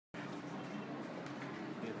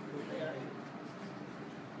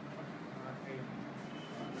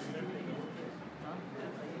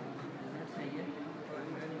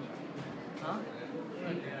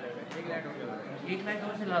एक लाइन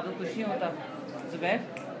और चला दो, कुछ नहीं होता। जुबैर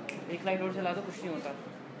एक लाइन और चला दो, कुछ नहीं होता,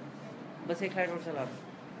 बस एक लाइन और चला दो।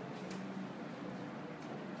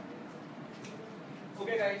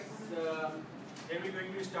 Okay guys, then we're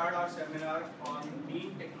going to start our seminar on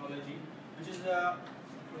mean technology, which is a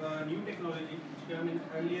new technology which came in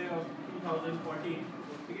earlier of 2014.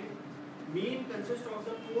 Okay? Mean consists of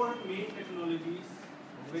the 4 main technologies,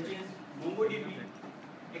 which is MongoDB,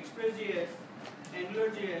 Express.js,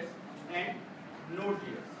 AngularJS and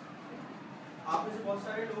Node.js. आप में से बहुत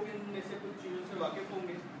सारे लोग इनमें से कुछ चीज़ों से वाकिफ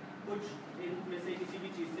होंगे, कुछ इनमें से किसी भी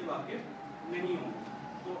चीज़ से वाकिफ नहीं होंगे।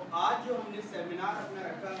 तो आज जो हमने सेमिनार अपना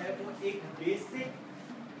रखा है वो एक बेसिक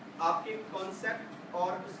आपके कॉन्सेप्ट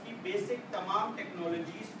और उसकी बेसिक तमाम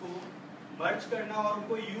टेक्नोलॉजीज को मर्ज करना और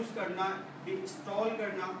उनको यूज़ करना, इंस्टॉल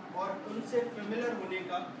करना और उनसे फेमिलियर होने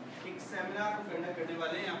का एक सेमिनार हम करने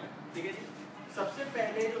वाले हैं यहाँ पे। ठीक है जी। सबसे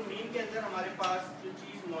पहले जो मीन के अंदर हमारे पास जो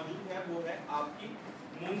चीज़ मौजूद है वो है आपकी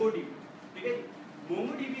MongoDB। ठीक है जी।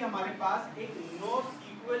 MongoDB हमारे पास एक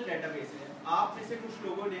NoSQL डेटाबेस है। आप में से कुछ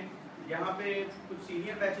लोगों ने यहाँ पे कुछ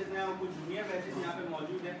सीनियर बैचेस हैं और कुछ जूनियर बैचेस यहाँ पे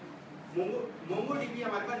मौजूद हैं। MongoDB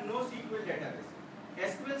हमारे पास NoSQL डेटाबेस है।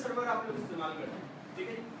 SQL सर्वर आप लोग इस्तेमाल करते हैं। ठीक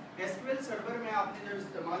है। SQL सर्वर में आपने जब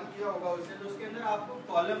इस्तेमाल किया होगा उसे, तो उसके अंदर आपको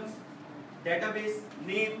कॉलम्स, डेटाबेस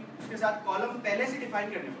नेम, उसके साथ कॉलम पहले से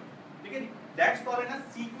डिफाइन करने पड़ते। ठीक है। That's called as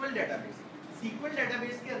SQL database. SQL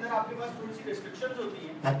database के अंदर आपके पास थोड़ी सी रिस्ट्रिक्शंस होती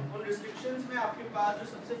हैं। उन रिस्ट्रिक्शंस में आपके पास जो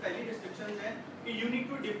सबसे पहली रिस्ट्रिक्शंस है कि you need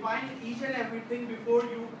to define each and everything before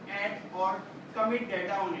you add और कमिट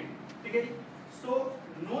डेटा ऑन इट। ठीक है। सो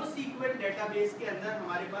NoSQL डेटाबेस के अंदर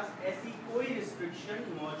हमारे पास ऐसी कोई रिस्ट्रिक्शन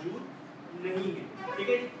मौजूद नहीं है। ठीक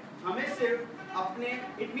है। हमें सिर्फ अपने,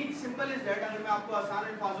 it means simple is that, अगर मैं आपको आसान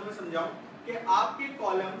अल्फाजों में समझाऊं कि आपके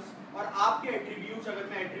कॉलम्स और आपके एट्रीब्यूट्स, अगर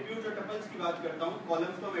मैं एट्रीब्यूट्स और टपल्स की बात करता हूं,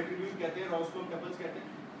 कॉलम्स को हम एट्रीब्यूट कहते हैं, रॉस को हम टपल्स कहते हैं।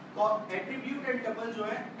 एट्रीब्यूट एंड टपल जो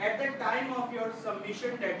है at the time of your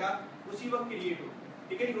submission data उसी वक्त क्रिएट होता है।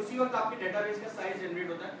 ठीक है। उसी वक्त आपके डेटाबेस का साइज जनरेट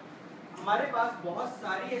होता है। हमारे पास बहुत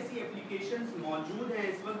सारी ऐसी एप्लीकेशंस मौजूद हैं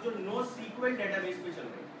इस वक्त जो NoSQL डेटाबेस पे चल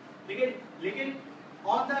रही है। ठीक है। लेकिन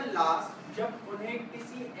ऑन द लास्ट जब उन्हें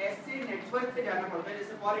किसी ऐसे नेटवर्क पे जाना पड़ता है,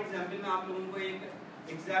 जैसे फॉर एग्जांपल मैं आप लोगों को एक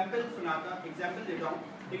एग्जांपल देता हूँ।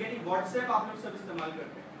 ठीक है। व्हाट्सएप आप लोग सब इस्तेमाल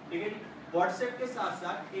करते हैं। ठीक है। व्हाट्सएप के साथ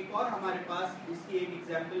साथ एक और हमारे पास इसकी एक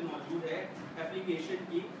एग्जांपल मौजूद है एप्लीकेशन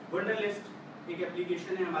की, वंडरलिस्ट एक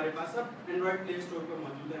एप्लीकेशन है हमारे पास, सब एंड्रॉइड प्ले स्टोर पर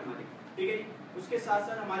मौजूद है हमारे। ठीक है। उसके साथ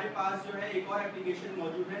साथ हमारे पास जो है एक और एप्लीकेशन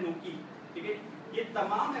मौजूद है नोकी। ठीक है। ये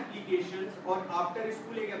तमाम एप्लीकेशंस और आफ्टर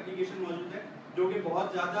स्कूल एक एप्लीकेशन मौजूद है जो कि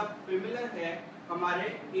बहुत ज़्यादा फेमिलियर है हमारे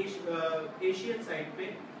एशियन साइड पे,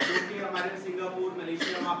 जो कि हमारे सिंगापुर,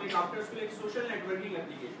 मलेशिया, वहाँ पे आफ्टर स्कूल एक सोशल नेटवर्किंग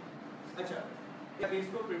एप्लीकेशन। अच्छा, अब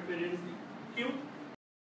इसको प्रेफरेंस दी क्यों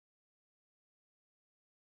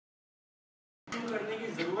करने की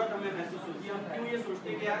जरूरत हमें महसूस होती है? हम क्यों ये सोचते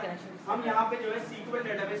हैं कि यार हम यहाँ पे जो है SQL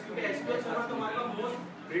डेटाबेस, क्योंकि SQL सर्वर तो हमारे पास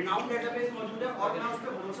मोस्ट रिनाउंड डेटाबेस मौजूद है और मैं उस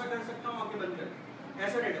पर भरोसा कर सकता हूँ आगे बंद कर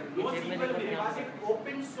ऐसा डेटाबेस। NoSQL मेरे पास एक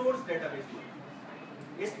ओपन सोर्स डेटाबेस है,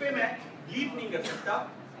 इस पे मैं लीव नहीं कर सकता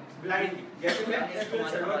ब्लाइंडली, जैसे मैं SQL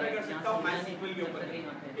सर्वर में कर सकता हूँ MySQL के ऊपर।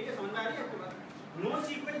 ठीक है, समझ आ रही है आपको बात?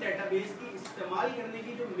 NoSQL डेटाबेस की इस्तेमाल करने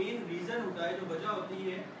की जो मेन रीजन होता है, जो वजह होती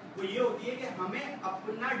है, वो ये होती है कि हमें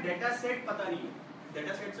अपना डेटा सेट पता नहीं है।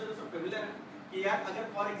 डेटा सेट से तो सब फेमिलियर है कि यार अगर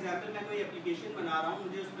फॉर एग्जांपल मैं कोई एप्लीकेशन बना रहा हूँ,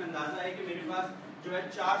 मुझे उसमें अंदाजा है कि मेरे पास जो है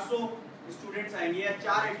 400 स्टूडेंट्स आएंगे या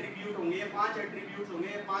 4 एट्रीब्यूट होंगे या 5 एट्रीब्यूट होंगे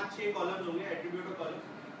या 5-6 कॉलम्स होंगे, एट्रीब्यूट और कॉलम।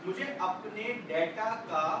 मुझे अपने डेटा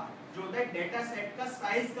का जो होता है डेटा सेट का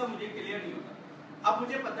साइज का मुझे क्लियर नहीं होता। अब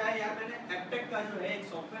मुझे पता है यार मैंने एपटेक का जो है एक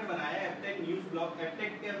सॉफ्टवेयर बनाया है, एपटेक न्यूज़ ब्लॉग,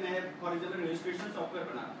 एपटेक के मैं फॉर एग्जांपल रजिस्ट्रेशन सॉफ्टवेयर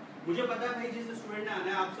बना। मुझे पता है भाई जिस स्टूडेंट ने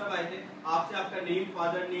आना है, आप सब आए थे, आपसे आपका नेम,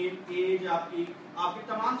 फादर नेम, एज, आपकी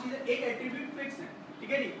तमाम चीजें एक एट्रीब्यूट फिक्स है। ठीक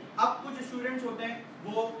है नी। अब कुछ स्टूडेंट्स होते हैं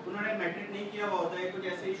वो उन्होंने मैट्रिक नहीं किया हुआ होता है, कुछ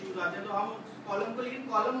ऐसे इश्यूज आते हैं, तो हम उस कॉलम को, लेकिन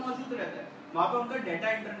कॉलम मौजूद रहता है वहां पर, उनका डाटा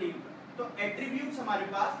एंटर नहीं होता, तो एट्रीब्यूट्स हमारे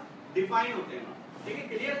पास डिफाइन होते हैं। ठीक है,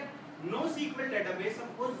 क्लियर? NoSQL डेटाबेस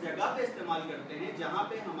हम उस जगह पे इस्तेमाल करते हैं जहां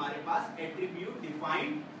पे हमारे पास एट्रीब्यूट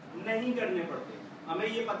डिफाइन नहीं करने पड़ते। हमें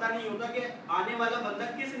ये पता नहीं होता कि आने वाला बंदा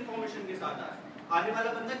किस इंफॉर्मेशन के साथ आ रहा है, आने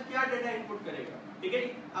वाला बंदा क्या डाटा इनपुट करेगा। ठीक है।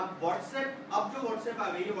 अब व्हाट्सएप, अब जो व्हाट्सएप आ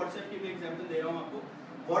गई है, व्हाट्सएप की मैं एग्जांपल दे रहा हूं आपको।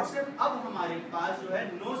 व्हाट्सएप अब हमारे पास जो है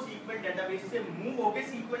NoSQL डेटाबेस से मूव होके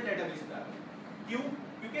SQL डेटाबेस पे आ गया। क्यों?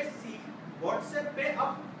 क्योंकि व्हाट्सएप पे अब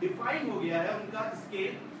डिफाइन हो गया है उनका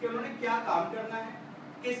स्केल कि उन्होंने क्या काम करना है,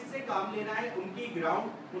 किससे काम लेना है, उनकी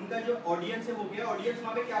ग्राउंड, उनका जो ऑडियंस है वो क्या ऑडियंस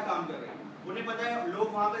वहाँ पे क्या काम कर रहे हैं। उन्हें पता है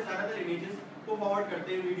लोग वहाँ पे ज्यादातर इमेजेस को फॉरवर्ड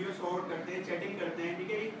करते हैं, वीडियोस फॉरवर्ड करते हैं, चैटिंग करते हैं।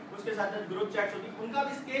 ठीक है। उसके साथ साथ ग्रुप चैट्स होती है, उनका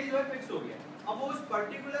भी स्केल जो है फिक्स हो गया। अब वो उस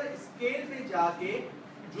पर्टिकुलर स्केल पे जाके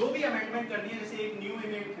जो भी अमेंडमेंट करनी है, जैसे एक न्यू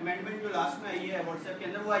अमेंडमेंट जो लास्ट में आई है व्हाट्सएप के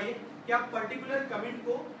अंदर, वो आई है कि आप पर्टिकुलर कमेंट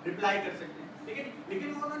को रिप्लाई कर सकते हैं, ठीक है।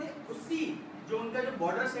 लेकिन वो उन्होंने उसी जो उनका जो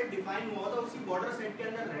बॉर्डर सेट डिफाइन हुआ था उसी बॉर्डर सेट के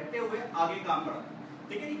अंदर रहते हुए आगे काम बढ़ा,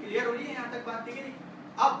 ठीक है। क्लियर हो रही है यहाँ तक बात, ठीक है।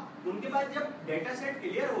 अब उनके बाद जब डेटा सेट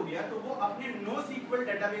क्लियर हो गया तो वो अपने नो सीक्वल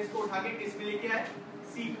डेटाबेस को उठा के किस में लेके आए,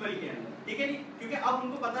 सीक्वल के अंदर, ठीक है। क्योंकि अब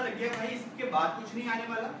उनको पता लग गया भाई इसके बाद कुछ नहीं आने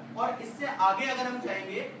वाला, और इससे आगे अगर हम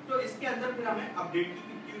जाएंगे तो इसके अंदर फिर हमें अपडेट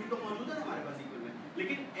की क्यूरी तो मौजूद है हमारे पास सीक्वल में,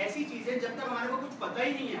 लेकिन ऐसी चीजें जब तक हमारे को कुछ पता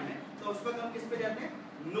ही नहीं है हमें, तो उस वक्त हम किस पे जाते हैं,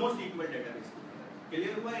 नो सीक्वल डेटाबेस।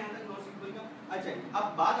 क्लियर हुआ यहाँ तक नो सीक्वल का? अच्छा,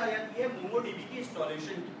 अब बात आ जाती है मोंगोडीबी की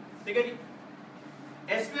इंस्टॉलेशन की, ठीक है जी।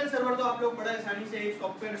 एसक्यूएल सर्वर तो आप लोग बड़ा आसानी से एक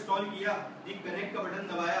सॉफ्टवेयर इंस्टॉल किया, एक कनेक्ट का बटन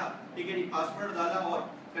दबाया, ठीक है जी, पासवर्ड डाला और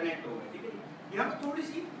कनेक्ट हो गया, ठीक है। यहाँ पे थोड़ी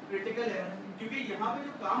सी क्रिटिकल है क्योंकि यहाँ पे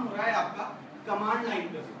जो काम हो रहा है आपका कमांड लाइन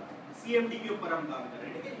पे हो रहा है, सीएमडी के ऊपर हम काम कर रहे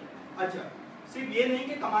हैं, ठीक है। अच्छा, सिर्फ ये नहीं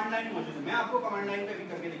कि कमांड लाइन मौजूद है, मैं आपको कमांड लाइन पे भी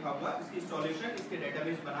करके दिखाऊंगा, इसकी इंस्टॉलेशन, इसके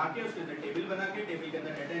डेटाबेस बना के उसके अंदर टेबल बना के टेबल के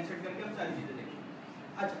अंदर डाटा इंसर्ट करके हम सारी चीजें देखेंगे।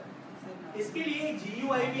 अच्छा, इसके लिए एक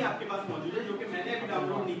जीयूआई भी आपके पास मौजूद है जो कि मैंने अभी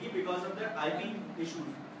डाउनलोड नहीं की because of the IP issues,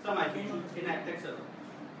 some IP issues in Aptech server.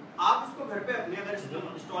 आप उसको घर पे अपने अगर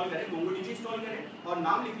इंस्टॉल करें, मोंगोडीबी इंस्टॉल करें और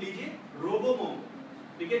नाम लिख लीजिए रोबोमोंगो,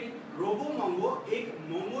 ठीक है। रोबोमोंगो एक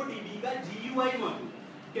मोंगोडीबी का जीयूआई मौजूद है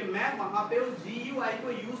कि मैं वहां पे उस जीयूआई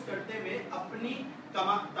को यूज करते हुए अपनी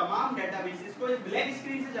तमाम डेटाबेसेस को एक ब्लैक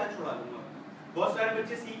स्क्रीन से जान छुड़ा दूंगा। बहुत सारे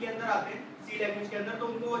बच्चे सी के अंदर आते हैं, सी लैंग्वेज के अंदर, तो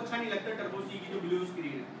उनको अच्छा नहीं लगता टर्बो सी की जो ब्लू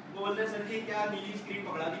स्क्रीन है, वो बोलते हैं सर जी क्या नीली स्क्रीन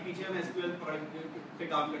पकड़ा दी, पीछे हम एसक्यूएल पे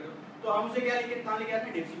काम करते हो, तो हम उसे क्या लेके कहां लेके आते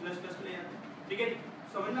हैं, डेफ सी प्लस प्लस ले आते हैं, ठीक है।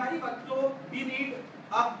 समझ में आ रही बात? तो we need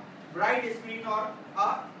a bright screen और a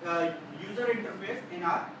user interface in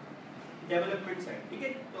our development side, ठीक है।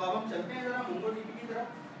 तो अब हम चलते हैं जरा मोंगोडीबी की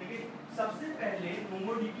तरफ, ठीक है। सबसे पहले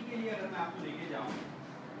मोंगोडीबी के लिए अगर मैं आपको लेके जाऊं,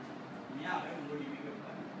 ये आ गया मोंगोडीबी के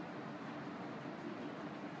ऊपर,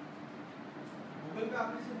 गूगल पे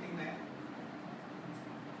आपने सिर्फ लिखना है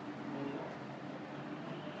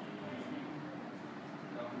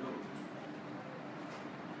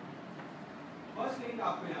फर्स्ट लिंक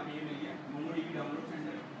आपको यहाँ पे ये मिल गया, मोंगोडीबी डाउनलोड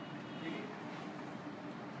सेंटर, ठीक है।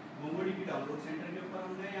 मोंगोडीबी डाउनलोड सेंटर के ऊपर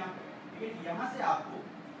हम गए यहाँ पे, ठीक है। यहाँ से आपको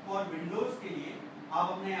फॉर विंडोज के लिए आप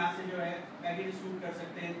अपने यहाँ से जो है पैकेज शूट कर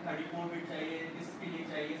सकते हैं, 34 बिट चाहिए, किसके लिए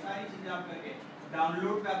चाहिए, सारी चीजें आप करके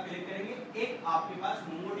डाउनलोड पे आप क्लिक करेंगे, एक आपके पास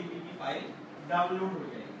मोंगोडीबी की फाइल डाउनलोड हो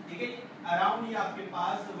जाएगी, ठीक है। अराउंड ये आपके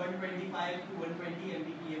पास 125 to 120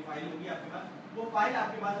 MB की ये फाइल होगी आपके पास, वो फाइल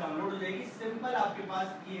आपके पास डाउनलोड हो जाएगी। सिंपल आपके पास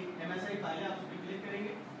ये MSI फाइल है, आप उस पर क्लिक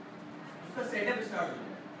करेंगे, उसका सेटअप स्टार्ट हो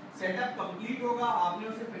जाएगा, सेटअप कंप्लीट होगा, आपने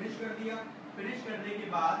उसे फिनिश कर दिया। फिनिश करने के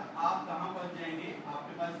बाद आप कहाँ पहुँच जाएंगे,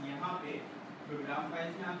 आपके पास यहाँ पे प्रोग्राम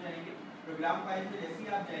फाइल्स में आप जाएंगे, प्रोग्राम फाइल्स में जैसे ही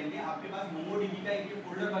आप जाएंगे आपके पास मोंगोडीबी का एक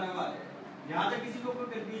फोल्डर बना हुआ है। यहाँ तक किसी को कोई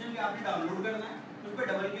कंफ्यूजन कि आपने डाउनलोड करना है, उस पर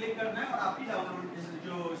डबल क्लिक करना है और आपकी डाउनलोड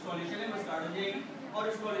जो इंस्टॉलेशन है वो स्टार्ट हो जाएगी और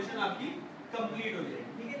इंस्टॉलेशन आपकी कंप्लीट हो जाएगी,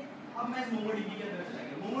 ठीक है। अब मैं इस मोंगोडीबी के अंदर चला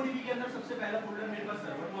गया, मोंगोडीबी के अंदर सबसे पहला फोल्डर मेरे पास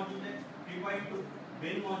सर्वर मौजूद है, 3.2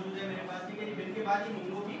 बिन मौजूद है मेरे पास, ठीक है। बिन के बाद ये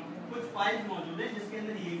मोंगो की कुछ फाइल्स मौजूद है जिसके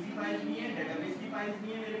अंदर exe फाइल्स भी है, डेटाबेस की फाइल्स भी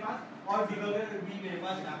है मेरे पास, और डिबगर भी मेरे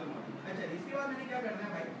पास यहाँ पे मौजूद है। अच्छा, इसके बाद मैंने क्या करना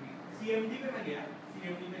है भाई, सीएमडी पे मैं गया,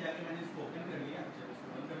 सीएमडी पे जाके मैंने इसको ओपन कर लिया। अच्छा, इसको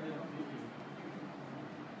बंद कर देता हूं,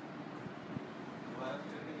 दोबारा से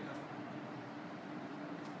करके दिखा,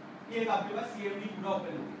 ये आपके पास सीएमडी पूरा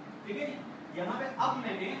ओपन हो गया, ठीक है। यहाँ पे अब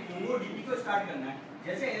मैंने मोंगोडीबी को स्टार्ट करना है।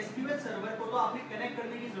 जैसे एसक्यूएल सर्वर को तो आपने कनेक्ट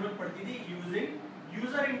करने की जरूरत पड़ती थी यूजिंग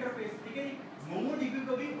यूजर इंटरफेस, ठीक है। मोंगोडीबी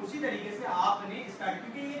को भी उसी तरीके से आपने स्टार्ट,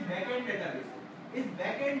 क्योंकि ये बैकएंड डेटाबेस है, इस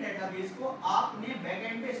बैकएंड डेटाबेस को आपने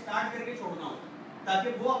बैकएंड पे स्टार्ट करके छोड़ना होगा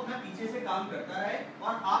ताकि वो अपना पीछे से काम करता रहे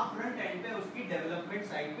और आप फ्रंट एंड पे उसकी डेवलपमेंट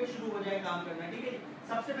साइड पे शुरू हो जाए काम करना, ठीक है।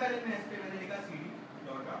 सबसे पहले मैं इस पे मैंने लिखा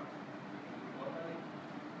cd.com,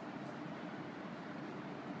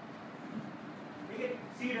 ठीक है।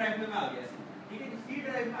 सी ड्राइव में मैं आ गया, ठीक है। सी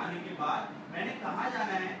ड्राइव में आने के बाद मैंने कहाँ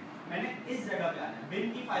जाना है, मैंने इस जगह पे आना है,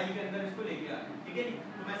 बिन की फाइल के अंदर इसको लेके आना है, ठीक है।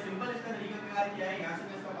 तो मैं सिंपल इसका तरीका क्या है, यहाँ से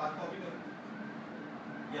मैं इसका पाथ कॉपी करूँ,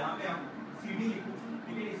 यहाँ पे हम cd लिखूँ,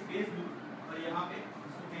 ठीक है, स्पेस दूँ और यहाँ पे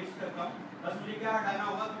इसको पेस्ट करता हूँ। बस मुझे क्या हटाना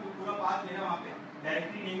होगा क्योंकि पूरा पाथ मेरा वहाँ पे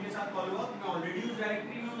डायरेक्टरी नेम के साथ कॉल होगा, तो मैं ऑलरेडी उस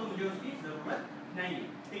डायरेक्टरी में हूँ तो मुझे उसकी जरूरत नहीं है,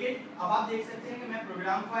 ठीक है। अब आप देख सकते हैं कि मैं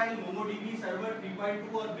प्रोग्राम फाइल मोंगोडीबी सर्वर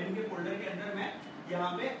 3.2 और बिन के फोल्डर के अंदर मैं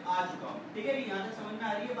यहाँ पे आ चुका हूँ, ठीक है। यहाँ तक समझ में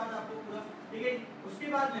आ रही है बात आपको पूरा, ठीक है।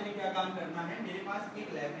 उसके बाद मैंने क्या काम करना है, मेरे पास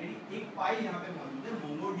एक लाइब्रेरी, एक फाइल यहाँ पे मौजूद है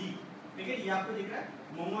मोंगोडी, ठीक है। ये आपको दिख रहा है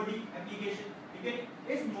मोंगोडी एप्लीकेशन, ठीक है।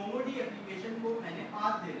 इस मोंगोडी एप्लीकेशन को मैंने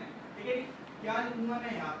पाथ देना है, ठीक है। क्या लिखूंगा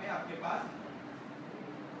मैं यहाँ पे आपके पास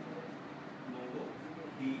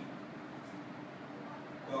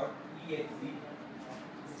exe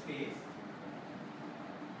स्पेस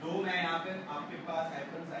दो, मैं यहाँ पे आपके पास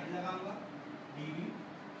हाइफन साइन लगाऊंगा db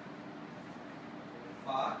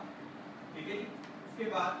पाथ, ठीक है जी। उसके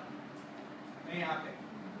बाद मैं यहाँ पे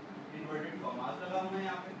इन्वर्टेड कॉमास लगाऊंगा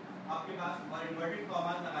यहाँ पे आपके पास, और इन्वर्टेड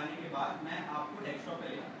कॉमास लगाने के बाद मैं आपको डेस्कटॉप पे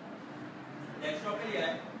ले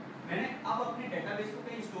आया, मैंने अब अपने डेटाबेस को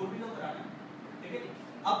कहीं स्टोर भी तो कराना, ठीक है।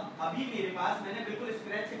 अब अभी मेरे पास, मैंने बिल्कुल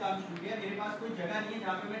स्क्रैच से काम शुरू किया, मेरे पास कोई जगह नहीं है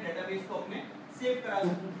जहाँ पे मैं डेटाबेस को अपने सेव करा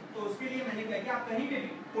सकूं, तो उसके लिए मैंने क्या किया, आप कहीं पे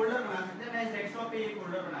भी फोल्डर बना सकते हैं। मैं इस डेस्कटॉप पे एक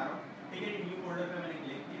फोल्डर बना रहा हूँ, ठीक है। न्यू फोल्डर पे मैंने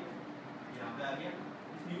क्लिक किया, यहाँ पे आ गया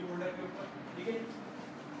इस न्यू फोल्डर के ऊपर, ठीक है।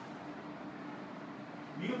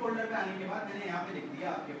 न्यू फोल्डर पे आने के बाद मैंने यहाँ पे लिख दिया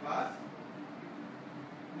आपके पास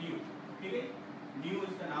न्यू, ठीक है। न्यू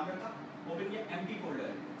इसका नाम रखा, ओपन किया, एम्प्टी फोल्डर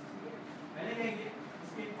है, मैंने क्या किया,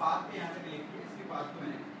 इसके पाथ पे यहाँ पे क्लिक किया, इसके पाथ को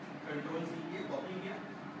मैंने कंट्रोल सी किया, कॉपी किया,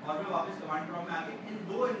 और मैं वापस कमांड प्रॉम्प्ट में आके इन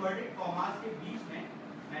दो इन्वर्टेड कॉमास के बीच में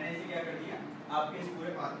मैंने इसे क्या कर दिया, आपके इस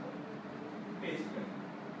पूरे पाथ को पेस्ट कर दिया।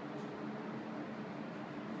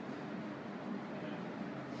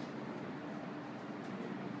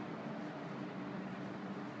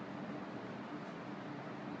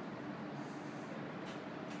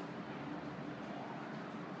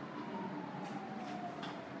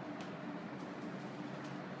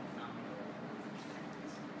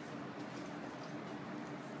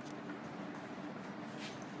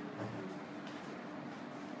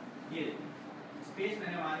 ये स्पेस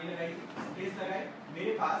मैंने वहां नहीं लगाई, स्पेस लगाई,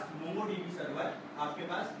 मेरे पास मोंगोडीबी सर्वर आपके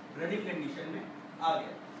पास रनिंग कंडीशन में आ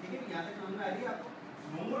गया, ठीक है। यहाँ तक समझ में आ रही है आपको।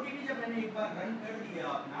 मोंगोडीबी जब मैंने एक बार रन कर दिया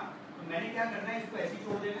अपना, तो मैंने क्या करना है, इसको ऐसे ही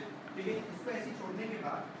छोड़ देना, ठीक है। इसको ऐसे ही छोड़ने के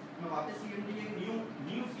बाद मैं वापस सीएमडी एक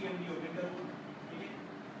न्यू सीएमडी ओपन करूंगा, ठीक है।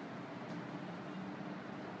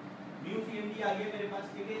 न्यू सीएमडी आ गया मेरे पास,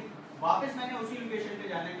 ठीक है। वापस मैंने उसी लोकेशन पे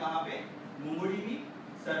जाना है, कहाँ पे, मोंगोडीबी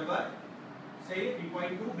सर्वर सही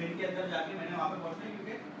 3.2 बिन के अंदर जाके मैंने वहां पे पहुंचना है,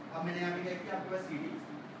 क्योंकि अब मैंने यहाँ पे क्या किया, आपके पास सीडी,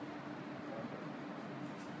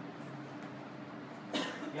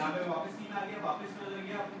 यहाँ पे वापस सीन आ गया, वापस नजर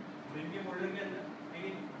गया बिन के फोल्डर के अंदर, ठीक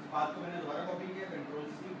है। इस बात को मैंने दोबारा कॉपी किया, कंट्रोल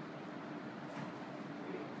सी,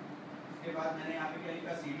 इसके बाद मैंने यहाँ पे क्या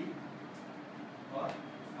लिखा, सीडी, और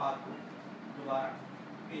इस बात को दोबारा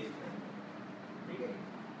पेस्ट कर, ठीक है।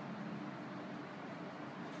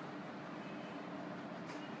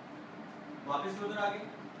 वापस उधर आ गए,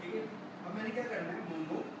 ठीक है। अब मैंने क्या करना है,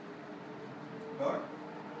 mongo डॉट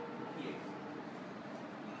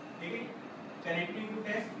ठीक है, कनेक्टिंग टू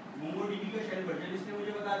टेस्ट, मोंगोडीबी का शेल वर्जन इसने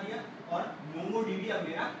मुझे बता दिया, और मोंगोडीबी अब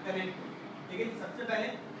मेरा कनेक्ट हो गया, ठीक है। सबसे पहले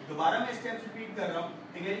दोबारा मैं स्टेप्स रिपीट कर रहा हूँ,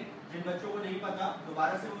 ठीक है। जिन बच्चों को नहीं पता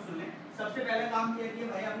दोबारा से वो सुन लें। सबसे पहला काम क्या किया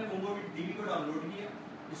भाई, आपने मोंगोडीबी को डाउनलोड किया,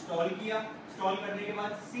 इंस्टॉल किया, इंस्टॉल करने के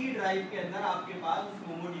बाद सी ड्राइव के अंदर आपके पास उस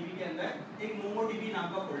मोंगोडीबी के अंदर एक मोंगोडीबी नाम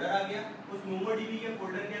का फोल्डर आ गया। उस मोंगोडीबी के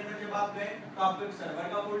फोल्डर के अंदर जब आप गए तो आपको एक सर्वर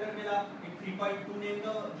का फोल्डर मिला, एक 3.2 नेम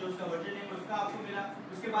का जो उसका वर्जन है उसका आपको मिला।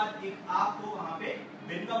 उसके बाद एक आपको वहां पे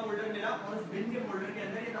बिन का फोल्डर मिला, और उस बिन के फोल्डर के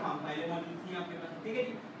अंदर ये तमाम फाइलें मौजूद थी आपके पास, ठीक है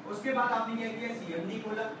जी। उसके बाद आपने क्या किया, सीएमडी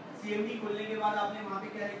खोला, सीएमडी खोलने के बाद आपने वहां पे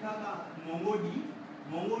क्या लिखा था,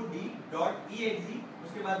 mongodb.exe,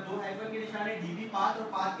 उसके बाद दो हाइफन के निशान है, db पाथ, और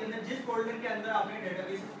पाथ के अंदर जिस फोल्डर के अंदर आपने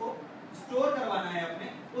डेटाबेस को स्टोर करवाना है अपने,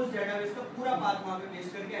 उस डेटाबेस का पूरा पाथ वहां पे पेस्ट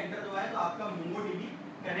करके एंटर दबाया तो आपका mongodb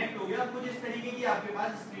कनेक्ट हो गया। कुछ इस तरीके की आपके पास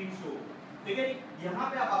स्क्रीन शो, ठीक है। यहाँ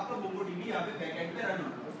पे अब आपका mongodb यहाँ पे बैकएंड पे रन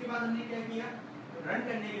होना। उसके बाद हमने क्या किया, रन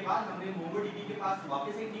करने के बाद हमने mongodb के पास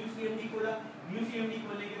वापस एक न्यू सीएमडी खोला, न्यू सीएमडी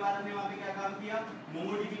खोलने के बाद हमने वहां पे क्या काम किया,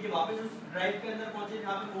 mongodb के वापस उस ड्राइव के अंदर पहुंचे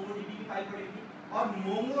जहां पे mongodb की फाइल पड़ी थी, और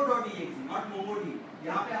mongo.exe नॉट mongodb,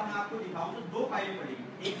 यहाँ पे मैं आपको दिखाऊं तो दो फाइलें पड़ेगी,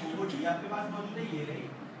 एक mongodb आपके पास मौजूद है, ये रही,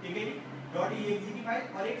 ठीक है। .exe की फाइल,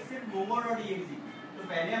 और एक सिर्फ mongo.exe। तो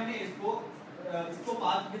पहले हमने इसको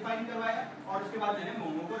पाथ डिफाइन करवाया, और उसके बाद मैंने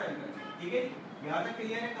mongo को रन कर दिया, ठीक है। यहाँ तक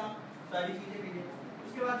क्लियर है काम, सारी चीजें क्लियर।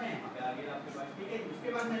 उसके बाद मैं यहाँ पे आ गया आपके पास, ठीक है। उसके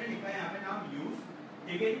बाद मैंने लिखा है यहाँ पे नाम यूज,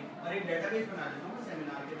 ठीक है, और एक डेटाबेस बना देता हूँ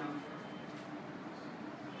सेमिनार के नाम से,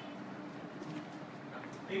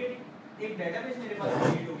 ठीक है। एक डेटाबेस मेरे पास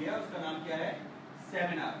क्रिएट हो गया, उसका नाम क्या है,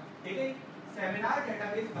 सेमिनार, ठीक है। सेमिनार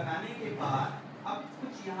डेटाबेस बनाने के बाद अब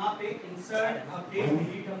कुछ यहाँ पे इंसर्ट अपडेट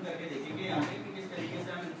डिलीट हम करके देखेंगे यहाँ पे कि किस तरीके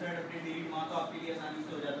से हम इंसर्ट अपडेट डिलीट, वहां तो आपके लिए आसानी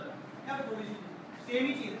से हो जाता था। यहाँ पे थोड़ी सी सेम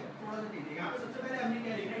ही चीज है, थोड़ा सा चीज है। यहाँ पे सबसे पहले हमने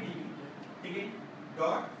क्या लिखना है, डीबी, ठीक है,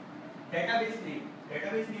 dot database name,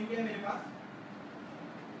 database name क्या है मेरे पास,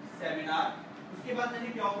 सेमिनार। उसके बाद मैंने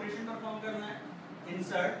क्या ऑपरेशन परफॉर्म करना है,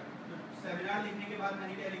 इंसर्ट। सेमिनार लिखने के बाद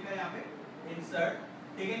मैंने क्या लिखा है यहाँ पे, इंसर्ट,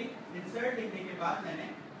 ठीक है। इंसर्ट लिखने के बाद मैंने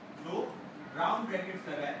दो राउंड ब्रैकेट्स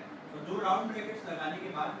लगाए, और दो राउंड ब्रैकेट्स लगाने के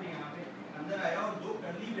बाद मैं यहाँ पे अंदर आया और दो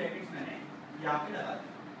कर्ली ब्रैकेट्स मैंने यहाँ पे लगा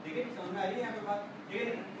दिए। ठीक है, समझ में आ रही है यहाँ पे बात? ठीक है,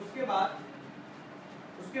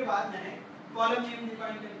 उसके बाद मैंने कॉलम नेम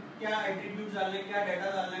डिफाइन कर, क्या एट्रीब्यूट डालना है, क्या डाटा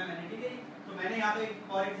डालना है मैंने। ठीक है, तो मैंने यहाँ पे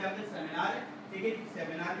फॉर एग्जांपल सेमिनार है। ठीक है,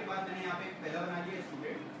 सेमिनार के बाद मैंने यहाँ पे पहला बना लिया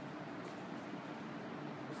स्टूडेंट,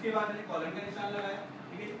 उसके बाद मैंने कॉलम का निशान लगाया।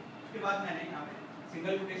 ठीक है, उसके बाद मैंने यहाँ पे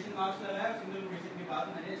सिंगल कोटेशन मार्क्स लगाया, सिंगल कोटेशन के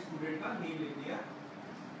बाद मैंने स्टूडेंट का नेम लिख दिया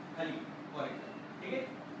अली फॉर एग्जांपल। ठीक है,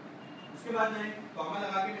 उसके बाद मैंने कॉमा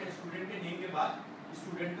लगा के मैंने स्टूडेंट के नेम के बाद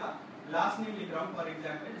स्टूडेंट का लास्ट नेम लिख रहा हूँ। फॉर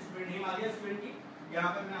एग्जांपल स्टूडेंट नेम आ गया स्टूडेंट की,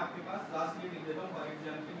 यहाँ पे मैं आपके पास लास्ट नेम लिख देता हूँ। फॉर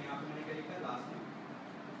एग्जांपल यहाँ पे मैंने क्या लिखा, लास्ट नेम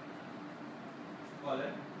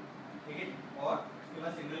कॉलन। ठीक है, और उसके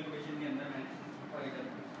बाद सिंगल कोटेशन के अंदर मैंने फॉर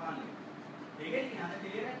एग्जांपल खान लिखा। ठीक है, यहाँ तक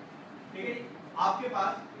क्लियर है? ठीक है, आपके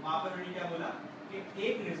पास वहाँ पर मैंने क्या बोला कि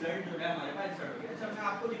एक रिजल्ट जो है हमारे पास इंसर्ट हो गया। अच्छा, मैं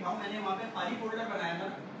आपको दिखाऊं, मैंने वहाँ पे खाली फोल्डर बनाया था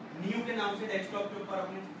न्यू के नाम से डेस्कटॉप के ऊपर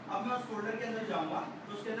अपने। अब मैं उस फोल्डर के अंदर जाऊंगा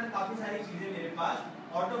तो उसके अंदर काफी सारी चीजें मेरे पास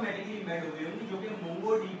ऑटोमेटिकली एम्बेड हो गई होंगी, जो कि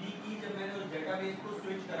मोंगोडीबी की जब मैंने उस डेटाबेस को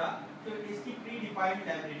स्विच करा तो इसकी प्री डिफाइंड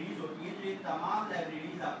लाइब्रेरीज होती है, जो ये तमाम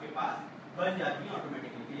लाइब्रेरीज आपके पास बन जाती हैं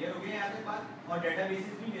ऑटोमेटिकली। क्लियर हो गया यहाँ से बात? और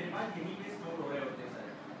डेटाबेसेस भी मेरे पास यहीं पे स्टोर हो रहे होते हैं सर।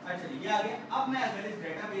 अच्छा, ये आ गया। अब मैं अगर इस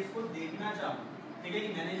डेटाबेस को देखना चाहूँ, ठीक है,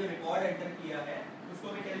 कि मैंने जो रिकॉर्ड एंटर किया है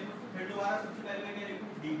उसको मैं क्या लिखूं, फिर दोबारा सबसे पहले मैं क्या लिखूं,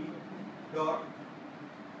 db डॉट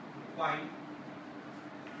फाइंड,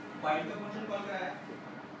 फाइंड का फंक्शन कॉल कराया,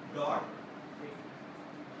 dot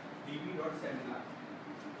db dot seminar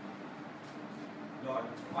dot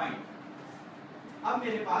find. अब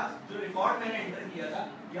मेरे पास जो रिकॉर्ड मैंने एंटर किया था,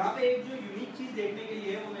 यहाँ पे एक जो यूनिक चीज देखने के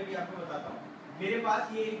लिए है वो मैं भी आपको बताता हूँ। मेरे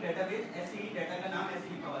पास ये एक डेटाबेस ऐसे ही, डाटा का नाम ऐसे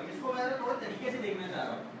लिखा हुआ है। इसको मैं थोड़ा तरीके से देखना चाह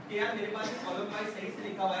रहा हूँ कि यार मेरे पास कॉलम वाइज सही से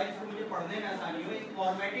लिखा हुआ है, जिसको मुझे पढ़ने में आसानी हो, एक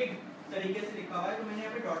फॉर्मेटेड तरीके से लिखा हुआ है। तो मैंने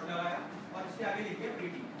यहाँ पे डॉट लगाया और इसके आगे लिख दिया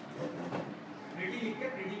प्रीटी, प्रीटी लिख के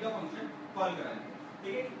प्रीटी का फंक्शन कॉल करा लिया।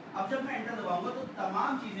 ठीक है, अब जब मैं एंटर दबाऊंगा तो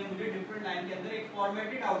तमाम चीजें मुझे डिफरेंट लाइन के अंदर एक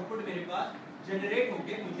फॉर्मेटेड आउटपुट मेरे पास जनरेट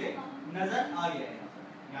होके मुझे नजर आ गया है।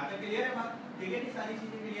 यहाँ तक क्लियर है बात? ठीक है, सारी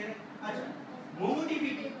चीजें क्लियर है? अच्छा, मोंगोडीबी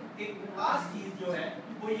की एक खास चीज जो है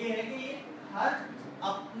वो ये है कि ये हर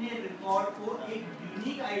अपने रिकॉर्ड को एक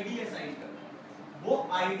यूनिक आईडी असाइन करता है। वो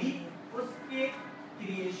आईडी उसके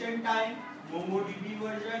creation time, MongoDB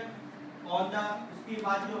version, on the, उसके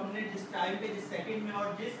बाद जो हमने जिस टाइम पे, जिस सेकंड में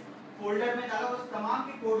और जिस फोल्डर में डाला, उस तमाम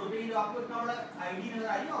के कोड होते हैं। जो आपको इतना बड़ा आईडी नजर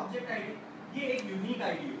आ रही है, ऑब्जेक्ट आईडी, ये एक यूनिक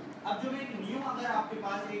आईडी है। अब जो मैं एक न्यू अगर आपके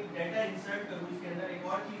पास एक डाटा इंसर्ट करूँ, इसके अंदर एक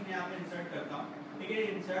और चीज मैं यहाँ पे इंसर्ट करता हूँ। ठीक है,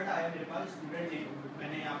 इंसर्ट आया मेरे पास स्टूडेंट नेम,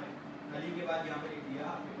 मैंने यहाँ पे अली के बाद यहाँ पे लिख दिया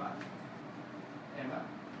आपके पास अहमद,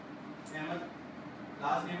 अहमद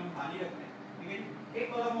लास्ट नेम हम खाली रखते हैं। ठीक है,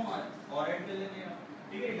 एक कॉलम हमारा और ऐड कर लेते हैं।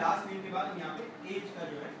 ठीक है, लास्ट नेम के बाद यहाँ पे एज का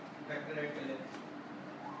जो है वेक्टर ऐड कर लेते हैं।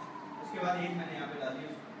 उसके बाद एज मैंने यहाँ पे डाल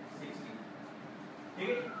दिया 16। ठीक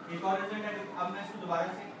है, एक और रिजल्ट है। अब मैं इसको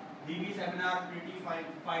दोबारा से db seminar pretty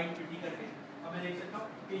find pretty करके अब मैं देख सकता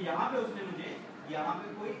हूँ कि यहाँ पे उसने मुझे, यहाँ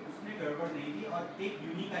पे कोई उसने गड़बड़ नहीं की और एक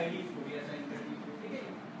यूनिक आईडी इसको भी असाइन कर दी। ठीक है,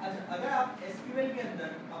 अच्छा, अगर आप एसक्यूएल के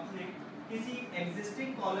अंदर अपने किसी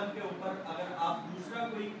एग्जिस्टिंग कॉलम के ऊपर अगर आप दूसरा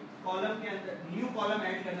कोई कॉलम के अंदर न्यू कॉलम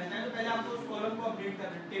ऐड करना चाहें तो पहले आपको उस कॉलम को अपडेट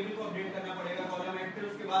करना, टेबल को अपडेट करना पड़ेगा, कॉलम ऐड, फिर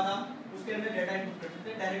उसके बाद आप उसके अंदर डाटा इनपुट कर सकते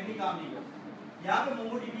हैं, डायरेक्टली काम नहीं कर सकते। यहाँ पे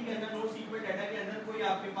मोंगोडीबी के अंदर NoSQL डाटा के अंदर कोई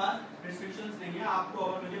आपके पास रिस्ट्रिक्शंस नहीं है। आपको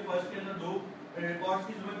अगर मुझे फर्स्ट के अंदर 2 रिकॉर्ड्स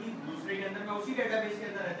की जरूरत थी, दूसरे के अंदर मैं उसी डेटाबेस के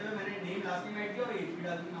अंदर रहते हुए मैंने नेम लास्ट नेम ऐड किया और एज भी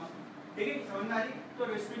डाल दी। ठीक है, समझ में आ रही? तो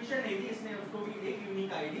रिस्ट्रिक्शन नहीं थी, इसने उसको भी एक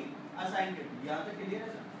यूनिक आईडी असाइन कर दी। यहाँ तक क्लियर है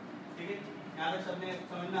सर? ठीक है, यहाँ तक सबने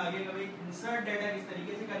समझ में आ गया कि भाई इंसर्ट डाटा किस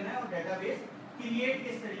तरीके से करना है और डेटाबेस क्रिएट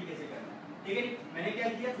किस तरीके से करना है। ठीक है, मैंने क्या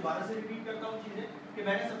किया, दोबारा से रिपीट करता हूँ चीजें कि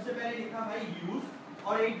मैंने सबसे पहले लिखा भाई यूज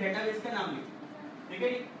और एक डेटाबेस का नाम लिखा। ठीक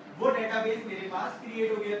है, वो डेटाबेस मेरे पास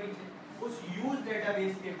क्रिएट हो गया पीछे। उस यूज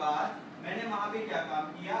डेटाबेस के बाद मैंने वहां पे क्या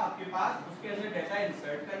काम किया, आपके पास उसके अंदर डाटा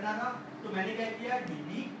इंसर्ट करना था, तो मैंने क्या किया,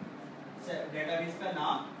 db डेटाबेस का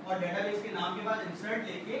नाम और डेटाबेस के नाम के बाद इंसर्ट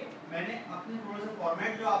लेके मैंने अपने थोड़ा सा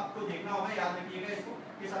फॉर्मेट जो आपको देखना होगा, याद रखिएगा इसको,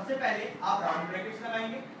 कि सबसे पहले आप राउंड ब्रैकेट्स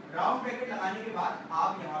लगाएंगे। राउंड ब्रैकेट लगाने के बाद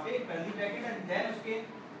आप यहाँ पे कर्ली ब्रैकेट एंड देन उसके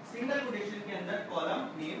सिंगल कोटेशन के अंदर कॉलम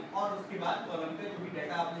नेम और उसके बाद कॉलम का जो भी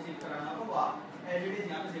डाटा आपने सेव कराना हो वो आप एज इट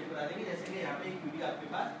इज यहाँ पे सेव करा देंगे। जैसे कि यहाँ पे एक क्वेरी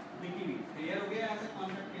आपके पास लिखी हुई। क्लियर हो गया? यहाँ तक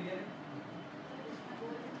कॉन्सेप्ट क्लियर है?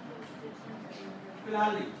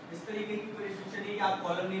 फिलहाल नहीं, इस तरीके की कोई रिस्ट्रिक्शन नहीं कि आप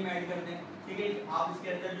कॉलम नेम ऐड कर दें। ठीक है, आप इसके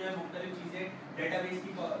अंदर जो है मुख्तलिफ चीजें डेटाबेस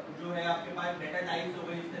की जो है आपके पास डाटा टाइप्स हो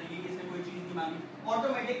गई, इस तरीके की इसने कोई चीज नहीं मांगी।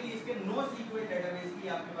 ऑटोमेटिकली इसके NoSQL डेटाबेस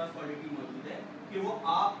की आपके पास क्वालिटी मौजूद है कि वो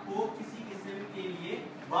आपको किसी किस्म के लिए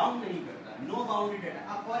बाउंड नहीं करता, नो बाउंडेड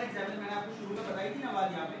डाटा। अब फॉर एग्जांपल मैंने आपको शुरू में बताई थी ना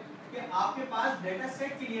बात यहाँ पे कि आपके पास डाटा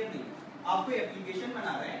सेट क्लियर नहीं है, आपको एप्लीकेशन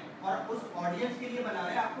बना रहे हैं और उस ऑडियंस के लिए बना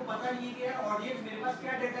रहे हैं, आपको पता नहीं है कि यार ऑडियंस मेरे पास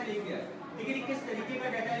क्या डाटा लेके आया, लेकिन किस तरीके का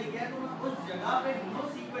डाटा लेके आया, तो मैं उस जगह पे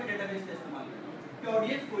NoSQL डेटाबेस का इस्तेमाल करूंगा कि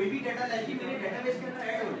ऑडियंस कोई भी डाटा लाएगी मेरे डेटाबेस के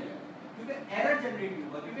अंदर ऐड हो जाएगा, क्योंकि एरर जनरेट नहीं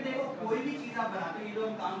हुआ। क्योंकि देखो कोई भी चीज आप बनाते हैं, ये जो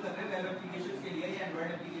हम काम कर रहे हैं वेब एप्लीकेशन के लिए या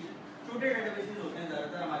एंड्रॉइड एप्लीकेशन, छोटे डेटाबेसेस होते हैं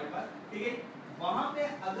ज्यादातर हमारे पास, ठीक है। वहां पे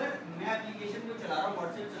अगर मैं एप्लीकेशन को चला रहा हूँ,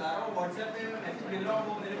 व्हाट्सएप चला रहा हूँ, व्हाट्सएप पे मैं मैसेज भेज रहा हूँ,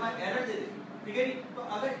 वो मेरे पास एरर दे दे, ठीक है। तो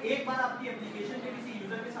अगर एक बार आपकी एप्लीकेशन के किसी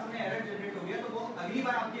यूजर के सामने एरर जनरेट हो गया तो वो अगली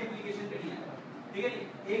बार आपकी एप्लीकेशन पे नहीं आएगा, ठीक है।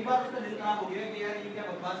 एक बार उसका दिल खराब हो गया कि यार ये क्या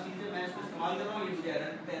बकवास चीज है, मैं इसको इस्तेमाल कर रहा हूँ, ये मुझे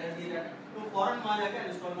एरर दिया जा रहा है, तो फौरन वहां जाकर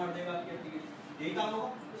इंस्टॉल मार देगा आपकी एप्लीकेशन, यही काम होगा।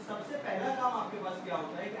 तो सबसे पहला काम आपके पास क्या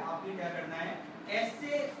होता है कि आपने क्या करना है,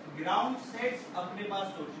 ऐसे ग्राउंड सेट्स अपने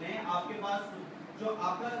पास सोचने हैं, आपके पास जो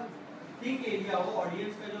आपका थिंक एरिया हो,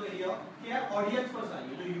 ऑडियंस का जो एरिया हो, कि यार ऑडियंस को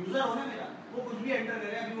चाहिए, जो यूजर हो ना मेरा, वो कुछ भी एंटर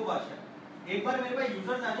करे, अभी वो बादशाह। एक बार मेरे पास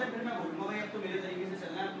यूजर्स आ जाए फिर मैं बोलूंगा भाई अब तो मेरे तरीके से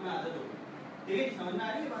चलना है, अब तुम्हें आदत हो गई, ठीक है। समझ में आ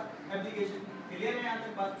रही है बात? एप्लीकेशन क्लियर है यहाँ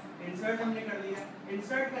तक बात? इंसर्ट हमने कर दिया,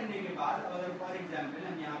 इंसर्ट करने के बाद अगर फॉर एग्जांपल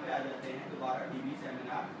हम यहाँ पे आ जाते हैं दोबारा डीबी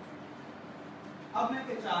सेमिनार, अब मैं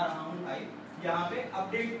क्या चाह रहा हूँ भाई यहाँ पे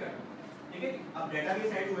अपडेट कर, ठीक है। अब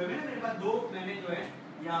डेटाबेस ऐड हुए हैं ना मेरे पास, दो मैंने जो है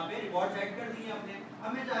यहाँ पे रिकॉर्ड ऐड कर दिए अपने,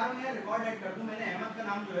 अब मैं चाह रहा हूँ यार रिकॉर्ड ऐड कर दूं, मैंने अहमद का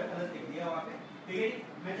नाम जो है गलत लिख दिया वहाँ पे, ठीक है।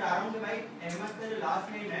 मैं चाह रहा हूँ कि भाई अहमद का जो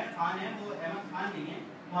लास्ट नेम है खान है, वो अहमद खान नहीं है,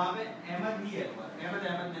 वहाँ पे अहमद ही है, अहमद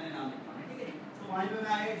मैंने नाम लिखा है, ठीक है। तो वहाँ पे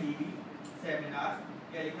मैं आया डीबी सेमिनार,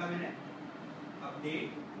 क्या लिखा मैंने,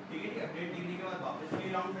 अपडेट, ठीक है। अपडेट लिखने के बाद वापस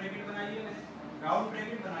वही राउंड ब्रैकेट बना लिया मैंने, राउंड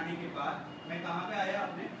ब्रैकेट बनाने के बाद मैं कहाँ पे आया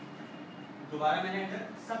अपने, दोबारा मैंने एंटर,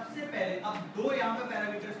 सबसे पहले अब दो यहाँ पे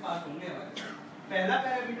पैरामीटर्स पास होंगे हमारे। पहला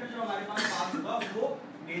पैरामीटर जो हमारे पास पास होगा वो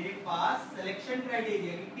मेरे पास सिलेक्शन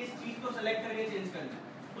क्राइटेरिया कि किस चीज को सिलेक्ट करके चेंज करना है,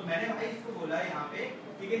 तो मैंने भाई इसको बोला यहाँ पे,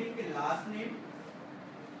 ठीक है, कि लास्ट नेम,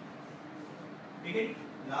 ठीक है,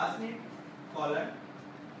 लास्ट नेम कॉलर,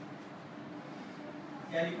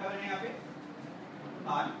 क्या लिखा मैंने यहाँ पे,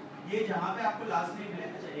 खान, ये जहां पे आपको लास्ट नेम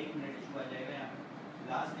है, अच्छा एक मिनट इशू आ जाएगा यहाँ पे,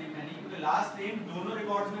 लास्ट नेम मैंने, क्योंकि लास्ट नेम दोनों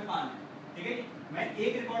रिकॉर्ड्स में खान है, ठीक है। मैं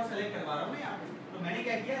एक रिकॉर्ड सेलेक्ट करवा रहा हूँ ना यहाँ पे, तो मैंने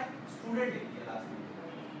क्या किया, स्टूडेंट लिख दिया लास्ट नेम,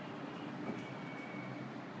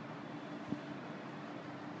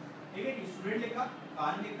 ठीक है, स्टूडेंट लिखा,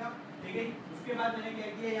 खान लिखा, ठीक है। उसके बाद मैंने क्या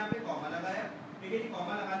किया, यहाँ पे कॉमा लगाया, ठीक है।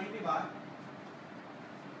 कॉमा लगाने के बाद,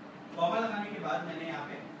 कॉमा लगाने के बाद मैंने यहाँ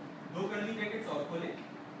पे दो कर्ली ब्रैकेट्स और खोले,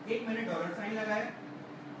 एक मैंने डॉलर साइन लगाया,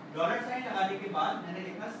 डॉलर साइन लगाने के बाद मैंने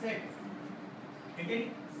लिखा सेट, ठीक है।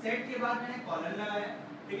 सेट के बाद मैंने कॉलन लगाया,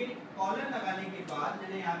 ठीक है। कॉलन लगाने के बाद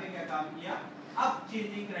मैंने यहाँ पे क्या काम किया, अब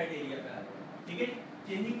चेंजिंग क्राइटेरिया पे आ गया, ठीक है।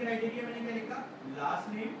 चेंजिंग क्राइटेरिया मैंने क्या लिखा, लास्ट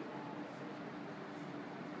नेम,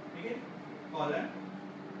 ठीक है, कॉलन,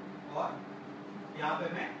 और यहाँ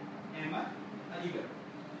पे मैं अहमद अलीगढ़,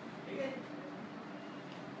 ठीक है।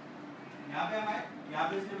 यहाँ पे हमारे, यहाँ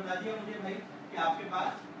पे इसने बता दिया मुझे भाई कि आपके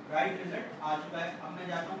पास राइट रिजल्ट आ चुका है। अब मैं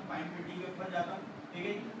जाता हूँ फाइंड फिटी के ऊपर जाता हूँ, ठीक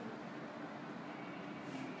है।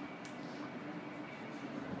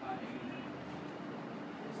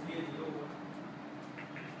 इसलिए 0 हुआ,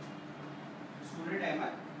 student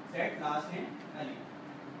Ahmad, set last name Ali,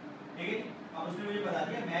 ठीक है। अब उसने मुझे बता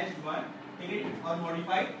दिया मैच 1, ठीक है, और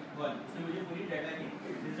मॉडिफाइड 1, उसने मुझे पूरी डाटा की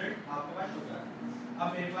रिजल्ट आपके पास शो करा।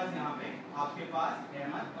 अब मेरे पास यहाँ पे आपके पास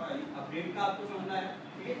अहमद और अली, अपडेट का आपको समझना है,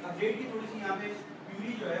 ठीक है। अपडेट की थोड़ी सी यहाँ पे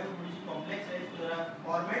क्यूरी जो है वो थोड़ी सी कॉम्प्लेक्स है, इसको जरा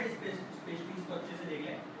फॉर्मेट स्पेशली इसको अच्छे से देख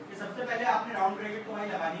लें कि सबसे पहले आपने राउंड ब्रैकेट तो भाई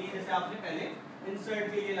लगानी है, जैसे आपने पहले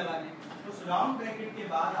इंसर्ट के लिए लगाने, तो राउंड ब्रैकेट के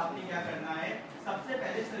बाद आपने क्या करना है, सबसे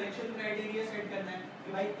पहले सिलेक्शन क्राइटेरिया सेट करना है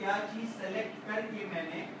कि भाई क्या चीज सेलेक्ट करके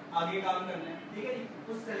मैंने आगे काम करना है, ठीक है।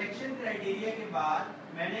 उस सिलेक्शन क्राइटेरिया के बाद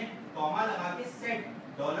मैंने कॉमा लगा के सेट,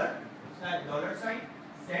 डॉलर साइन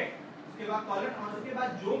सेट, उसके बाद कॉलन, और उसके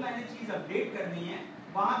बाद जो मैंने चीज अपडेट करनी है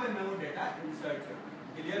वहां पे मैं वो डेटा इंसर्ट करूँ।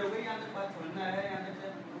 क्लियर हो गई यहाँ तक बात, समझना है यहाँ तक से?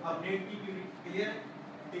 अपडेट की क्यूरी क्लियर,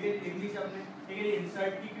 ठीक है, इंग्लिश अपने, ठीक है।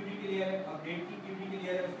 इंसर्ट की क्यूरी क्लियर है, अपडेट की क्यूरी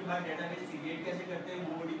क्लियर है, उसके बाद डेटाबेस क्रिएट कैसे करते हैं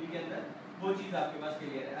मोंगोडीबी के अंदर, वो चीज आपके पास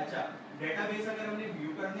क्लियर है। अच्छा, डेटाबेस अगर हमने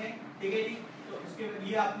व्यू करने हैं, ठीक है जी, तो उसके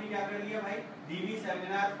लिए आपने क्या कर लिया भाई, डीबी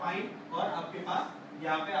सेमिनार फाइंड, और आपके पास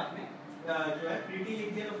यहाँ पे आपने जो है प्रीटी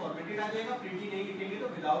लिख दिया तो फॉर्मेटेड आ जाएगा, प्रीटी नहीं लिखेंगे तो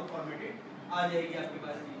विदाउट फॉर्मेटेड आ जाएगी आपके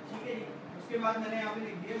पास, ठीक है। उसके बाद मैंने यहाँ पे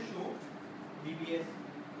लिख दिया शो डीबीएस,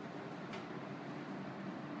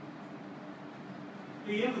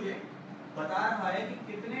 तो ये मुझे बता रहा है कि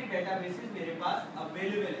कितने डेटाबेसेस मेरे पास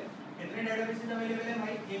अवेलेबल है। कितने डेटाबेसेस अवेलेबल है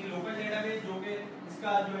भाई, एक लोकल डेटाबेस जो कि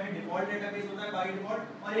इसका जो है डिफॉल्ट डेटाबेस होता है बाय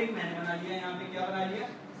डिफॉल्ट, और एक मैंने बना लिया यहाँ पे, क्या बना लिया,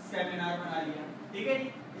 सेमिनार बना लिया, ठीक है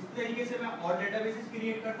जी। इस तरीके से मैं और डेटाबेसेस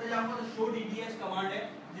क्रिएट करता जाऊंगा। तो शो डीबीएस कमांड है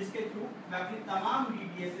जिसके थ्रू मैं अपनी तमाम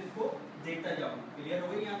डीबीएस को देखता जाऊंगा। क्लियर हो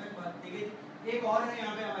गई यहाँ तक बात? ठीक है। एक और है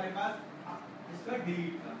यहाँ पे हमारे पास इसका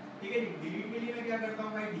डिलीट का। ठीक है, डिलीट के लिए मैं क्या करता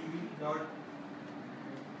हूँ भाई, db डॉट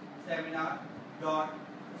सेमिनार डॉट,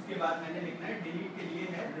 उसके बाद मैंने लिखना है डिलीट के लिए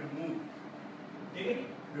है रिमूव। ठीक है,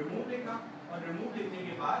 रिमूव लिखा, और रिमूव लिखने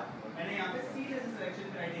के बाद मैंने यहाँ पे सीधे से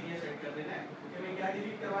सिलेक्शन क्राइटेरिया सेट कर देना है कि मैं क्या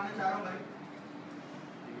डिलीट करवाना चाह रहा हूँ भाई,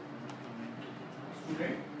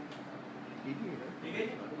 स्टूडेंट। ठीक है,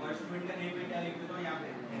 और स्टूडेंट का नेम में क्या लिख देता हूँ यहाँ पे,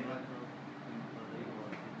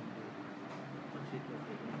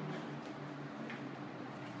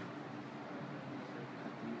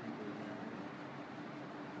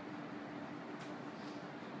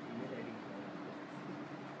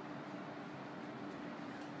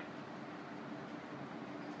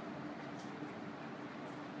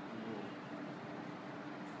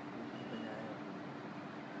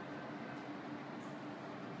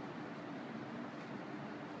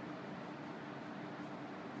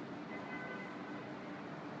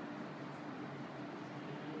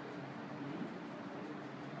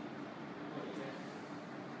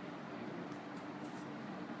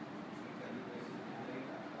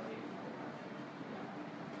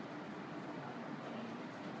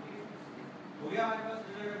 हो गया हमारे पास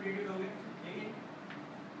रिजल्ट अपडेटेड हो गए। ठीक है,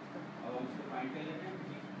 अब हम इसको फाइंड कर लेते हैं।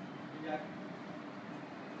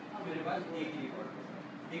 अब मेरे पास एक रिकॉर्ड।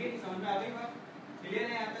 ठीक है, समझ में आ गई बात? क्लियर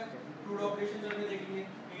है यहाँ तक? टू ऑपरेशन हमने देख लिए।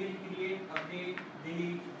 ठीक है, क्रिएट, अपडेट,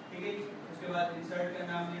 डिलीट। ठीक है, उसके बाद इंसर्ट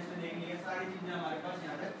करना हमने इसमें देख लिया। सारी चीजें हमारे पास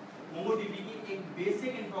यहाँ तक मोंगोडीबी की एक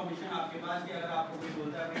बेसिक इन्फॉर्मेशन आपके पास कि अगर आपको कोई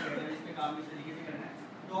बोलता है डेटाबेस पे काम इस तरीके से करना है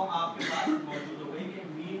तो आपके पास मौजूद हो गई कि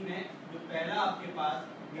मीन में जो पहला आपके पास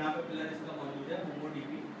यहाँ पे पिलर इसका मौजूद है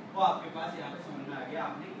मोंगोडीबी, वो आपके पास यहाँ पे समझ में आ गया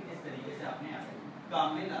आपने कि इस तरीके से आपने यहाँ पे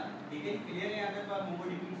काम में लाना। ठीक है, क्लियर है यहाँ तक बात?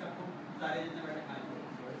 मोंगोडीबी सबको सारे जितने बैठे खाए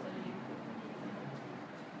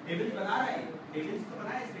टेबल्स बना रहा है, टेबल्स तो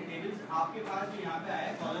बनाए इसके टेबल्स आपके पास जो यहाँ पे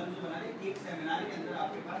आया कॉलम जो बना रहे एक सेमिनार के अंदर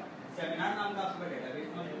आपके पास सेमिनार नाम का आपका डेटाबेस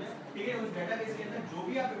मौजूद है। ठीक है, उस डेटाबेस के अंदर जो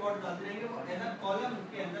भी आप रिकॉर्ड डालते रहेंगे वो एज अ कॉलम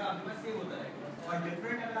के अंदर आपके पास सेव होता रहेगा। और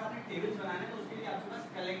डिफरेंट अगर आपने टेबल्स बनाने तो उसके लिए आपके पास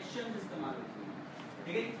कलेक्शंस इस्तेमाल होती है।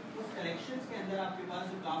 ठीक है, उस कलेक्शंस के अंदर आपके पास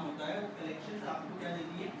जो काम होता है वो कलेक्शंस आपको क्या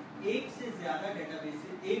देती है, एक से ज्यादा डेटाबेस,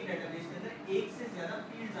 एक डेटाबेस के अंदर एक से ज्यादा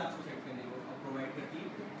फील्ड्स आपको सेट करने को प्रोवाइड करती है,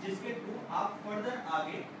 जिसके थ्रू आप फर्दर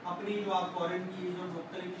आगे अपनी जो आप फॉरेन कीज और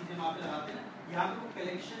मुख्तलिफ चीजें वहाँ पे लगाते हैं ना, यहाँ पे वो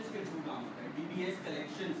कलेक्शंस के थ्रू काम होता है। डीबीएस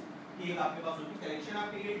कलेक्शंस की एक आपके पास होती है, कलेक्शन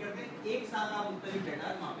आप क्रिएट करते हैं, एक साथ आप मुख्तलिफ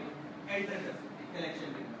डेटा वहाँ पे एंटर कर सकते हैं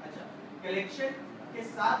कलेक्शन में। अच्छा, कलेक्शन के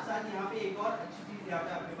साथ साथ यहाँ पे एक और अच्छी चीज यहाँ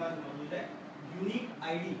पे आपके पास मौजूद है, यूनिक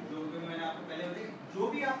आईडी। जो मैंने आपको पहले बताया, जो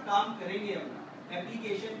भी आप काम करेंगे अपना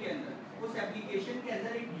एप्लीकेशन के अंदर, उस एप्लीकेशन के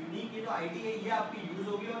अंदर एक यूनिक ये जो आईडी है ये आपकी यूज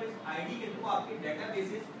होगी और इस आईडी के थ्रू आपके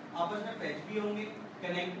डेटाबेसेस आपस में फैच भी होंगे,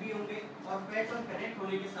 कनेक्ट भी होंगे, और फैच और कनेक्ट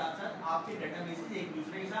होने के साथ साथ आपके डेटाबेसेस एक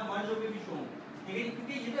दूसरे के साथ मर्ज होकर भी शो होंगे। ठीक है,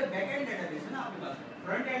 क्योंकि ये तो बैकएंड डेटाबेस है ना आपके पास,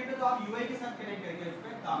 फ्रंट एंड पे तो आप यूआई के साथ कनेक्ट करके उस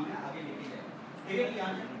पर काम में आगे लेके जाएंगे। ठीक है,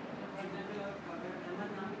 यहाँ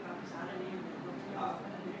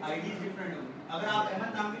आईडी डिफरेंट होगी। अगर आप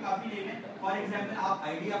अहमद नाम के काफी नेम है, फॉर एग्जांपल आप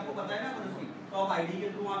आईडी आपको पता है ना अगर उसकी, तो आप आईडी के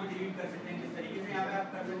थ्रू वहाँ पे डिलीट कर सकते हैं। किस तरीके से यहाँ पे आप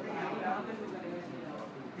कर सकते हैं, यहाँ पे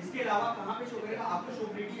इसके अलावा कहाँ पे शो करेगा, आपको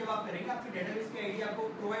शोबिलिटी जब आप करेंगे आपके डेटाबेस की आईडी आपको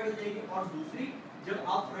प्रोवाइड हो जाएगी। और दूसरी, जब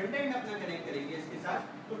आप फ्रंट एंड अपना कनेक्ट करेंगे इसके साथ,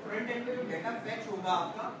 तो फ्रंट एंड पे जो डेटा फैच होगा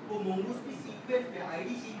आपका वो मोंगोस की सीक्वेंस पे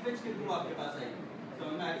आईडी सीक्वेंस के थ्रू आपके पास आएगी।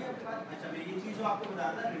 समझ में आ गई आपके पास? अच्छा, मैं ये चीज जो आपको बता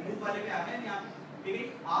रहा था रिमूव वाले पे आ गए यहाँ। ठीक है,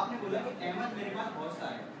 आपने बोला कि अहमद मेरे पास बहुत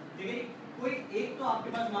सारे, ठीक है, कोई एक तो आपके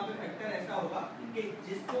पास वहाँ पे फैक्टर ऐसा होगा कि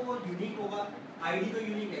जिसको वो यूनिक होगा, आईडी तो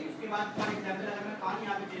यूनिक है। उसके बाद फॉर एग्जांपल अगर मैं पानी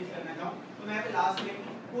यहाँ पे चेंज करना चाहूँ तो मैं यहाँ पे लास्ट में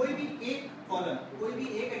कोई भी एक कॉलम, कोई भी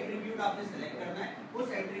एक एट्रीब्यूट आपने सेलेक्ट करना है,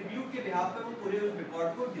 उस एट्रीब्यूट के बिहाफ पे वो पूरे उस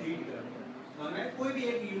रिकॉर्ड को डिलीट कर देगा। समझ में? कोई भी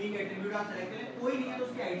एक यूनिक एट्रीब्यूट आप सेलेक्ट करें, कोई नहीं है तो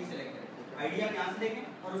उसकी आईडी सेलेक्ट करें, आईडी आप यहाँ से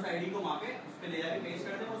देखें और उस आईडी को वहाँ पे उस पे ले जाके पेस्ट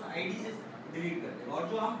कर दें, उस आईडी से डिलीट कर दें। और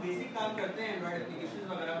जो हम बेसिक काम करते हैं एंड्रॉइड एप्लीकेशंस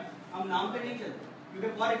वगैरह में, हम नाम पे नहीं चलते, क्योंकि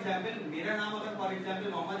फॉर एग्जांपल मेरा नाम अगर फॉर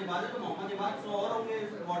एग्जांपल मोहम्मद इबाद है तो मोहम्मद इबाद 100 और होंगे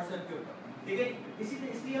व्हाट्सएप के ऊपर। ठीक है,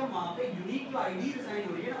 इसलिए हम वहाँ पे यूनिक जो आईडी डिजाइन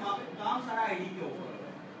हो रही है ना, वहाँ पे काम सारा आईडी के ऊपर,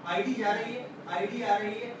 आईडी जा रही है, आईडी आ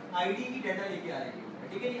रही है, आईडी की डाटा लेके आ रही है।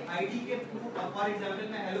 ठीक है, आईडी के थ्रू फॉर एग्जांपल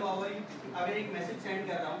मैं हेलो हाउ आर यू अगर एक मैसेज सेंड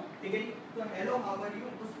कर रहा हूँ, ठीक है, तो हेलो हाउ आर यू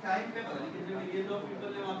उस टाइम पे पता नहीं कितने मिलियंस ऑफ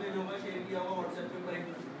पीपल ने वहाँ पे जो शेयर किया होगा व्हाट्सएप के ऊपर एक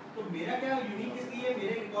दूसरे, तो मेरा क्या यूनिक किसकी है,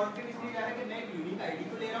 मेरे रिकॉर्ड पे किसलिए जा रहा है कि मैं एक यूनिक आईडी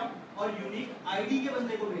को ले रहा हूँ और यूनिक आईडी के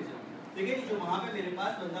बंदे को भेज रहा हूँ। ठीक है, जो वहाँ पे मेरे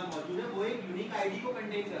पास बंदा मौजूद है वो एक यूनिक आईडी को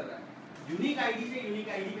कंटेन कर रहा है, यूनिक आईडी से यूनिक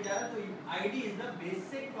आईडी पे जा रहा है। तो ID is the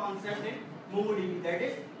basic concept in MongoDB that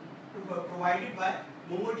is provided by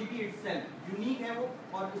MongoDB itself unique है वो,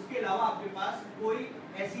 और उसके अलावा आपके पास कोई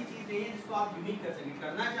ऐसी चीज नहीं है जिसको आप यूनिक कर सकें।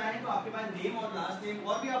 करना चाहें तो आपके पास नेम और लास्ट नेम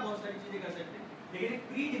और भी आप बहुत सारी चीजें कर सकते हैं, लेकिन एक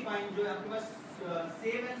प्री डिफाइंड जो है आपके पास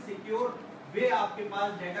सेव एंड सिक्योर वे आपके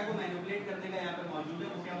पास डाटा को मैनिपुलेट करने का यहाँ पे मौजूद है।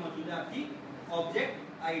 वो क्या मौजूद है? आपकी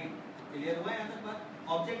ऑब्जेक्ट आईडी। क्लियर हुआ यहाँ तक बात?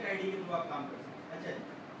 ऑब्जेक्ट आईडी के थ्रू आप काम कर सकते हैं। अच्छा,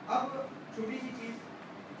 अब छोटी सी चीज,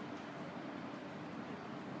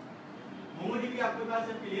 MongoDB आपके पास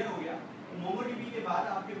जब क्लियर हो गया तो MongoDB के बाद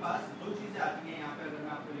आपके पास दो चीजें आती हैं यहाँ पे। अगर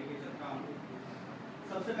मैं आपको लेके चलता हूँ,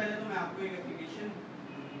 सबसे पहले तो मैं आपको एक एप्लीकेशन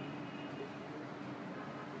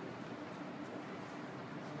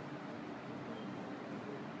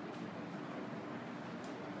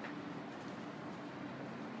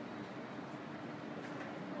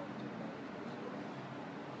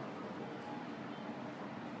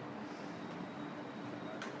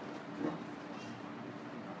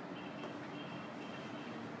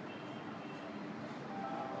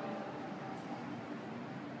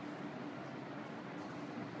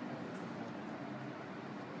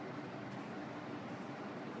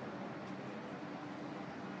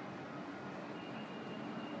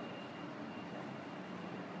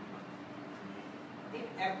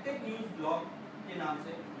एप्टेक न्यूज ब्लॉग के नाम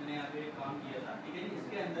से मैंने यहाँ पे काम किया था। ठीक है,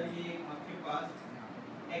 इसके अंदर ये आपके पास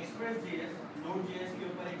एक्सप्रेस.js नोड.js के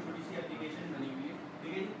ऊपर एक छोटी सी एप्लीकेशन बनी हुई है।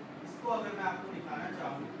 ठीक है, इसको अगर मैं आपको दिखाना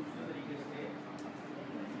चाहूँ दूसरे तरीके से,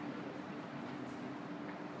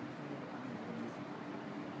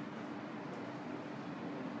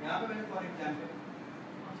 यहाँ पे मैंने फॉर एग्जाम्पल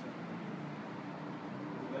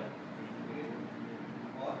गूगल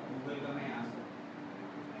और गूगल का मैं यहाँ से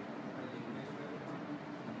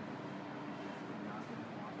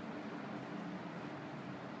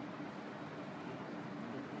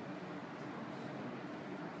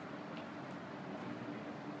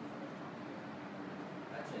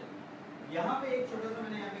यहाँ पे एक छोटा सा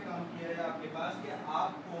मैंने यहाँ पे काम किया है आपके पास कि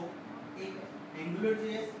आपको एक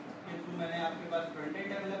AngularJS के थ्रू मैंने आपके पास फ्रंट एंड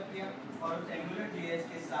डेवलप किया, और उस AngularJS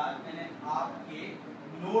के साथ मैंने आपके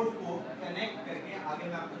नोड को कनेक्ट करके, आगे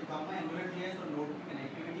मैं आपको दिखाऊंगा AngularJS और नोड की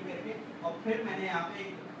कनेक्टिविटी करके, और फिर मैंने यहाँ पे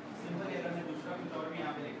एक सिंपल, अगर मैं दूसरा कुछ और भी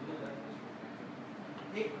यहाँ पे लिख दूँ,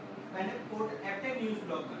 एक मैंने कोड एप्टेक न्यूज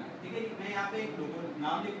ब्लॉग बनाया। ठीक है, मैं यहाँ पे एक लोगो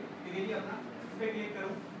नाम लिख, ठीक है जी, अपना इस पे क्लिक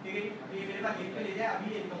करूँ। ठीक है, तो ये मेरे पास लिंक पे ले जाए।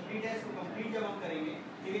 अभी ये कंप्लीट है, इसको कंप्लीट जब हम करेंगे,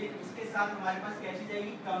 ठीक है, इसके साथ हमारे पास क्या चीज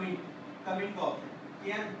आएगी? कमिट का ऑप्शन।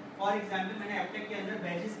 यार फॉर एग्जांपल मैंने एप्टेक के अंदर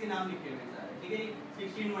बैचेस के नाम लिखे हुए सारे। ठीक है,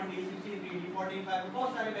 16 1D 16 3D 14 5,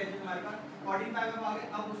 बहुत सारे बैचेस हमारे पास 14 5 में आ गए।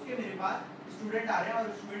 अब उसके मेरे पास स्टूडेंट आ रहे हैं और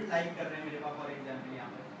स्टूडेंट लाइक कर रहे हैं मेरे पास। फॉर एग्जांपल यहाँ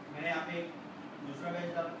पे मैंने यहाँ पे दूसरा बैच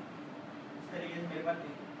डाला, इस तरीके से मेरे पास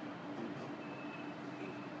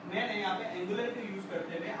मैंने यहाँ पे एंगुलर को यूज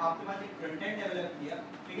करते हुए आपके पास एक फ्रंट एंड डेवलप किया।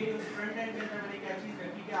 ठीक है, उस फ्रंट एंड के अंदर मैंने क्या चीज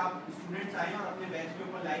रखी कि आप स्टूडेंट्स आए और अपने बैच के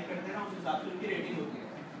ऊपर लाइक करते हैं ना, उस हिसाब से उनकी रेटिंग होती है।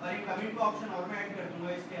 और एक कमेंट का ऑप्शन और मैं ऐड कर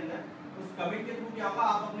दूंगा इसके अंदर। उस कमेंट के थ्रू क्या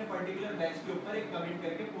होगा, आप अपने पर्टिकुलर बैच के ऊपर एक कमेंट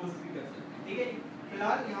करके पोस्ट भी कर सकते हैं। ठीक है,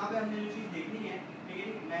 फिलहाल यहाँ पे हमने जो चीज देखनी है, ठीक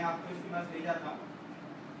है, मैं आपको इसके पास ले जाता हूँ।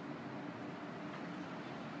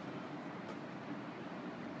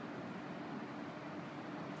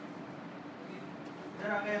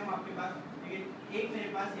 इधर आ गए हम आपके पास। ठीक है, एक मेरे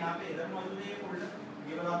पास यहाँ पे इधर मौजूद है ये फोल्डर।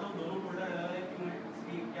 ये बताता हूँ दोनों फोल्डर अलग अलग क्यों है,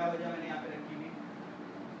 इसकी क्या वजह मैंने यहाँ पे रखी हुई।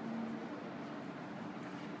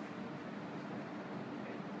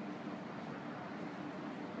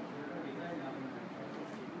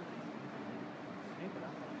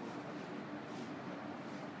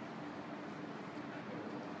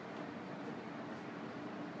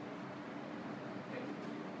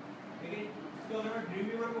 ठीक है, इसको अगर मैं ड्रीम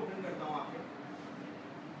व्यूअर को ओपन करता हूँ आपके,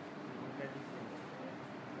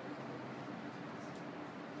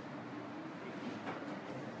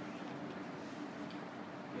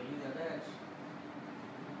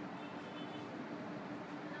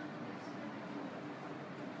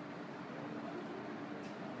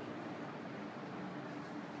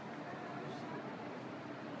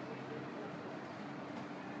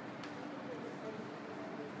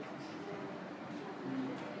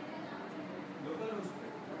 लोकल होस्ट पे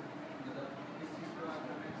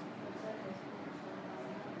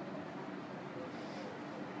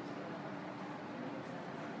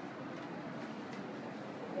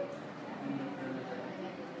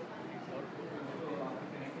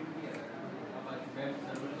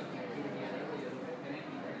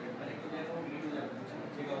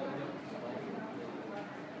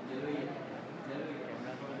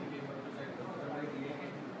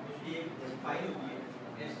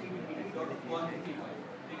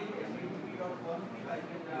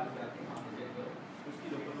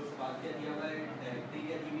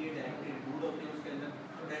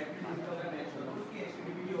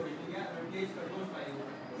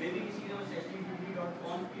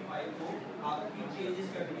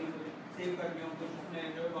कर दिया कुछ उसने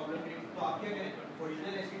जो प्रॉब्लम क्रिएट, तो आप क्या करें,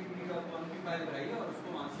 ओरिजिनल http.com की फाइल बनाइए और उसको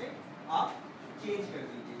वहाँ से आप चेंज कर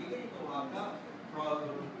दीजिए, ठीक है। तो आपका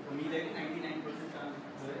उम्मीद है कि 99% चांस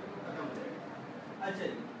जो है खत्म हो जाएगा। अच्छा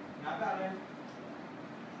जी, यहाँ पे आ गए,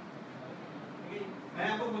 ठीक है। मैंने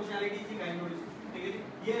आपको फंक्शनैलिटी सिखाई थोड़ी सी, ठीक है।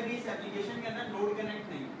 ये अभी इस एप्लीकेशन के अंदर नोड कनेक्ट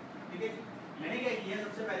नहीं, ठीक है। मैंने क्या किया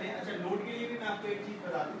सबसे पहले, अच्छा नोड के लिए भी मैं आपको एक चीज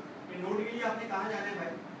बता दूं कि नोड के लिए आपने कहाँ जाना है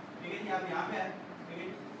भाई, ठीक है जी। आप यहाँ पे आए, ठीक है,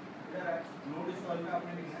 इधर आए, नोड इंस्टॉल पे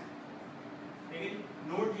आपने लिखना है, ठीक है।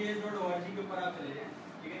 node.js.org के ऊपर आप चले जाएं,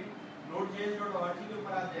 ठीक है। node.js.org के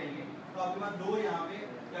ऊपर आप जाएंगे तो आपके पास दो यहाँ पे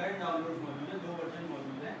करंट डाउनलोड मौजूद है, दो वर्जन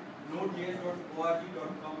मौजूद है।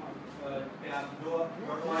 node.js.org.com पे आप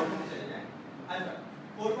 .org में चले जाएं। अच्छा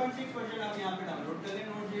 4.6 वर्जन आप यहाँ पे डाउनलोड कर लें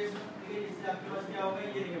node.js, ठीक है। इससे आपके पास क्या होगा,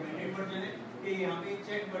 ये रिकमेंडेड वर्जन है कि यहाँ पे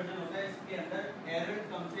चेक वर्जन होता है, इसके अंदर एरर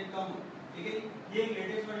कम से कम हो, ठीक है। ये एक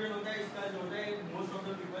लेटेस्ट वर्जन होता है, इसका जो होता है most of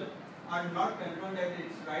the people are not confirm that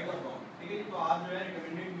it's right और रॉन्ग, ठीक है। तो आप जो है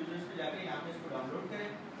रिकमेंडेड यूजर्स पे जाकर यहाँ पे इसको डाउनलोड करें।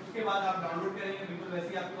 उसके बाद आप डाउनलोड करेंगे, बिल्कुल वैसे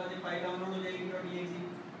ही आपके पास एक फाइल डाउनलोड हो जाएगी .exe,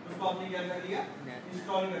 उसको आपने क्या कर लिया,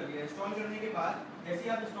 इंस्टॉल कर लिया। इंस्टॉल करने के बाद जैसे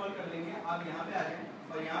आप इंस्टॉल कर लेंगे, आप यहाँ पे आ जाएं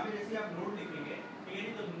और यहाँ पे जैसे आप नोड लिखेंगे, ठीक है,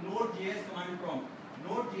 तो node.js command prompt,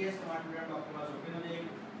 node.js command prompt आपके पास ओपन हो जाएगी,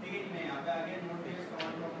 ठीक है। मैं यहाँ पे आ गया node.js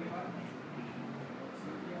कमांड प्रॉम्प्ट के बाद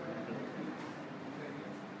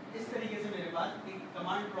इस तरीके से मेरे पास एक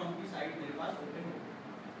कमांड प्रॉम्प्ट की साइट मेरे पास ओपन हो गई।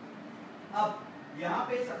 अब यहाँ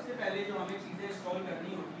पे सबसे पहले जो हमें चीजें इंस्टॉल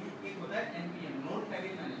करनी होती है, एक होता है npm node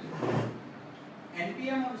package manager,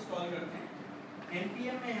 npm हम इंस्टॉल करते हैं।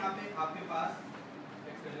 npm में यहाँ पे आपके पास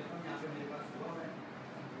यहाँ पे मेरे पास हुआ है,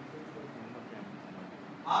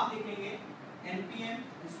 आप लिखेंगे npm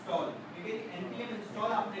install, ठीक है। npm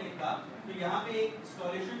install आपने लिखा तो यहाँ पे एक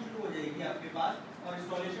इंस्टॉलेशन शुरू हो जाएगी आपके पास, और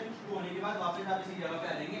इंस्टॉलेशन शुरू होने के बाद वापस आप इसी जगह पे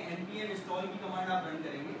आ जाएंगे। npm install की कमांड आप रन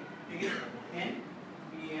करेंगे, ठीक है।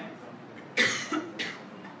 npm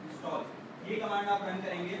install ये कमांड आप रन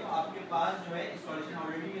करेंगे तो आपके पास जो है इंस्टॉलेशन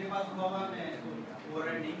ऑलरेडी मेरे पास हुआ हुआ, मैं इसको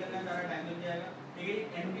ओवरराइड नहीं करना चाह रहा, टाइम लग जाएगा, ठीक है।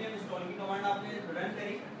 npm install की कमांड आपने रन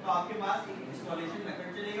करी तो आपके पास एक इंस्टॉलेशन मेथड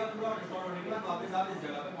चलेगा पूरा, और इंस्टॉल होने के बाद वापस आप इस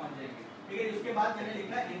जगह पे पहुंच जाएंगे, ठीक है। उसके बाद मैंने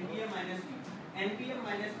लिखा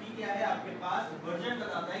npm-p क्या है, आपके पास वर्जन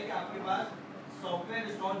बताता है कि आपके पास सॉफ्टवेयर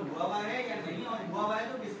इंस्टॉल हुआ है या नहीं, और हुआ है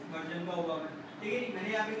तो किस वर्जन का हुआ है, ठीक है। मैंने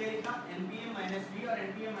यहाँ पे क्या लिखा npm-p, और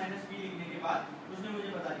npm-p लिखने के बाद उसने मुझे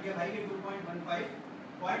बता दिया भाई कि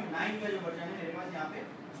 2.15.9 का जो वर्जन है मेरे पास यहाँ पे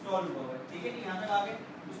इंस्टॉल हुआ है, ठीक है। यहाँ तक आ गए।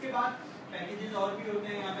 उसके बाद पैकेजेस और भी होते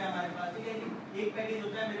हैं यहाँ पे हमारे पास, ठीक है। एक पैकेज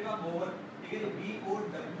होता है मेरे पास बोवर, ठीक है, BOWER,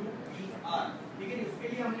 ठीक है। इसके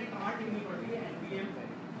लिए हमने कमांड लिखनी पड़ती है npm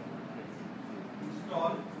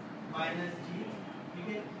install -g, ठीक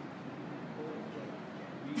है,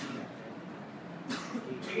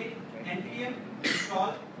 ठीक है। npm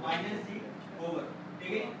install -g over,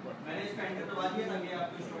 ठीक है। मैंने इसका एंटर दबा दिया ताकि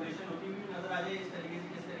आपको इंस्टॉलेशन होती हुई नजर आ जाए इस तरीके से,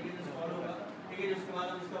 किस तरीके से इंस्टॉल होगा, ठीक है। उसके बाद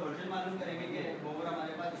हम इसका वर्जन मालूम करेंगे कि बोवर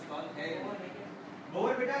हमारे पास इंस्टॉल है या नहीं।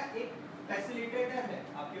 बोवर बेटा एक फैसिलिटेटर है,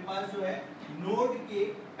 आपके पास जो है नोड के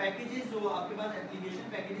पैकेजेस, जो आपके पास एप्लीकेशन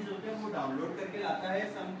पैकेजेस होते हैं वो डाउनलोड करके लाता है,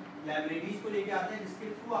 सम लाइब्रेरीज को लेके आता है जिसके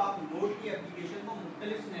थ्रू आप नोड की एप्लीकेशन को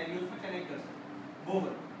मुख्तलिफ सिनेरियोज में कनेक्ट कर सकते हैं,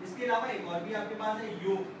 बोवर। इसके अलावा एक और भी आपके पास है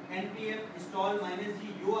यो, npm install -g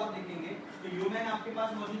यो आप लिखेंगे तो योमैन आपके पास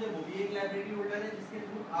मौजूद है, वो भी एक लाइब्रेरी होल्डर है जिसके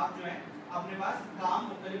थ्रू आप जो है अपने पास काम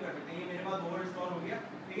मुख्तलिफ कर सकते हैं। ये मेरे पास बोवर इंस्टॉल हो गया,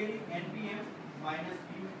 ठीक है जी। npm -p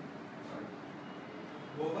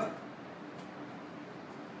बोवर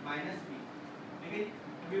 -p, ठीक है।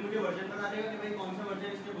 अभी मुझे वर्जन बता देगा कि भाई कौन सा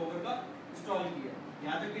वर्जन इसने बोवर का इंस्टॉल किया,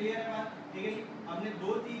 यहाँ तक क्लियर है बात, ठीक है जी। हमने दो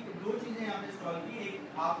चीजें यहाँ पे इंस्टॉल की, एक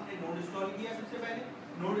आपने नोड इंस्टॉल किया सबसे पहले,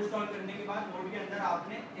 नोड इंस्टॉल करने के बाद नोड के अंदर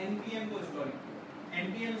आपने npm को इंस्टॉल किया,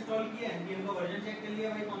 npm इंस्टॉल किया, npm का वर्जन चेक कर लिया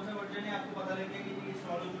भाई कौन सा वर्जन है, आपको पता लग गया कि ये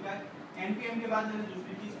इंस्टॉल हो चुका है। npm के बाद मैंने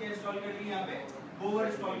दूसरी चीज क्या इंस्टॉल कर ली, यहाँ पे बोवर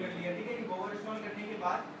इंस्टॉल कर लिया, ठीक है। बोवर इंस्टॉल करने के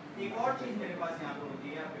बाद एक और चीज मेरे पास यहाँ पर होती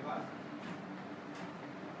है, आपके पास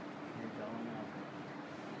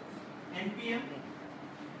npm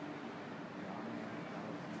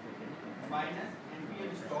 -npm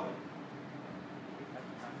install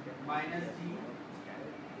 -g,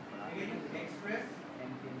 express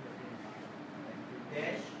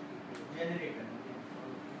dash generator,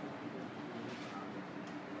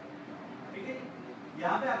 ठीक है।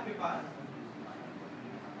 यहाँ पे आपके पास,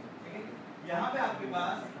 ठीक है, यहाँ पे आपके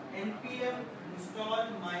पास npm install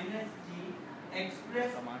 -g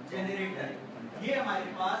express generator, ये हमारे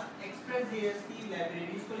पास Express.js की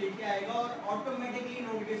लाइब्रेरीज को लेके आएगा और ऑटोमेटिकली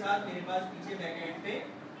नोड के साथ मेरे पास पीछे बैकएंड पे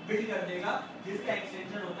बिल्ड कर देगा, जिसका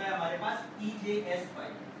एक्सटेंशन होता है हमारे पास EJS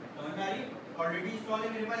फाइल। समझ आ रही है? ऑलरेडी इंस्टॉल है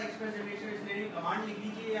मेरे पास एक्सप्रेस जनरेटर, इसलिए कमांड लिख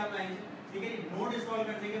लीजिए आप लाइन से, ठीक है। नोड इंस्टॉल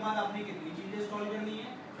करने के बाद आपने कितनी चीजें इंस्टॉल करनी है?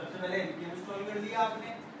 सबसे पहले npm इंस्टॉल कर लिया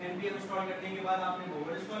आपने, npm इंस्टॉल करने के बाद आपने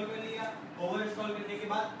होवर इंस्टॉल कर लिया, होवर इंस्टॉल करने के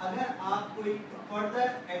बाद अगर आप कोई फर्दर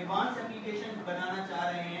एडवांस एप्लीकेशन बनाना चाह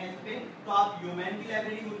रहे हैं इस पे, तो आप ह्यूमन की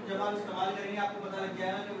लाइब्रेरी जब आप इस्तेमाल करेंगे आपको पता लग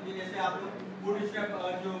जाएगा कि मुझे जैसे आप लोग बूटस्ट्रैप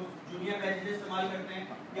जो जूनियर पैकेजेस इस्तेमाल करते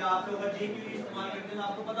हैं या आप लोग अगर jQuery इस्तेमाल करते हैं तो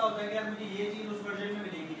आपको पता होता है कि यार मुझे ये चीज उस वर्जन में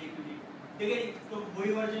मिलेगी jQuery, ठीक है। तो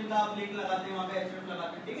वही वर्जन का आप लिंक लगाते हैं, वहां पे href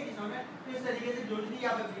लगाते हैं, ठीक है जी, समझ में। तो इस तरीके से जो भी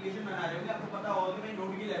आप एप्लीकेशन बना रहे होंगे आपको पता होगा कि भाई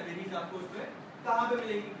नोड की लाइब्रेरीज आपको उस पे कहां पे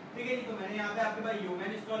मिलेगी, ठीक है जी। तो मैंने यहाँ पे आपके पास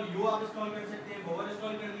ह्यूमन इंस्टॉल यो आप इंस्टॉल कर सकते हैं, होवर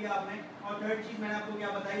इंस्टॉल कर लिया आपने, और थर्ड चीज मैंने आपको क्या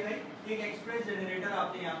बताई भाई, एक एक्सप्रेस जनरेटर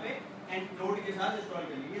आपने यहाँ पे एंड नोड के साथ इंस्टॉल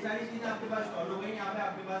कर ली। ये सारी चीजें आपके पास इंस्टॉल हो गई, यहाँ पे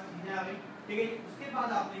आपके पास चीजें आ गई, ठीक है। उसके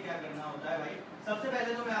बाद आपने क्या करना होता है भाई, सबसे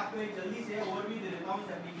पहले तो मैं आपको एक जल्दी से ओवरव्यू दे देता हूँ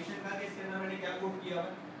इस एप्लीकेशन का कि इसके अंदर मैंने क्या कोड किया हुआ,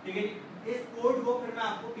 ठीक है। इस कोड को फिर मैं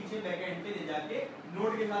आपको पीछे बैकएंड पे ले जाके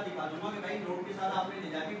नोड के साथ दिखा दूंगा कि भाई नोड के साथ आपने ले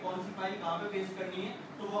जाके कौन सी फाइल कहाँ पे पेस्ट करनी है,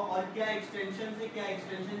 तो वो और क्या एक्सटेंशन से क्या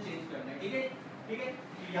एक्सटेंशन चेंज करना है, ठीक है, ठीक है।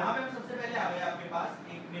 यहाँ पे हम सबसे पहले आ गए आपके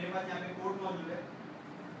पास एक मेरे पास यहाँ पे कोड मौजूद है।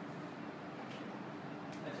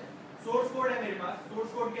 अच्छा, सोर्स कोड है मेरे पास,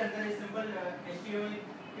 सोर्स कोड के अंदर सिंपल HTML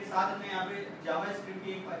के साथ हमने यहाँ पे जावास्क्रिप्ट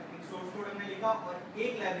की एक सोर्स कोड हमने लिखा और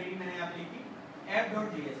एक लाइब्रेरी मैंने यहाँ पे लिखी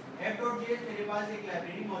app.js। app.js मेरे पास एक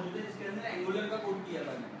लाइब्रेरी मौजूद है जिसके अंदर एंगुलर का कोड किया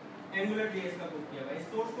था मैंने, एंगुलर.js का कोड किया हुआ है। इस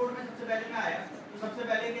सोर्स कोड में सबसे पहले मैं आया तो सबसे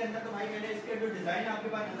पहले के अंदर तो भाई मैंने इसके जो डिजाइन आपके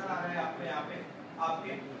पास नजर आ रहा है आपको यहाँ पे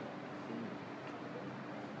आपके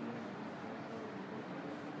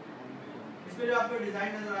इसमें जो आपको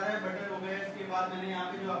डिजाइन नजर आ रहा है बटन हो गया, इसके बाद मैंने यहाँ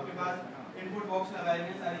पे जो आपके पास इनपुट बॉक्स लगाए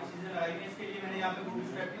हैं, सारी चीजें लगाई हैं। इसके लिए मैंने यहाँ पे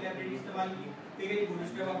बूटस्ट्रैप की लाइब्रेरी इस्तेमाल की, ठीक है।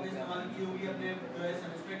 बूटस्ट्रैप आपने इस्तेमाल की होगी अपने जो है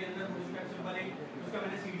सेमेस्टर के अंदर, बूटस्ट्रैप सिंपल है उसका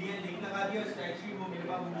मैंने CDN लिंक लगा दिया, स्टाइल शीट वो मेरे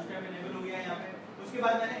पास बूटस्ट्रैप इनेबल हो गया है यहाँ पे। उसके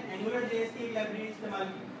बाद मैंने एंगुलर.js की एक लाइब्रेरी इस्तेमाल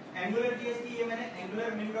की, एंगुलर.js की ये मैंने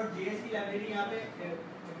एंगुलर min.js की लाइब्रेरी यहाँ पे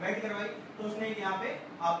इम्बेड करवाई, तो उसने यहाँ पे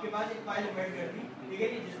आपके पास एक फाइल इम्बेड कर दी, ठीक है,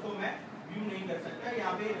 जिसको मैं व्यू नहीं कर सकता,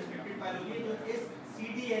 यहाँ पे रिस्ट्रिक्टेड फाइल होगी जो इस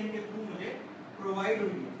CDN के थ्रू मुझे प्रोवाइड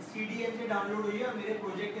हुई है, CDN से डाउनलोड हुई है और मेरे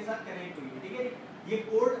प्रोजेक्ट के साथ कनेक्ट हुई है, ठीक है। ये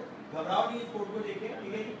कोड घबराओ नहीं, इस कोड को देखें,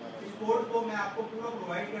 ठीक है। इस कोड को मैं आपको पूरा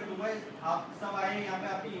प्रोवाइड कर दूंगा, आप सब आए हैं यहाँ पे,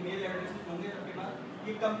 आपके ईमेल एड्रेसेस होंगे सबके पास।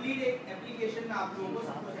 ये कंप्लीट एक एप्लीकेशन में आप लोगों को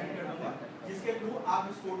सबको सेंड कर दूंगा जिसके थ्रू आप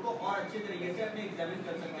इस कोड को और अच्छे तरीके से अपने एग्जामिन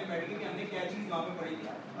कर सकते हैं बैठ के कि हमने क्या चीज वहाँ पे पढ़ी थी,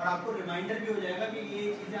 और आपको रिमाइंडर भी हो जाएगा कि ये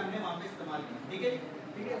चीजें हमने वहाँ पे इस्तेमाल की, ठीक है,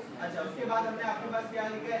 ठीक है। अच्छा, उसके बाद हमने आपके पास क्या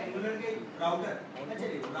लिखा है, एंगुलर के राउटर। अच्छा,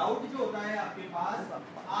 राउट जो होता है आपके पास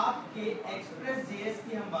आपके एक्सप्रेस.js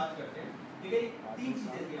की हम बात करते हैं, ठीक है। तीन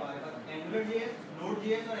चीजें थी हमारे पास, एंगुलर.js,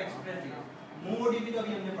 नोड.js और एक्सप्रेस.js। मोंगोडीबी तो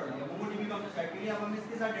अभी हमने पढ़ लिया, मोंगोडीबी को हमने सेट कर लिया, अब हमें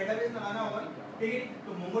इसके साथ डेटाबेस लगाना होगा, ठीक है।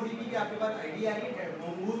 तो मोंगोडीबी की आपके पास आईडी आ रही है,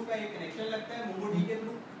 मोंगूज का एक कनेक्शन लगता है मोंगोडीबी के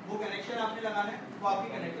थ्रू, वो कनेक्शन आपने लगाना है, वो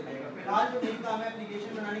आपके कनेक्ट हो जाएगा। फिलहाल जो मेन काम है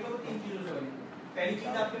एप्लीकेशन बनाने का वो तीन चीजों से बनी। पहली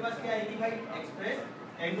चीज आपके पास क्या आएगी भाई, एक्सप्रेस,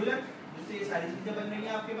 एंगुलर, जिससे ये सारी चीजें बन रही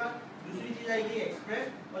हैं आपके पास। दूसरी चीज आएगी एक्सप्रेस,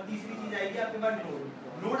 और तीसरी चीज आएगी आपके पास नोड।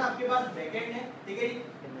 नोड आपके पास बैकएंड है, ठीक है,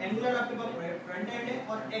 एंगुलर आपके पास फ्रंट एंड है,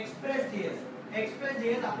 और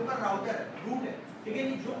एक्सप्रेस.js आपके पास राउटर है, रूट है, ठीक है,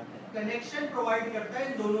 जो कनेक्शन प्रोवाइड करता है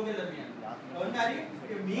इन दोनों के दरमियान। समझ में आ रही है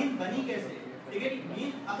कि मीन बनी कैसे, ठीक है।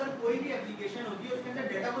 मीन अगर कोई भी एप्लीकेशन होती है उसके अंदर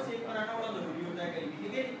डेटा को सेव कराना बड़ा जरूरी होता है कहीं भी,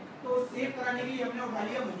 ठीक है। तो सेव कराने के लिए हमने उठा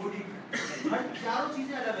लिया मोंगोडीबी। हर चारों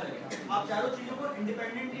चीजें अलग अलग है, आप चारों चीजों को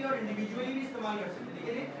इंडिपेंडेंटली और इंडिविजुअली भी इस्तेमाल कर सकते हैं, ठीक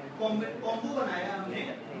है। कॉम्बो बनाया हमने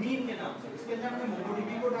मीन के नाम से, इसके अंदर हमने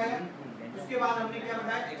मोंगोडीबी को उठाया, उसके बाद हमने क्या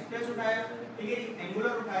उठाया, एक्सप्रेस उठाया, ठीक है,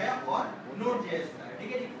 एंगुलर उठाया और नोड.js उठाया,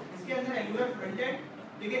 ठीक है। इसके अंदर एंगुलर फ्रंट एंड,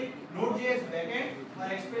 ठीक है, नोड.js बैकएंड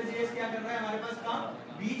और एक्सप्रेस.js क्या कर रहा है हमारे पास काम,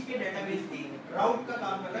 बीच के डेटाबेस की राउट का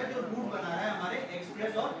काम कर रहा है, जो रूट बना रहा है हमारे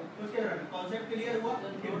एक्सप्रेस और उसके कॉन्सेप्ट क्लियर हुआ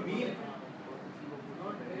कि मीन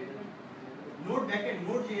नोड बैकएंड,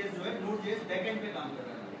 नोड.js जो है नोड.js बैकएंड पे काम कर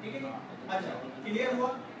रहा है, ठीक है। अच्छा, क्लियर हुआ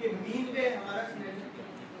कि मीन पे हमारा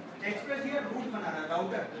एक्सप्रेस हियर रूट बना रहा है,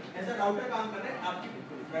 राउटर एज अ राउटर काम कर रहा है, आपकी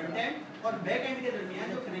फ्रंट एंड और बैक एंड के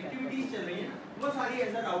दरमियान जो कनेक्टिविटीज चल रही है वो सारी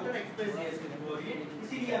एज अ राउटर एक्सप्रेस.js के थ्रू हो रही है।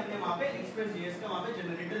 इसीलिए हमने वहां पे एक्सप्रेस.js का वहां पे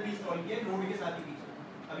जनरेटर भी इंस्टॉल किया नोड के साथ ही पीछे,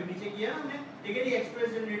 अभी पीछे किया ना हमने, ठीक है। ये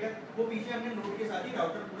एक्सप्रेस जनरेटर वो पीछे हमने नोड के साथ ही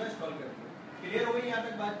राउटर पूरा इंस्टॉल कर दिया। क्लियर हो गई यहाँ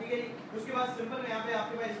तक बात, ठीक है। उसके बाद सिंपल यहाँ पे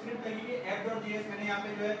आपके पास स्क्रिप्ट लगी है app.js, मैंने यहाँ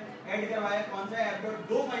पे जो है ऐड करवाया, कौन सा है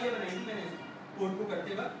दो फाइलें बनाई थी मैंने कोड को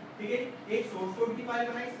करते वक्त, ठीक है। एक सोर्स कोड की फाइल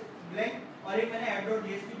बनाई ब्लैंक और एक मैंने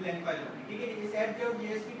app.js की ब्लैंक फाइल बनाई, ठीक है। इस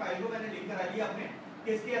app.js की फाइल को मैंने लिंक करा लिया अपने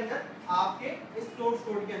किसके अंदर, आपके इस सोर्स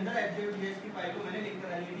कोड के अंदर fj.js की फाइल को मैंने लिंक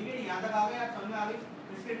करा ली। ठीक है, यहाँ तक आ गए, आप समझ में आ गई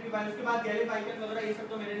स्क्रिप्ट की फाइल। उसके बाद गैलिफ आइकन वगैरह ये सब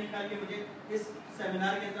तो मेरे नहीं ख्याल के मुझे इस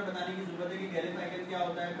सेमिनार के अंदर बताने की जरूरत है कि गैलिफ आइकन क्या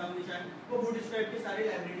होता है, क्रम निशान, वो बूटस्ट्रैप की सारी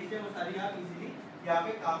लाइब्रेरीज है, वो सारी आप इजीली यहाँ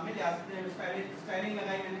पे काम में ले आ सकते हैं। स्टाइलिंग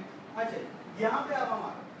लगाई मैंने। अच्छा, यहाँ पे अब हम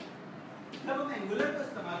आ जब हम एंगुलर को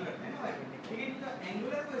इस्तेमाल करते हैं ना भाई, ठीक है, तो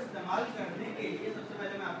एंगुलर को इस्तेमाल करने के लिए सबसे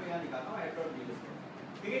पहले मैं आपको यहाँ दिखाता हूँ app.js।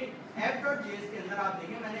 ठीक है, app.js के अंदर आप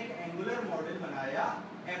देखें मैंने एक एंगुलर मॉडल बनाया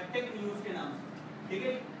APTECH न्यूज के नाम से। ठीक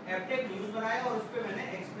है, APTECH न्यूज बनाया और उस पे मैंने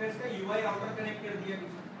एक्सप्रेस का UI राउटर कनेक्ट कर दिया।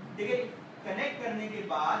 ठीक है, कनेक्ट करने के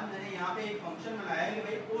बाद मैंने यहाँ पे एक फंक्शन बनाया कि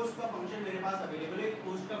भाई पोस्ट का फंक्शन मेरे पास अवेलेबल है।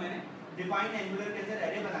 पोस्ट का मैंने डिफाइंड एंगुलर के अंदर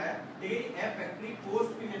एरे बनाया। ठीक है, एप फैक्ट्री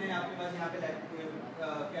पोस्ट भी मैंने आपके पास यहाँ पे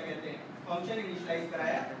क्या कहते हैं फंक्शन इनिशियलाइज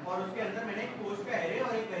कराया और उसके अंदर मैंने एक पोस्ट का एरे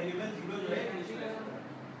और एक वेरिएबल 0 जो है इनिशियलाइज कराया।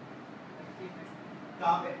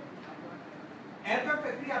 कहां पे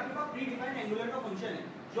app.factory आपके पास प्री डिफाइंड एंगुलर का फंक्शन है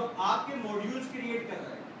जो आपके मॉड्यूल्स क्रिएट कर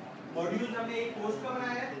रहा है। मॉड्यूल्स हमने एक पोस्ट का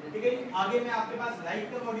बनाया है। ठीक है, आगे मैं आपके पास लाइक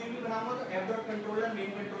का मॉड्यूल भी बनाऊंगा तो app.controller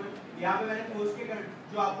मेन कंट्रोलर, यहाँ पे मैंने पोस्ट के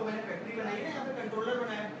जो आपको मैंने फैक्ट्री बनाई है ना, यहाँ पे कंट्रोलर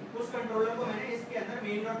बनाया, उस कंट्रोलर को मैंने इसके अंदर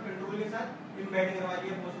मेन डॉट कंट्रोल के साथ एम्बेड करवा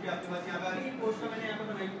दिया। पोस्ट भी आपके पास यहाँ पे आ गई, पोस्ट का मैंने यहाँ पे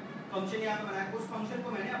बनाई, फंक्शन यहाँ पे बनाया, उस फंक्शन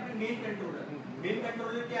को मैंने अपने मेन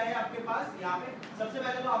कंट्रोलर क्या है आपके पास यहाँ पे। सबसे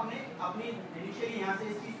पहले तो आपने अपनी इनिशियली यहाँ से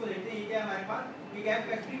इस चीज को देखते हैं, ये क्या है हमारे पास एक ऐप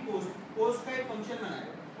फैक्ट्री पोस्ट का एक फंक्शन बनाया।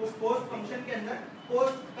 उस पोस्ट फंक्शन के अंदर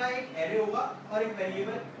पोस्ट का एक एरे होगा और एक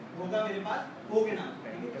वेरिएबल होगा मेरे पास हो के नाम।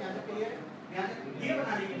 ठीक है, यहाँ तक क्लियर है। यहाँ तक ये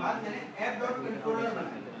बनाने के बाद मैंने app.controller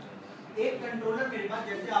बनाया। एक कंट्रोलर मेरे पास,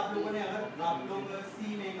 जैसे आप लोगों ने अगर आप लोग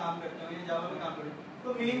सी में काम करते हो या जावा में काम करते हो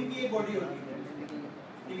तो मेन की एक बॉडी होती है।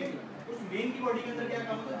 ठीक है, उस मेन की बॉडी के अंदर क्या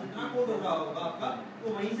काम होता है, जितना कोड हो रहा होगा आपका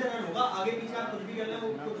वो वहीं से रन होगा, आगे पीछे आप कुछ भी कर ले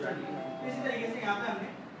वो कुछ रन नहीं होगा। इसी तरीके से यहाँ पे हमने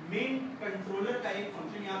मेन कंट्रोलर का एक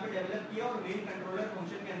फंक्शन यहाँ पे डेवलप किया और मेन कंट्रोलर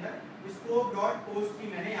फंक्शन के अंदर scope.post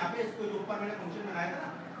की मैंने यहाँ पे इसको जो ऊपर मैंने फंक्शन बनाया था ना,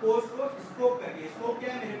 पोस्ट को स्कोप कर दिया। स्कोप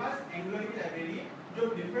क्या है, मेरे पास एंगुलर की लाइब्रेरी है जो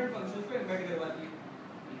डिफरेंट फंक्शंस को एम्बेड करवाती है।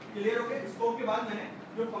 क्लियर हो गया। स्कोप के बाद मैंने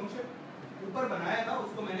जो फंक्शन ऊपर बनाया था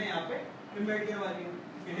उसको मैंने यहाँ पे एम्बेड करवा दिया।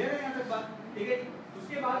 क्लियर है यहाँ तक बात। ठीक है,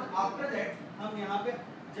 उसके बाद आफ्टर दैट हम यहाँ पे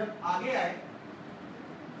जब आगे आए,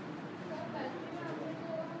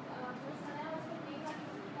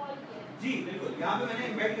 जी बिल्कुल, यहाँ पे मैंने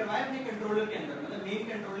एम्बेड करवाया अपने कंट्रोलर के अंदर, मतलब मेन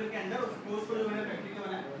कंट्रोलर के अंदर उस पोस्ट को जो मैंने फैक्ट्री का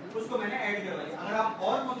बनाया उसको मैंने ऐड करवा दिया। अगर आप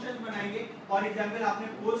और फंक्शंस बनाएंगे, फॉर एग्जांपल आपने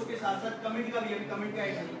पोस्ट के साथ साथ कमिट का भी, अभी कमिट का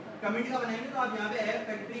ऐड करेंगे, कमिट का बनाएंगे तो आप यहाँ पे ऐप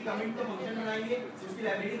फैक्ट्री कमिट का फंक्शन बनाएंगे, उसकी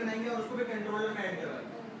लाइब्रेरी बनाएंगे और उसको भी कंट्रोलर में ऐड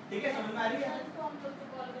करवाएंगे। ठीक है, समझ में आ रही है?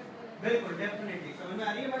 बिल्कुल, डेफिनेटली समझ में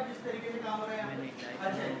आ रही है बात, जिस तरीके से काम हो रहा है।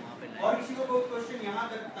 अच्छा, और किसी को कोई क्वेश्चन यहाँ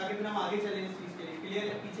तक, ताकि फिर हम आगे चलें इस चीज के लिए। क्लियर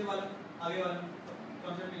है? पीछे वाला, आगे वाला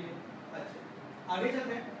कॉन्सेप्ट क्लियर? अच्छा, आगे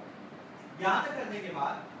चलते हैं। यहाँ तक करने के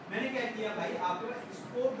बाद मैंने क्या किया भाई, आपके पास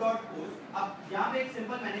scope.post, अब यहाँ पे एक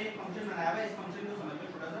सिंपल मैंने एक फंक्शन बनाया हुआ है, इस फंक्शन को समझ लो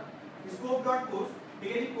छोटा सा। scope.post,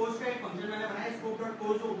 ठीक है जी, पोस्ट का एक फंक्शन मैंने बनाया।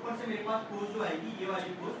 scope.post जो ऊपर से मेरे पास पोस्ट जो आएगी, ये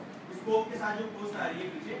वाली पोस्ट, स्कोप के साथ जो पोस्ट आ रही है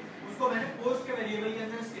पीछे, उसको मैंने पोस्ट के वेरिएबल के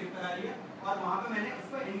अंदर सेव करा लिया और वहां पे मैंने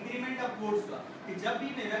उसको इंक्रीमेंट ऑफ पोस्ट का, कि जब भी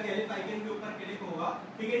मेरा गैलिफ आइकन के ऊपर क्लिक होगा,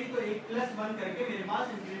 ठीक है जी, तो 1+1 करके मेरे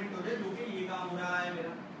पास इंक्रीमेंट हो जाए, जो कि ये काम हो रहा है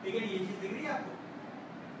मेरा। ठीक है, ये चीज दिख रही है आपको?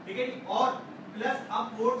 ठीक है, और प्लस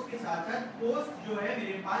अब वोट्स के साथ साथ पोस्ट जो है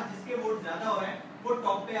मेरे पास, जिसके वोट ज्यादा हो रहे हैं वो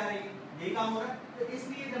टॉप पे आ रही है, ये काम हो रहा है। तो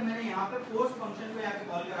इसलिए जब मैंने यहाँ पे पोस्ट फंक्शन को यहाँ पे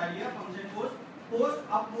कॉल करा लिया, फंक्शन पोस्ट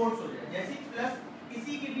अप वोट्स हो जाए, जैसे प्लस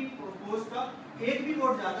किसी की भी पोस्ट का एक भी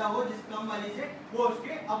वोट ज्यादा हो जिस कम वाली से, वो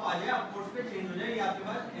उसके अप आ जाए, अप वोट्स पे चेंज हो जाए। ये आपके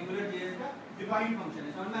पास एंगुलर जेएस का डिफाइंड फंक्शन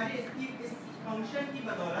है। समझ में आ रही है? इसकी इस फंक्शन की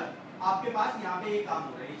बदौलत आपके पास यहाँ पे एक काम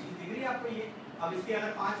हो रहा है, ये चीज दिख रही है आपको? ये अब इसके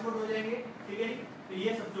अगर 5 वोट हो जाएंगे, ठीक है, तो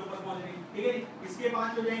ये सबसे ऊपर पहुंच गई। ठीक है, इसके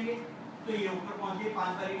 5 हो जाएंगे तो ये ऊपर पहुंच गई,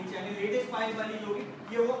 5 वाली नीचे आ गई, लेटेस्ट 5 वाली जो होगी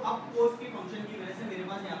ये वो अप पोस्ट की फंक्शन की वजह से मेरे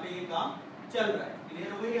पास यहाँ पे ये काम चल रहा है।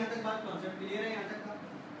 क्लियर हो गई यहाँ तक बात? कॉन्सेप्ट क्लियर है यहाँ तक का?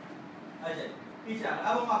 अच्छा, पीछे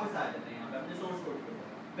अब हम वापस आ जाते हैं यहाँ पे अपने सोर्स कोड पे।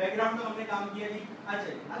 बैकग्राउंड तो हमने काम किया जी।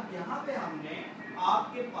 अच्छा, अब यहाँ पे हमने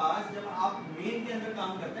आपके पास, जब आप मेन के अंदर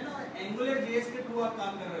काम करते हैं ना और एंगुलर जेएस के थ्रू आप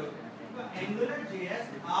काम कर रहे होते हैं, तो एंगुलर जेएस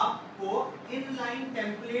आपको इनलाइन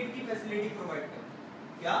टेम्पलेट की फैसिलिटी प्रोवाइड करता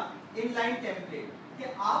है। क्या? इनलाइन टेम्पलेट,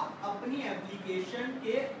 कि आप अपनी एप्लीकेशन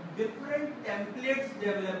के डिफरेंट टेम्पलेट्स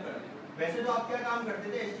डेवलप कर रहे हैं। वैसे तो आप क्या काम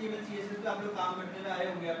करते थे, HTML CSS पे आप लोग काम करते हुए आए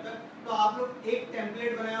होंगे अब तक, तो आप लोग एक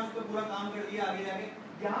टेम्पलेट बनाया, उस पर पूरा काम कर दिया, आगे जाके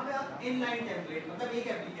यहाँ पे आप इनलाइन टेम्पलेट, मतलब एक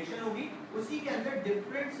एप्लीकेशन होगी, उसी के अंदर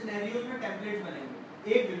डिफरेंट सिनेरियोज में टेम्पलेट्स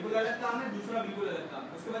बनेंगे। एक बिल्कुल अलग काम है, दूसरा बिल्कुल अलग काम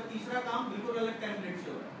है, उसके बाद तीसरा काम बिल्कुल अलग टेम्पलेट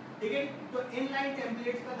से हो रहा है। ठीक है, तो इनलाइन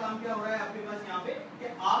टेम्पलेट्स का काम क्या हो रहा है आपके पास यहाँ पे,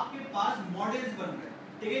 कि आपके पास मॉडल्स बन रहे हैं।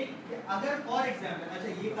 ठीक है। कि अगर फॉर एग्जांपल, अच्छा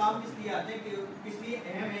ये काम किस लिए आते हैं कि किस लिए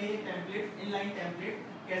अहम है ये टेम्पलेट, इनलाइन टेम्पलेट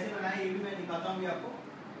कैसे बनाए ये भी मैं दिखाता हूँ आपको।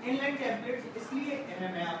 इनलाइन टेम्पलेट इसलिए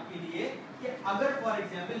अहम है आपके लिए कि अगर फॉर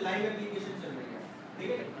एग्जांपल लाइव एप्लीकेशन चल रही है, ठीक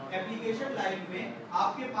है, एप्लीकेशन लाइव में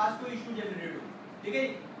आपके पास कोई इशू जनरेट हो, ठीक है,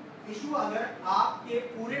 इशू अगर आपके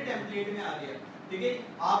पूरे टेम्पलेट में आ गया, ठीक है,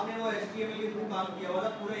 आपने वो HTML के थ्रू काम किया हुआ था,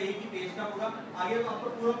 पूरा एक ही पेज का पूरा आगे तो आपका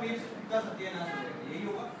पूरा पेज का सत्यानाश हो जाएगा, यही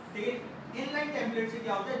होगा, ठीक है। इनलाइन टेम्पलेट से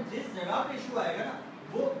क्या होता है, जिस जगह पे इशू आएगा ना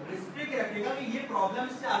वो रिस्ट्रिक्ट रखेगा कि ये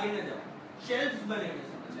प्रॉब्लम इससे आगे न जाए, शेल्फ्स बने हुए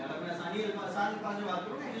समझ लें, अगर मैं आसान अल्फाज में बात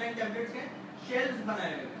करूं ना, इनलाइन टेम्पलेट्स के शेल्फ्स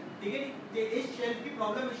बनाए हुए हैं, ठीक है, कि इस शेल्फ की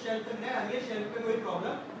प्रॉब्लम इस शेल्फ तक है, अगले शेल्फ पे कोई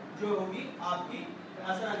प्रॉब्लम जो होगी आपकी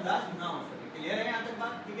असरअंदाज ना हो सके। क्लियर है यहाँ तक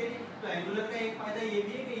बात, ठीक है जी। तो एंगुलर का एक फायदा ये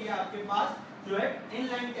भी है कि ये आपके पास जो है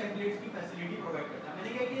इनलाइन टेम्पलेट्स की फैसिलिटी प्रोवाइड करता है।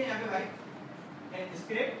 मैंने क्या किया यहाँ पे भाई,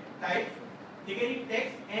 स्क्रिप्ट टाइप, ठीक है जी,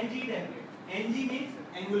 text NG template, NG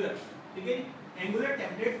means angular, ठीक है, एंगुलर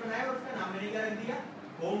टेम्पलेट बनाया और उसका नाम मैंने क्या रख दिया,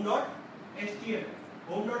 home.html,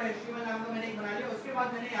 home.html नाम का मैंने एक बना लिया। उसके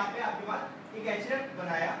बाद मैंने यहाँ पे आपके पास एक href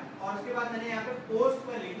बनाया और उसके बाद मैंने यहाँ पे पोस्ट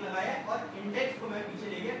पर लिंक लगाया और इंडेक्स को मैं पीछे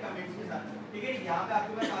ले गया कमेंट्स के साथ, ठीक है। यहाँ पे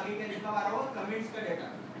आपके पास आगे क्या लिखा आ रहा होगा, कमेंट्स का डेटा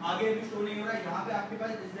आगे अभी शो नहीं हो रहा है, यहाँ पे आपके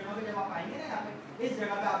पास इस जगह पे जब आप आएंगे ना, यहाँ पे इस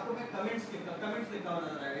जगह पे आपको मैं कमेंट्स लिखा हुआ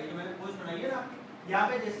नजर आएगा, ये मैंने पोस्ट बनाई है ना आपकी, यहाँ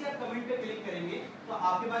पे जैसे आप कमेंट पे क्लिक करेंगे तो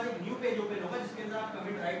आपके पास एक न्यू पेज ओपन होगा जिसके अंदर आप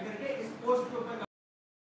कमेंट राइट करके इस पोस्ट के ऊपर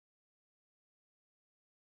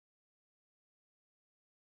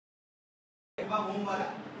होम वाला,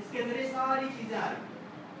 इसके अंदर ये सारी चीजें आ रही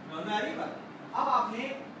है, आ रही बात। अब आपने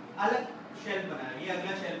अलग शेल्फ बनाया, ये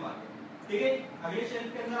अगला शेल्फ आ गया, ठीक है। अगले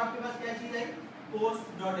शेल्फ के अंदर आपके पास क्या चीज आई,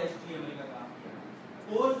 post.html का काम किया।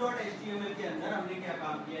 post.html के अंदर हमने क्या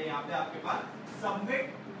काम किया, यहाँ पे आपके पास सबमिट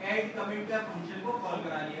ऐड कमेंट का फंक्शन को कॉल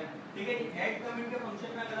करा लिया, ठीक है। ऐड कमेंट के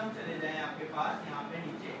फंक्शन में अगर हम चले जाएं आपके पास यहाँ पे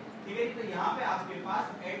नीचे, ठीक है, तो यहाँ पे आपके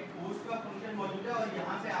पास ऐड पोस्ट का फंक्शन मौजूद है और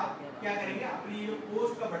यहाँ से आप क्या करेंगे, अपनी जो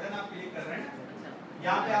पोस्ट का बटन आप क्लिक कर रहे हैं,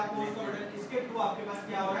 यहाँ पे आप पोस्ट का बटन, इसके थ्रू आपके पास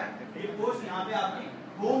क्या हो रहा है, ये पोस्ट यहाँ पे आपकी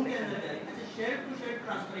होम के अंदर जा रही है। अच्छा, शेल्फ टू शेल्फ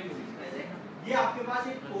ट्रांसफरिंग हो रही है, कैसे, ये आपके पास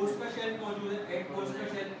एक पोस्ट का शेल्फ मौजूद है, ऐड पोस्ट का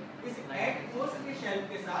शेल्फ, इस ऐड पोस्ट के शेल्फ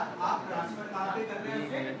के साथ आप ट्रांसफर कहाँ पे कर रहे हैं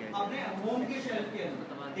उसे, अपने होम के शेल्फ के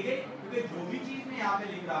अंदर, ठीक है। क्योंकि जो भी चीज मैं यहाँ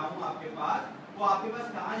पे लिख रहा हूँ आपके पास, वो आपके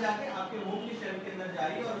पास कहाँ जाके आपके होम के शेल्फ के अंदर जा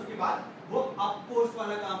रही है और उसके बाद वो अप पोस्ट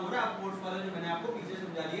वाला काम हो रहा है। अप पोस्ट वाला जो मैंने आपको पीछे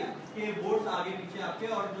समझा दिया कि बोर्ड्स आगे पीछे आपके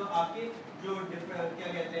और जो आपके जो क्या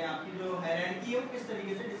कहते हैं आपकी जो हायरार्की है वो किस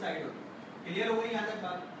तरीके से डिसाइड होती है। क्लियर हो गई यहाँ तक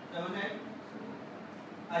बात, समझ में?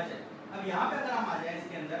 अच्छा, अब यहाँ पे अगर हम आ जाए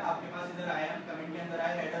इसके अंदर, आपके पास इधर आए हम कमेंट के अंदर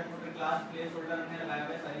आए, header footer class place holder हमने लगाया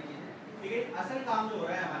हुआ है सारी चीजें, ठीक है। असल काम जो हो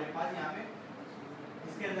रहा है हमारे पास यहाँ पे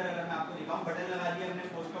इसके अंदर अगर मैं आपको दिखाऊं, बटन लगा दिया हमने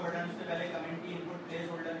पोस्ट का बटन, उससे पहले कमेंट की इनपुट प्लेस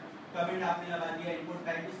होल्डर, कमेंट आपने लगा दिया, इनपुट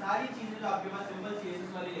टाइप, ये सारी चीजें जो आपके पास सिंपल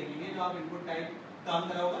CSS वाली लगेंगी, जो आप इनपुट टाइप काम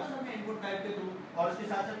करा होगा ना सबने इनपुट टाइप के थ्रू, और उसके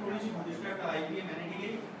साथ साथ थोड़ी सी बूटस्ट्रैप लगाई हुई है मैंने, ठीक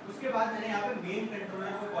है। उसके बाद मैंने यहाँ पे मेन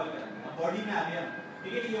कंट्रोलर को कॉल करा, बॉडी में आ गया,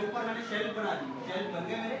 ठीक है। ये ऊपर मैंने शेल्फ बना दी, शेल्फ बन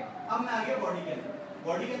गए मेरे। अब मैं आ गया बॉडी के अंदर,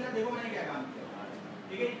 बॉडी के अंदर देखो मैंने क्या काम किया,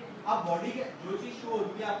 ठीक है। अब बॉडी के जो चीज शो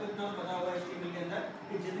होती है आपको इतना पता होगा HTML के अंदर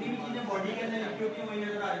कि जितनी भी चीजें बॉडी के अंदर लिखी होती है वही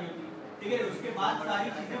नजर आ रही होती है, ठीक है। उसके बाद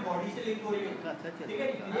सारी चीजें बॉडी से लिंक हो रही है, ठीक है।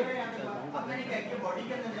 क्लियर है यहाँ तक? अब मैंने क्या किया, बॉडी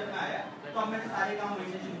के अंदर जब मैं आया तो अब मैंने सारे काम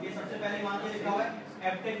वहीं से शुरू किए। सबसे पहले वहां पे लिखा हुआ है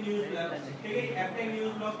APTECH न्यूज़ ब्लॉग, ठीक है। APTECH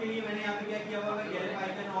न्यूज़ ब्लॉग के लिए मैंने यहाँ पे क्या किया हुआ है, येलो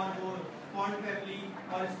आइकन और वो फॉन्ट फैमिली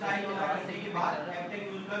और स्टाइल वगैरह करने के बाद APTECH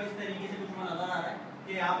न्यूज़ ब्लॉग इस तरीके से कुछ नजर आ रहा है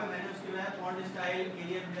कि यहाँ पे मैंने उसके बाद font style,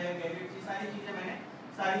 aerial black, edit, सारी चीजें मैंने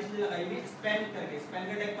सारी चीजें लगाई हुई स्पैन करके। स्पैन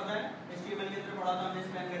का टैग पता है, HTML के अंदर पढ़ा था हमने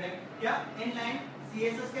स्पैन का टैग, क्या इनलाइन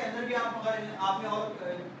CSS के अंदर भी आप अगर आपने और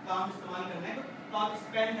काम इस्तेमाल करना है तो आप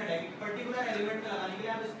स्पैन का टैग पर्टिकुलर एलिमेंट में लगाने के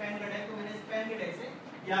लिए आप स्पैन का टैग, तो मैंने स्पैन के टैग से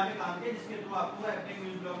यहाँ पे काम किया जिसके थ्रू आपको APTECH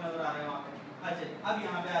न्यूज़ ब्लॉग नजर आ रहा है वहाँ पे। अच्छा, अब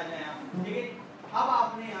यहाँ पे आ जाए आप, ठीक है। अब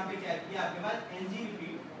आपने यहाँ पे क्या किया, आपके पास ng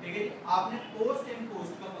repeat, ठीक है। आपने पोस्ट एंड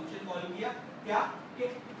पोस्ट का फंक्शन कॉल किया, क्या कि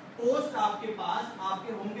पोस्ट आपके पास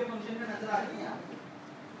आपके होम के फंक्शन में नजर आ रही है,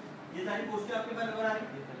 ये सारी पोस्ट आपके पास नजर आ रही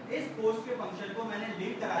है। इस पोस्ट के फंक्शन को मैंने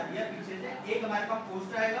लिंक करा दिया पीछे से, एक हमारे पास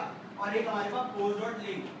पोस्ट आएगा और एक हमारे पास पोस्ट डॉट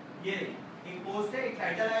लिंक, ये एक पोस्ट है, एक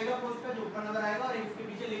टाइटल आएगा पोस्ट का जो ऊपर नजर आएगा और एक उसके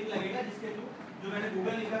पीछे लिंक लगेगा जिसके थ्रू जो मैंने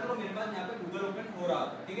गूगल लिखा था तो मेरे पास यहाँ पे गूगल ओपन हो रहा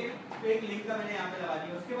था, ठीक है। तो एक लिंक का मैंने यहाँ पे लगा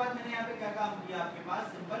दिया। उसके बाद मैंने यहाँ पे क्या काम किया, आपके पास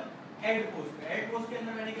simple add post, add post के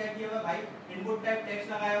अंदर मैंने क्या किया हुआ भाई, इनपुट टाइप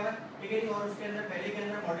टेक्स्ट लगाया हुआ है, ठीक है। और उसके अंदर पहले के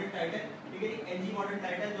अंदर मॉडल टाइटल, ठीक है, NG मॉडल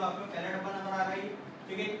टाइटल जो आपको पहला डब्बा नंबर आ रहा है,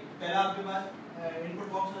 ठीक है। पहला आपके पास इनपुट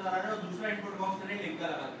बॉक्स नजर आ रहा है और दूसरा इनपुट बॉक्स मैंने लिंक का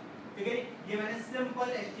लगा दिया, ठीक है। ये मैंने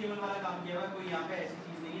सिंपल HTML वाला काम किया हुआ है, कोई यहाँ पे ऐसी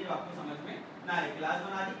चीज नहीं है जो आपको समझ में ना एक क्लास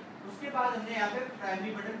बना दी, उसके बाद हमने यहाँ पे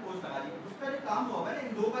प्राइमरी बटन पोस्ट लगा दी। उसका जो काम हुआ है ना,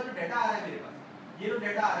 इन दो का जो डाटा आ रहा है मेरे पास, ये जो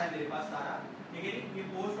डाटा आ रहा है मेरे पास सारा, ठीक है, ये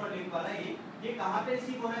पोस्ट और लिंक वाला ये कहाँ पे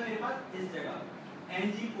रिसीव हो रहा है मेरे पास, इस जगह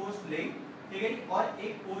ng पोस्ट लिंक, ठीक है, और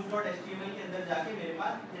एक post.html के अंदर जाके मेरे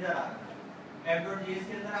पास इधर आ रहा है app.js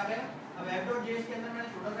के अंदर आ गया। अब app.js के अंदर मैंने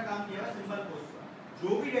छोटा सा काम किया है सिंपल पोस्ट का, जो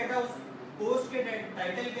भी डाटा उस पोस्ट के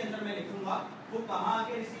टाइटल के अंदर मैं लिखूंगा वो कहाँ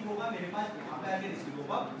आके रिसीव होगा, मेरे पास यहाँ पे आके रिसीव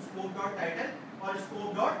होगा scope.title और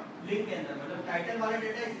scope.link के अंदर, मतलब टाइटल वाला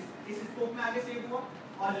डाटा इस स्कोप में आके सेव हुआ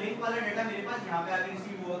और लिंक वाला डाटा मेरे पास यहाँ पे आके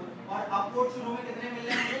रिसीव हुआ। और अपलोड शुरू में कितने मिल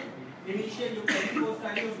रहे हैं, इनिशियल जो पहली पोस्ट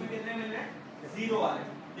आई है उसमें कितने मिल रहे हैं, 0 वाले,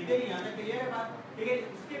 ठीक है, यहाँ तक क्लियर है बात, ठीक है।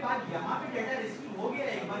 उसके बाद यहाँ पे डाटा रिसीव हो गया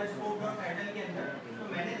एक बार scope.title के अंदर, तो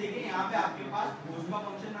मैंने देखे यहाँ पे आपके पास पोस्ट का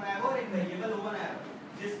फंक्शन बनाया हुआ और एक वेरिएबल वो बनाया हुआ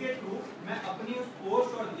जिसके थ्रू मैं अपनी उस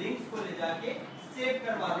पोस्ट और लिंक्स को ले जाके सेव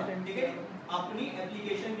करवा रहा हूं, ठीक है, अपनी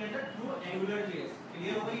एप्लीकेशन के अंदर थ्रू AngularJS।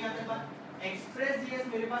 क्लियर हो गई यहाँ तक बात। Express.js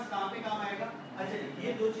मेरे पास कहाँ पे काम आएगा, अच्छा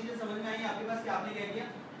ये दो चीजें समझ में आई आपके पास कि आपने क्या किया,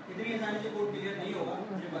 इतनी आसानी से कोड क्लियर नहीं होगा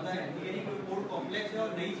मुझे पता है, ठीक है, कोई कोड कॉम्प्लेक्स है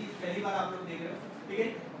और नई चीज पहली बार आप लोग देख रहे हो, ठीक है।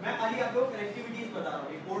 मैं खाली आप लोग कनेक्टिविटीज बता रहा हूँ,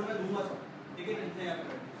 ये कोड में दूंगा सब, ठीक है, इतने यहाँ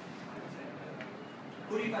पे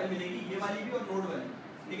पूरी फाइल मिलेगी, ये वाली भी और नोड वाली,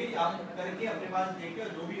 ठीक है, आप करके अपने पास देखे और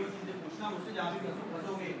जो भी हो चीजें पूछना मुझसे, जहाँ भी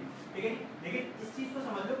फंसोगे, ठीक है। लेकिन इस चीज को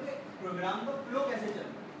समझ लो कि प्रोग्राम का फ्लो कैसे चलता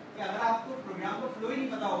है, कि अगर आपको प्रोग्राम का फ्लो ही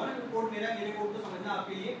नहीं पता होगा ना, तो कोड मेरे कोड को समझना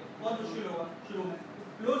आपके लिए बहुत मुश्किल होगा शुरू में।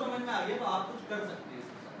 फ्लो समझ में आ गया तो आप कुछ कर सकते हैं,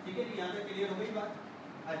 ठीक है, यहाँ तक क्लियर हो गई बात।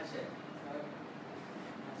 अच्छा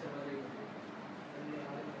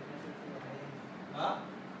हाँ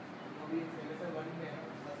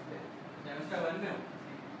सेमेस्टर 1 में हो,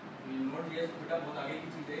 Node.js बेटा बहुत आगे की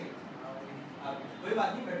चीज है, आप कोई बात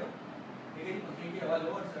नहीं, बैठो, ठीक है, कंपनी की हवा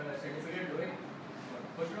लो और सर्टिफिकेट लो,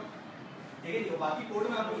 खुश रहो, ठीक है। बाकी कोड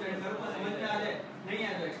में आपको सेंड करूंगा, समझ में आ जाए, नहीं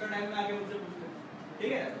आए तो एक्स्ट्रा टाइम में आके मुझसे पूछ लो,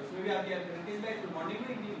 ठीक है, तो उसमें भी आपकी एक्टिविटीज बैच मॉर्निंग में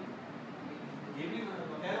नहीं, ये भी कह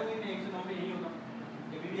रहा हूँ मैं 1 से 9 में यही होगा,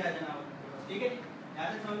 ये भी आ जाना, ठीक है, यहाँ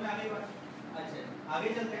तक समझ में आ गई बात। अच्छा आगे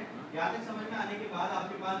चलते हैं, यहाँ तक समझ में आने के बाद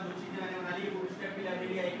आपके पास दो चीजें मैंने बना ली, बूटस्ट्रैप की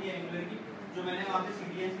लाइब्रेरी आएगी एंगुलर की, जो मैंने वहाँ पे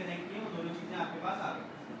CDNs कनेक्ट किए, वो दोनों चीजें आपके पास आ गई।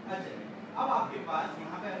 अच्छा अब आपके पास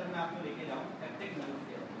यहाँ पे अगर मैं आपको लेके जाऊँ APTECH GARDEN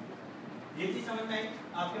के, ये चीज समझ में आई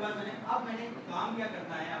आपके पास। मैंने काम क्या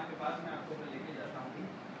करना है आपके पास, मैं आपको लेके जाता हूँ।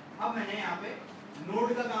 अब मैंने यहाँ पे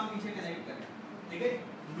नोड का काम पीछे कनेक्ट करें, ठीक है,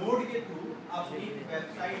 नोड के थ्रू अपनी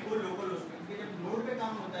वेबसाइट को लोकल होस्ट पे, जब नोड पे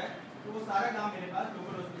काम होता है तो वो सारा काम मेरे पास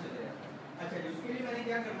लोकल होस्ट पे चले जाता है। अच्छा उसके लिए मैंने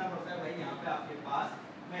क्या करना पड़ता है भाई, यहाँ पे आपके पास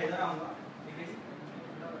मैं इधर आऊंगा, ठीक है,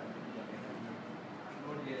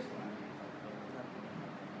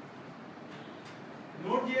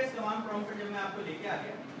 Node.js कमांड प्रॉम्प्ट पर जब मैं आपको लेके आ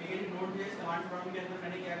गया, ठीक है, Node.js कमांड प्रॉम्प्ट के अंदर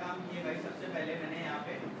मैंने क्या काम किया भाई, सबसे पहले मैंने यहाँ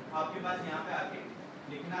पे आपके पास यहाँ पे आके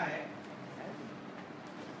लिखना है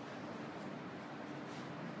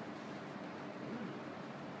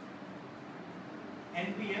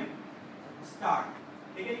npm start,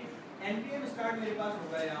 ठीक है, npm start मेरे पास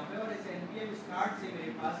होगा यहाँ पे, और इस npm start से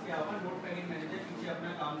मेरे पास क्या होगा, नोड पैकेज मैनेजर पीछे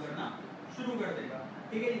अपना काम करना शुरू कर देगा,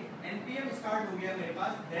 ठीक है। npm start हो गया मेरे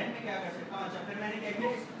पास, देन मैं क्या कर सकता हूँ, अच्छा फिर मैंने क्या किया,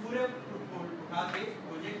 इस पूरे उठा के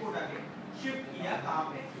प्रोजेक्ट को उठा के शिफ्ट किया कहाँ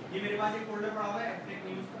पे, ये मेरे पास एक फोल्डर पड़ा हुआ है APTECH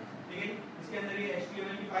न्यूज़ का, ठीक है, इसके अंदर ये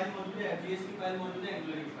HTML की फाइल मौजूद है, FJS की फाइल मौजूद है,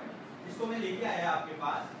 Angular की फाइल, इसको मैं लेके आया आपके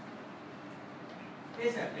पास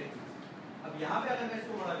इस APTECH। अब यहाँ पे अगर मैं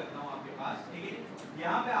इसको बड़ा करता हूँ आपके पास, ठीक है,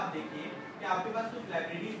 यहाँ पे आप देखिए कि आपके पास कुछ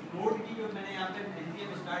लाइब्रेरी नोड की, जो मैंने यहाँ पे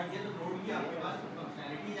npm स्टार्ट किया तो नोड की आपके पास कुछ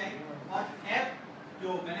फंक्शनैलिटीज आई, और ऐप जो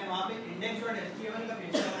मैंने वहाँ पे index.html का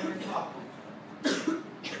पेज किया मैं इसको आपको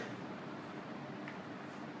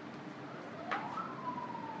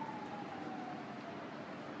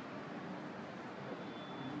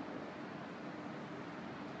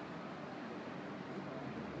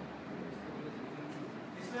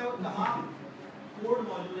इसमें वो तमाम कोड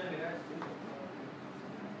मौजूद है मेरा,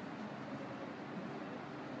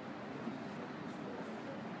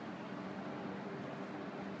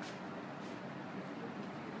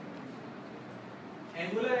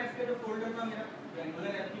 एंगुलर ऐप का जो फोल्डर था मेरा, एंगुलर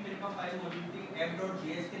ऐप की मेरे पास फाइल मौजूद थी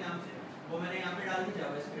app.js के नाम से, वो मैंने यहाँ पे डाल दी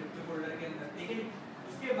JavaScript के फोल्डर के अंदर, ठीक है।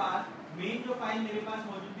 उसके बाद मेन जो फाइल मेरे पास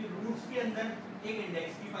मौजूद थी रूट्स के अंदर, एक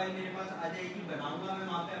इंडेक्स की फाइल मेरे पास आ जाएगी, बनाऊंगा मैं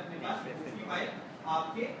वहाँ पे अपने पास रूट्स की फाइल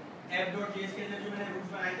आपके app.js के अंदर जो मैंने रूट्स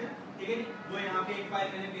बनाए थे, ठीक है, वो यहाँ पे एक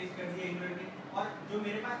फाइल मैंने पेस्ट कर दी एंगुलर की, और जो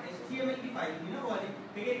मेरे पास HTML की फाइल थी ना वो वाली,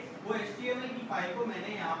 ठीक है, वो HTML की फाइल को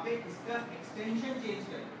मैंने यहाँ पे इसका एक्सटेंशन चेंज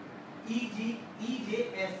कर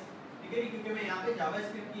EJS, ठीक है, क्योंकि मैं यहाँ पे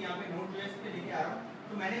JavaScript की यहाँ पे Node.js पे लेके आ रहा हूँ,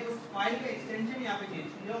 तो मैंने उस फाइल का एक्सटेंशन यहाँ पे चेंज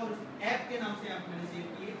किया और उस ऐप के नाम से यहाँ पे मैंने सेव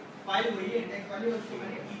किए फाइल वही है इंडेक्स वाली, और उसको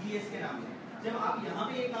मैंने EGS के नाम से। जब आप यहाँ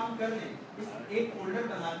पे ये काम कर लें, इस एक फोल्डर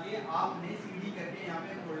बना के आपने CD करके यहाँ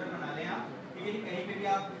पे फोल्डर बना लें आप, ठीक है। कहीं पे भी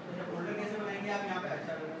आप फोल्डर कैसे बनाएंगे, आप यहाँ पे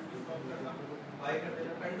अच्छा स्टॉप करना बाय कर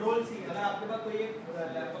देना, कंट्रोल C। अगर आपके पास कोई एक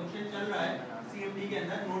फंक्शन चल रहा है CMD के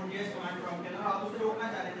अंदर, Node.js कमांड प्रॉम्प्ट के अंदर, आप उसे रोकना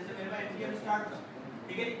चाह रहे हैं, जैसे मेरे पास npm start था,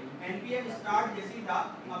 ठीक है। npm start जैसे ही था,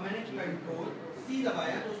 अब मैंने कंट्रोल C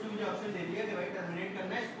दबाया तो उसने मुझे ऑप्शन दे दिया कि भाई टर्मिनेट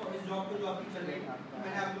करना है इसको, इस जॉब को जो आपकी चल रही है। तो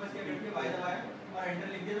मैंने आपके पास क्या कर दिया, y दबाया और एंटर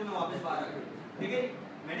लिख दिया, तो मैं वापस बाहर आ गया, ठीक है।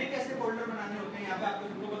 मैंने कैसे फोल्डर बनाने होते हैं यहाँ पे आपको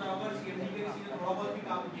सबको पता होगा, CMD के किसी ने थोड़ा बहुत भी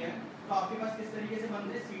काम किया है, तो आपके पास किस तरीके से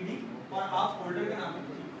बनते हैं CD और आप फोल्डर का नाम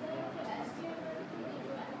लिखिए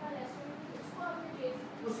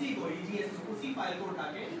उसी को EGS, उसी फाइल को उठा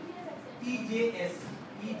के EJS,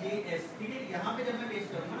 ठीक है। यहाँ पे जब मैं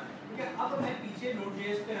पेस्ट करूंगा ना, ठीक है, अब मैं पीछे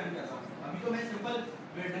Node.js पे रन कर रहा हूँ। अभी तो मैं सिंपल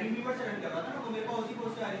ड्रीमवीवर से रन कर रहा था ना, तो मेरे पास उसी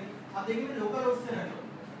पोस्ट से आ रही थी। अब देखिए मैं लोकल होस्ट से रन कर रहा हूँ,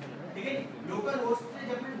 ठीक है। लोकल होस्ट से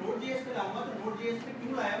जब मैं Node.js पे लाऊंगा, तो Node.js पे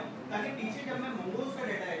क्यों लाया, ताकि पीछे जब मैं mongoose का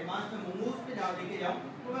डेटा एडवांस में mongoose पे जाओ लेके जाऊं,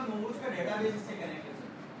 तो मैं mongoose का डेटाबेस से कनेक्ट कर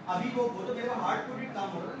सकूं। अभी वो तो मेरा हार्ड कोडेड काम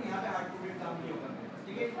हो रहा है, यहाँ पे हार्ड कोडेड काम नहीं होगा,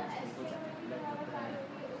 ठीक है।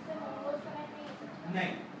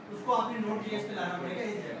 नहीं, उसको आपने Node.js पे लाना पड़ेगा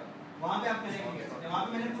इस जगह, वहाँ पे आप कनेक्ट नहीं कर सकते। वहाँ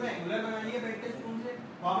पे मैंने पूरा एंगुलर बना लिया बैठ के स्पून से,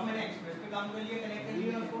 वहाँ पे मैंने एक्सप्रेस पे काम कर लिया, कनेक्ट कर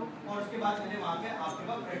लिया उसको, और उसके बाद मैंने वहाँ पे आपके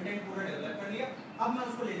पास फ्रंट एंड पूरा डेवलप कर लिया। अब मैं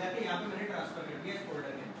उसको ले जाके यहाँ पे मैंने ट्रांसफर कर दिया इस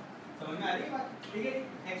फोल्डर में। समझ में आ रही है बात, ठीक है।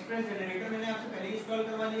 एक्सप्रेस जनरेटर मैंने आपसे पहले ही इंस्टॉल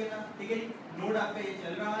करवा लिया था, ठीक है। नोड आपका ये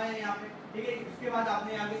चल रहा है यहाँ पे, ठीक है। उसके बाद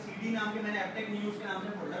आपने यहाँ पे CD नाम के मैंने APTECH न्यूज के नाम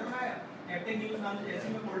से फोल्डर बनाया। APTECH न्यूज नाम से जैसे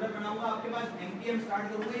मैं फोल्डर बनाऊंगा, आपके पास npm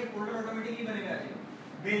स्टार्ट करूंगा, ये फोल्डर ऑटोमेटिकली बनेगा।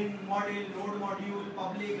 बिन, मॉडल, नोड मॉड्यूल,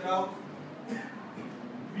 पब्लिक, राउट,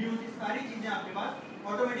 व्यूज, सारी चीजें आपके पास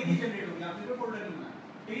ऑटोमेटिकली जनरेट होगी, आपने कोई फोल्डर नहीं बनाना,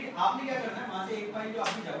 ठीक है। आपने क्या करना है, वहां से एक फाइल जो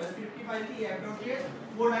आपकी जावास्क्रिप्ट की फाइल थी app.js,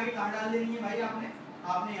 वो उठा के कहां डाल देनी है भाई,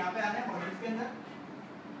 आपने यहाँ पे आना है मॉडल्स के अंदर,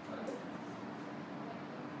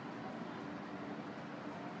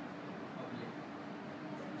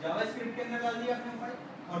 जावास्क्रिप्ट के अंदर डाल दिया आपने फाइल,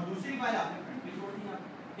 और दूसरी फाइल आपने फ्रंट पे छोड़ दी,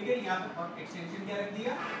 ठीक है। यहाँ पे और एक्सटेंशन क्या रख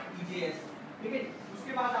दिया, EJS, ठीक है।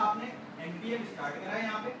 उसके बाद आपने npm स्टार्ट करा है,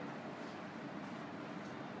 यहाँ पे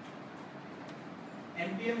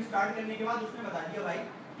npm स्टार्ट करने के बाद उसने बता दिया भाई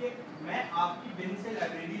कि मैं आपकी बिन से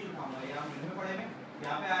लाइब्रेरीज उठाऊंगा, यहाँ बिन में पड़े में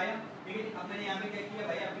यहाँ पे आया, ठीक है। अब मैंने यहाँ पे क्या किया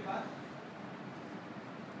भाई, आपके पास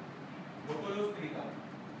लोकलहोस्ट 3000,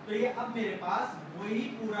 तो ये अब मेरे पास वही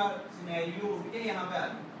पूरा सिनेरियो उठ के यहाँ पे आ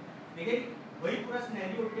गया, ठीक है। वही पूरा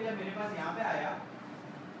सिनेरियो उठ के जब मेरे पास यहाँ पे आया,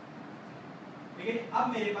 ठीक है।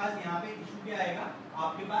 अब मेरे पास यहाँ पे इशू क्या आएगा,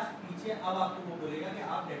 आपके पास पीछे अब आपको वो बोलेगा कि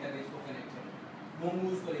आप डेटाबेस को कनेक्ट करें,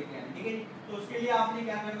 mongoose को लेके आए, ठीक है। तो उसके लिए आपने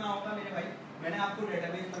क्या करना होगा मेरे भाई, मैंने आपको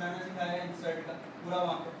डेटाबेस बनाना सिखाया है, इंसर्ट का पूरा,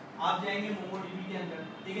 वहाँ पे आप जाएंगे MongoDB के अंदर,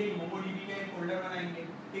 ठीक है। MongoDB का एक फोल्डर बनाएंगे,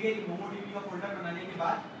 ठीक है। MongoDB का फोल्डर बनाने के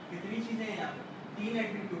बाद कितनी चीजें हैं यहाँ पे, 3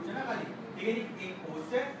 एट्रीब्यूट्स है ना खाली, ठीक है। एक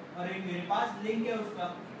होस्ट है और एक मेरे पास लिंक है उसका,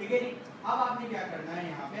 ठीक है। अब आपने क्या करना है,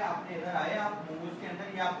 यहाँ पे आपने इधर आए, आप mongoose के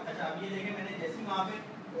अंदर, ये आप अच्छा अब ये देखें, मैंने जैसे वहाँ पे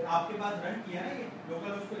आपके पास रन किया ना, ये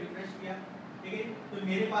लोकल उसको रिफ्रेश किया, ठीक है। तो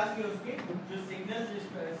मेरे पास ये उसके जो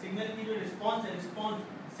सिग्नल की जो रिस्पांस है, रिस्पांस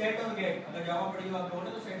सेट और गेट, अगर जावा पढ़ी हो आप लोगों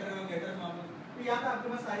ने तो सेटर और गेटर वहाँ पे, तो यहाँ पे आपके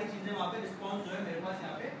पास सारी चीजें वहाँ पे रिस्पांस जो है मेरे पास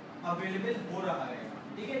यहाँ पे अवेलेबल हो रहा है,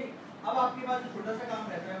 ठीक है। अब आपके पास छोटा सा काम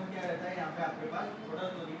रहता है, वो क्या रहता है, यहाँ पे आपके पास छोटा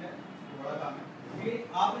सा नहीं है, बड़ा काम है, ठीक है।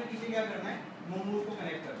 आपने पीछे क्या करना है, mongoose को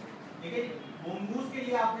कनेक्ट करना है, ठीक है। mongoose के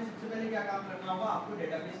लिए आपने सबसे पहले क्या काम करना होगा, आपको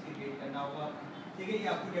डेटाबेस क्रिएट करना होगा, ठीक है। ये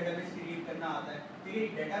आपको डेटाबेस क्रिएट करना आता है, ठीक है।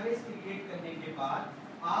 डेटाबेस क्रिएट करने के बाद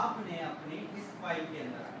आपने अपने इस फाइल के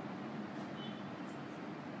अंदर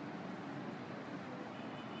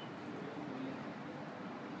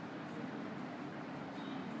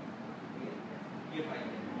ये फाइल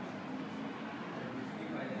है, ये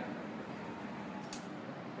फाइल है,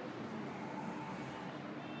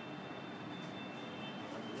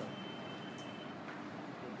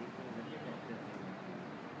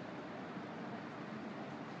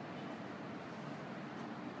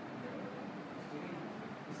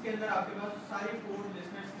 इसके अंदर आपके पास सारी कोड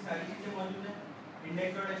लिस्टर्स की सारी चीजें मौजूद है।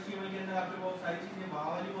 index.html के अंदर आपके बहुत सारी चीजें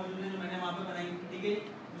वहाँ वाली मौजूद है जो मैंने वहाँ पे बनाई, ठीक है।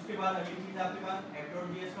 उसके बाद अगली चीज आपके पास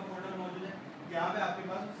app.js का फोल्डर मौजूद है, यहाँ पे आपके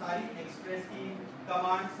पास सारी एक्सप्रेस की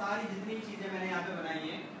कमांड, सारी जितनी चीजें मैंने यहाँ पे बनाई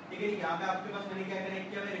है, ठीक है। यहाँ पे आपके पास मैंने क्या कनेक्ट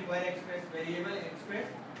किया है, require express, variable express,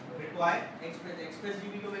 require express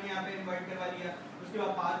DB को मैंने यहाँ पे इन्वर्ट करवा लिया, उसके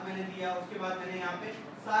बाद पाथ मैंने दिया, उसके बाद मैंने यहाँ पे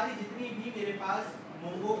सारी जितनी भी मेरे पास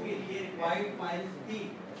मोंगो के लिए रिक्वायर्ड फाइल्स थी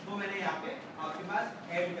वो मैंने यहाँ पे आपके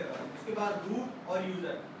पास ऐड करवा दी। उसके बाद रूट और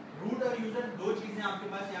यूजर दो चीजें आपके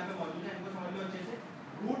पास यहाँ पे मौजूद है, इनको समझ लो अच्छे से।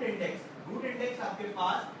 रूट इंडेक्स आपके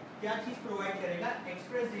पास क्या चीज प्रोवाइड करेगा,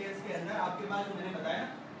 एक्सप्रेस.js के अंदर आपके पास जो मैंने बताया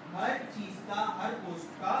हर चीज का, हर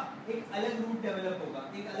पोस्ट का एक अलग रूट डेवलप होगा,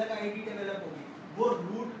 एक अलग आईडी डेवलप होगी, वो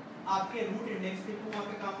रूट आपके रूट इंडेक्स के थ्रू वहाँ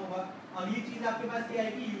पे काम होगा। अब ये चीज आपके पास क्या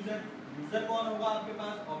आएगी, यूजर कौन होगा आपके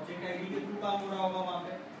पास, ऑब्जेक्ट आईडी के थ्रू काम हो रहा होगा वहाँ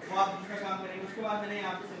पे, वो आप दूसरा काम करेंगे। उसके बाद मैंने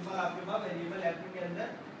यहाँ पे सिंपल आपके पास वेरिएबल एप्लिक के अंदर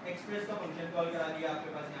एक्सप्रेस का फंक्शन कॉल करा दिया आपके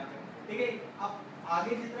पास यहाँ पे, ठीक है। अब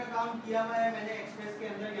आगे जितना काम किया हुआ है मैंने एक्सप्रेस के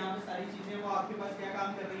अंदर, यहाँ पे सारी चीजें वो आपके पास क्या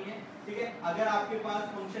काम कर रही हैं, ठीक है। अगर आपके पास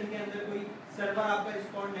फंक्शन के अंदर कोई सर्वर आपका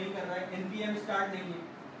रिस्पॉन्ड नहीं कर रहा है, npm स्टार्ट नहीं है,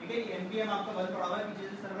 ठीक है, npm आपका बंद पड़ा हुआ है, पीछे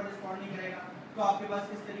से सर्वर रिस्पॉन्ड नहीं करेगा, तो आपके पास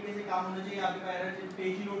किस तरीके से काम होना चाहिए, आपके पास एरर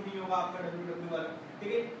पेज ही लोड नहीं होगा आपका www वाला,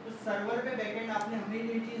 ठीक है। तो सर्वर पे बैकएंड आपने हमने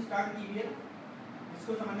ये चीज स्टार्ट की है,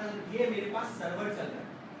 इसको समझना, ये मेरे पास सर्वर चल रहा है,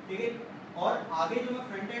 ठीक है। और आगे जो मैं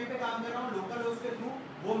फ्रंट एंड पे काम कर रहा हूँ लोकल होस्ट के थ्रू,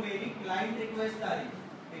 वो मेरी क्लाइंट रिक्वेस्ट आ रही है,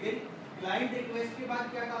 ठीक है। क्लाइंट रिक्वेस्ट के बाद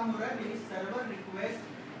क्या काम हो रहा है, मेरी सर्वर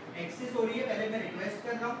रिक्वेस्ट एक्सेस हो रही है, पहले मैं रिक्वेस्ट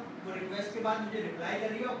कर रहा हूँ, वो रिक्वेस्ट के बाद मुझे रिप्लाई कर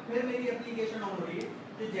रही है और फिर मेरी एप्लीकेशन ऑन हो रही है।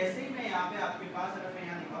 तो जैसे ही मैं यहाँ पे आपके पास, अगर मैं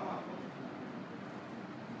यहाँ दिखाऊँ आपको,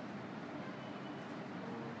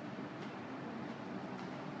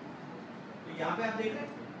 तो यहाँ पे आप देख रहे हैं,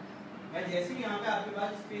 मैं जैसे ही यहाँ पे आपके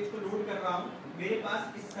पास इस पेज को लोड कर रहा हूँ, मेरे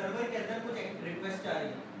पास इस सर्वर के अंदर कुछ रिक्वेस्ट आ रही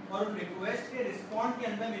है और उन रिक्वेस्ट के रिस्पॉन्ड के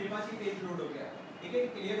अंदर मेरे पास ये पेज लोड हो गया, ठीक है।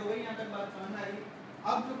 क्लियर हो गई यहाँ तक बात, समझ में आ रही है।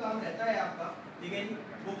 अब जो काम रहता है आपका, ठीक है जी,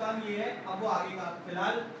 वो काम ये है, अब वो आगे का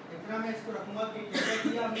फिलहाल इतना मैं इसको रखूंगा कि क्या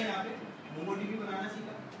किया हमने यहाँ पे मोंगोडीबी बनाना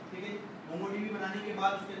सीखा, ठीक है। मोंगोडीबी बनाने के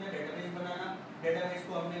बाद उसके अंदर डेटाबेस बनाना, डेटाबेस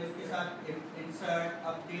को हमने उसके साथ इंसर्ट,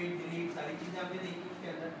 अपडेट, डिलीट सारी चीजें हमने देखी उसके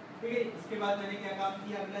अंदर, ठीक है। उसके बाद मैंने क्या काम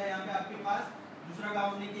किया, अगला यहाँ पे आपके पास दूसरा काम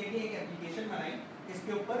हमने किया कि एक एप्लीकेशन बनाई,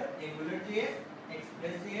 इसके ऊपर AngularJS,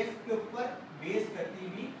 Express.js के ऊपर बेस करती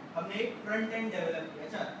हुई हमने एक फ्रंट एंड डेवलप किया।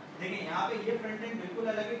 अच्छा देखिए यहाँ पे ये फ्रंट एंड बिल्कुल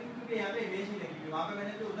अलग है क्योंकि यहाँ पे इमेज भी लगी हुई, वहाँ पे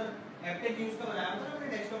मैंने जो उधर APTECH यूज का बनाया था ना अपने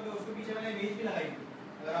डेस्कटॉप पे, उसके पीछे मैंने इमेज भी लगाई थी,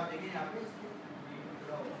 अगर आप देखिए यहाँ पे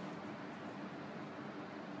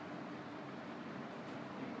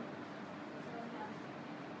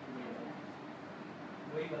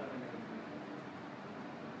वही वाला मैंने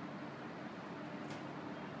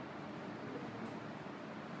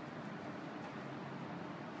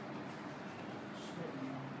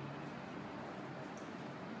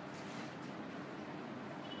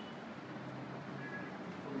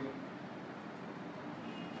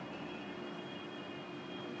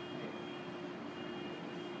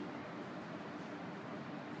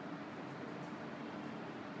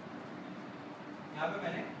यहाँ पे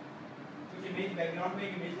मैंने कुछ इमेज बैकग्राउंड में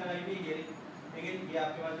एक इमेज लगाई हुई है, ठीक है। ये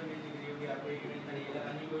आपके पास इमेज दिख रही होगी आपको, एक इमेज मैंने ये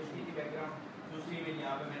लगाने की कोशिश की थी बैकग्राउंड, दूसरी इमेज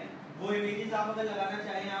यहाँ पे मैंने वो इमेजेस आप अगर लगाना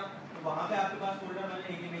चाहें आप तो वहाँ पे आपके पास फोल्डर में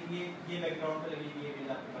एक इमेज ये बैकग्राउंड पे लगी हुई इमेज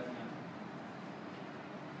आपके पास यहाँ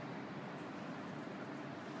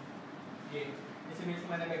ये इस इमेज को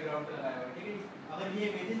मैंने बैकग्राउंड पे लगाया हुआ है, ठीक है। अगर ये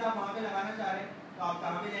इमेजेस आप वहाँ पे लगाना चाह रहे हैं तो आप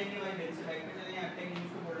कहाँ पे जाएंगे भाई, मेरे से बैक पे चले जाएं, APTECH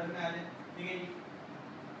न्यूज़ के फोल्डर में आ जाए, ठीक है जी।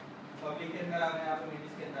 पब्लिक के अंदर आ गए आप,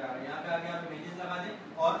 इमेजेस के अंदर आ गए, यहाँ पे आके आप इमेजेस लगा दें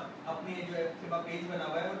और अपने जो आपके पास पेज बना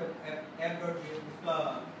हुआ है वो app.js उसका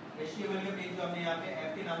HTML का पेज जो हमने यहाँ पे ऐप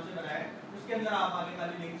के नाम से बनाया है, उसके अंदर आप आगे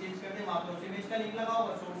खाली लिंक चेंज कर दें, वहाँ पे उस इमेज का लिंक लगा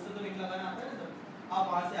होगा, सोर्स से तो लिंक लगाना आता है ना सर, आप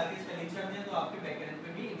वहाँ से आगे इसका लिंक कर दें तो आपके बैकएंड पे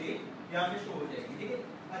भी इमेज यहाँ पे शो हो जाएगी, ठीक है।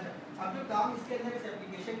 अच्छा अब जो काम इसके अंदर, इस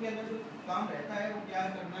एप्लीकेशन के अंदर जो काम रहता है वो क्या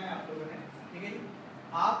करना है आप लोगों ने, ठीक है।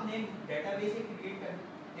 आपने डेटाबेस क्रिएट कर,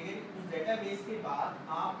 ठीक है। उस डेटाबेस के बाद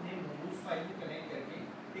आपने मोमोज फाइल को कनेक्ट करके,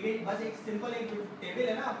 ठीक है, बस एक सिंपल एक जो टेबल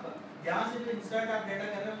है ना आपका, यहाँ से जो इंसर्ट आप डेटा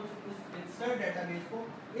कर रहे हो उस इंसर्ट डेटाबेस को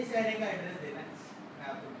इस एरे का एड्रेस देना है। मैं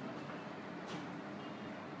आपको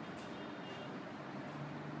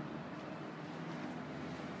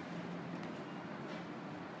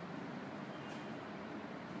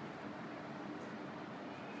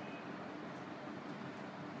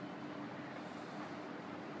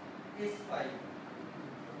इस फाइल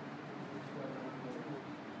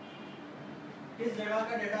किस जगह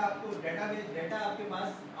का डेटा आपको डेटाबेस डेटा आपके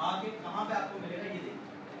पास आके कहाँ पे आपको मिलेगा, ये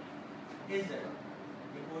देखिए इस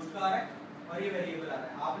जगह ये पोस्ट का आ रहा है और ये वेरिएबल आ रहा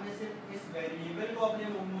है, आपने सिर्फ इस वेरिएबल को अपने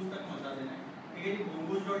मोमोज तक पहुंचा देना है, ठीक है जी।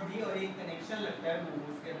 momoz.d और एक कनेक्शन लगता है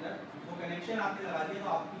मोमोज के अंदर, वो कनेक्शन आपने लगा दिया तो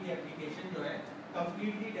आपकी एप्लीकेशन जो है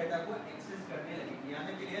कंप्लीटली डाटा को एक्सेस करने लगेगी। यहाँ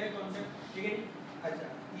तक क्लियर है कॉन्सेप्ट, ठीक है जी। अच्छा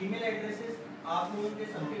ईमेल एड्रेसेस आप लोगों के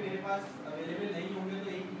सबके मेरे पास अवेलेबल नहीं होंगे तो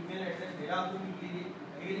एक ईमेल एड्रेस मेरा आप लोग लिख लीजिए,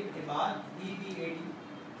 के बाद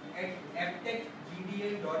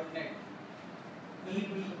ebad@aptechgdn.net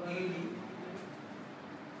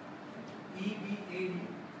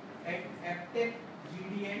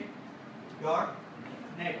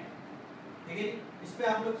ebad@aptechgdn.net, ठीक है। इस पे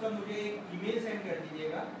आप लोग सब मुझे एक ईमेल सेंड कर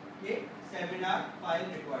दीजिएगा कि सेमिनार फाइल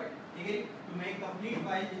रिक्वायर्ड, ठीक है। तो मैं कंप्लीट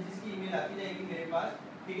फाइल जिसकी ईमेल आती जाएगी मेरे पास,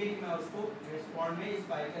 ठीक है, मैं उसको रिस्पॉन्ड में इस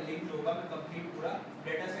फाइल का लिंक जो होगा मैं कंप्लीट पूरा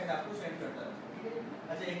डेटा सेट आपको सेंड करता हूँ, ठीक है।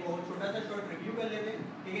 अच्छा एक और छोटा सा शॉर्ट रिव्यू कर लेते हैं,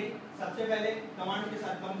 ठीक है। सबसे पहले कमांड के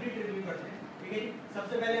साथ कंप्लीट रिव्यू करते हैं, ठीक है।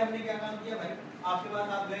 सबसे पहले हमने क्या काम किया भाई, आपके पास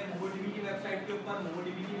आप गए मोमोडीबी की वेबसाइट के ऊपर,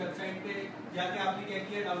 मोमोडीबी की वेबसाइट पे जाके आपने क्या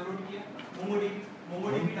किया, डाउनलोड किया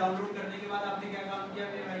मोमोडीबी डाउनलोड करने के बाद आपने क्या काम किया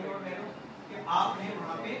मेरे भाई और बहनों कि आपने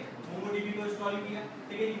वहां पे मोमोडीबी को इंस्टॉल किया,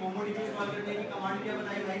 ठीक है। मोमोडीबी इंस्टॉल करने की कमांड क्या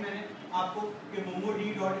बताई भाई मैंने आपको कि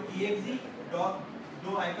momo.d.exe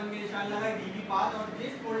दो आइकन के निशान लगाए, db पाथ और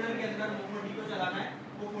जिस फोल्डर के अंदर momo.d को चलाना है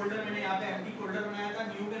वो फोल्डर मैंने यहाँ पे एम्प्टी फोल्डर बनाया था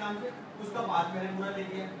न्यू के नाम से, उसका पाथ मैंने पूरा ले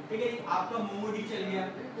लिया, ठीक है। आपका momo.d चल गया,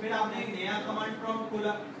 फिर आपने एक नया कमांड प्रॉम्प्ट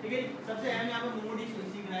खोला, ठीक है। सबसे अहम यहाँ पे momo.d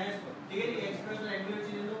सीखना है इसको, ठीक है। एक्सप्रेस और एंगुलर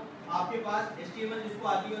चीजें तो आपके पास HTML जिसको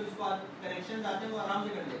आती है और जिसको कनेक्शंस आते हैं वो आराम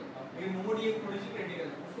से कर लेगा, लेकिन momo.d एक थोड़ी सी क्रिटिकल है।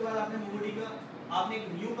 उसके बाद आपने momo.d का आपने एक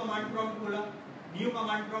न्यू कमांड प्रॉम्प्ट खोला, न्यू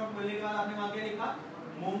कमांड प्रॉम्प्ट खोलने के बाद आपने वहां क्या लिखा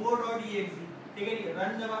momo.exe, ठीक है।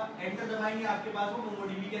 रन दबा एंटर दबाएंगे आपके पास वो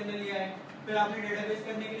momo.db के अंदर लिया है। फिर आपने डेटाबेस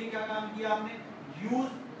करने के लिए क्या काम किया, आपने यूज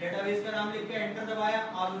डेटाबेस का नाम लिख के एंटर दबाया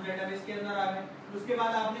और उस डेटाबेस के अंदर आ गए। उसके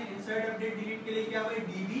बाद आपने इंसर्ट अपडेट डिलीट के लिए क्या हुआ,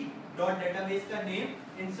 db.database का नेम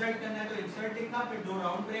इंसर्ट करना है तो इंसर्ट लिखा, फिर दो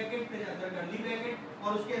राउंड ब्रैकेट, फिर अंदर कर्ली ब्रैकेट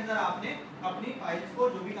और उसके अंदर आपने अपनी फाइल्स को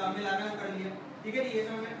जो भी काम में लाना है वो कर लिया, ठीक है। ये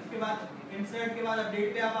समझ में। उसके बाद इंसर्ट के बाद अपडेट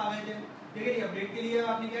पे आप आ गए थे, ठीक है। अपडेट के लिए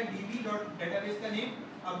आपने क्या db.database का नेम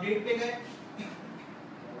अपडेट पे गए,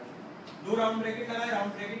 दो राउंड ब्रैकेट लगाए,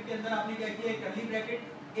 राउंड ब्रैकेट के अंदर आपने क्या किया, एक कर्ली ब्रैकेट,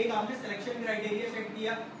 एक आपने सिलेक्शन क्राइटेरिया सेट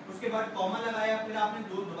किया, उसके बाद कॉमा लगाया, फिर आपने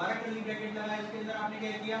दोबारा कर्ली ब्रैकेट लगाया, उसके अंदर आपने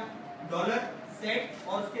क्या किया डॉलर सेट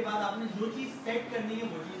और उसके बाद आपने जो चीज सेट करनी है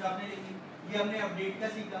वो चीज आपने लिखी। ये हमने अपडेट का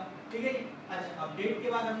सीखा, ठीक है। अच्छा अपडेट के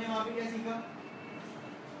बाद हमने वहां पे क्या सीखा,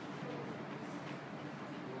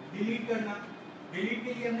 डिलीट करना। डिलीट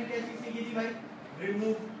के लिए हमने क्या चीज सीखी थी भाई,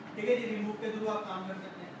 रिमूव, ठीक है। रिमूव के थ्रू आप काम कर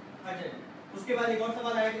सकते हैं। अच्छा उसके बाद एक और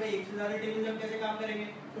सवाल आया कि भाई एक से ज्यादा टेबल हम कैसे काम करेंगे,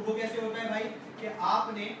 तो वो कैसे होता है भाई कि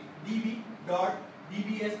आपने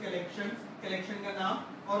db.dbs कलेक्शन का नाम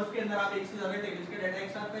और उसके अंदर आप एक से ज्यादा टेबल्स के डाटा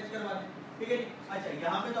एक साथ फेच करवा दें, ठीक है। अच्छा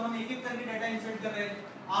यहाँ पे तो हम एक एक करके डाटा इंसर्ट कर रहे थे,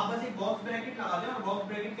 आप बस एक बॉक्स ब्रैकेट लगा दें और बॉक्स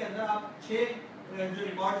ब्रैकेट के अंदर आप 6 जो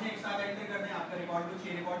रिकॉर्ड्स हैं एक साथ एंटर कर दें, आपका रिकॉर्ड को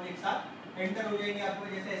 6 रिकॉर्ड एक साथ एंटर हो जाएंगे आपको,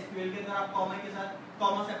 जैसे एसक्यूएल के अंदर आप कॉमा के साथ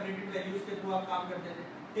कॉमा सेपरेटेड वैल्यूज के थ्रू आप काम करते थे,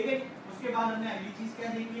 ठीक है। उसके बाद हमने अगली चीज क्या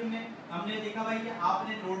देखी, हमने देखा भाई कि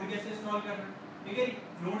आपने नोड कैसे इंस्टॉल करना, ठीक है।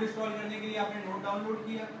 नोड इंस्टॉल करने के लिए आपने नोड डाउनलोड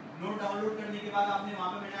किया, नोड डाउनलोड करने के बाद आपने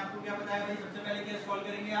वहां पे मैंने आपको क्या बताया भाई, सबसे पहले क्या इंस्टॉल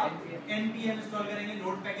करेंगे आप npm इंस्टॉल करेंगे,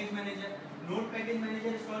 node package manager. Node package manager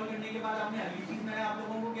install करने के बाद आपने अगली चीज मैंने आप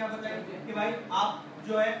लोगों को क्या बताया कि भाई आप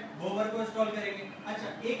जो है बोवर को इंस्टॉल करेंगे। अच्छा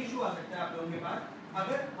एक इशू आ सकता है आप लोगों के पास,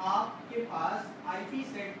 अगर आपके पास आईपी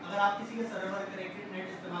सेट, अगर आप किसी के सर्वर कनेक्टेड नेट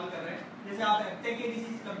इस्तेमाल कर रहे हैं, जैसे आप एप्टेक के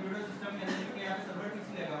किसी कंप्यूटर सिस्टम के अंदर के यहाँ पे सर्वर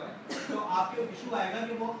पीसी लगा हुआ है, तो आपके इशू आएगा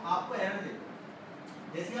कि वो आपको एरर देगा।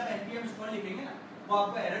 जैसे आप npm इंस्टॉल लिखेंगे ना वो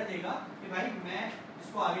आपको एरर देगा कि भाई मैं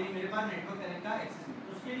इसको आगे नहीं, मेरे पास नेटवर्क कनेक्ट का एक्सेस नहीं। तो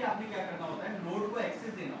उसके लिए आपने क्या करना होता है, नोड को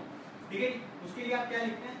एक्सेस देना होता है, ठीक है। उसके लिए आप क्या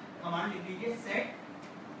लिखते हैं, कमांड लिख लीजिए set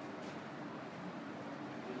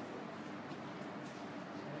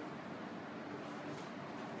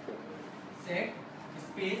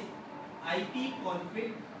space ip config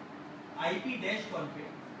ip-config,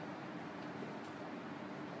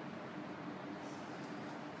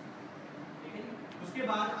 ठीक है। उसके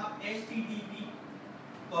बाद आप http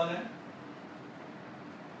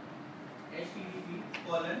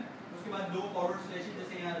उसके बाद दो फॉरवर्ड स्लैश,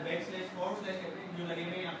 जैसे यहाँ बैक स्लैश फॉरवर्ड स्लैश कहते हैं जो लगे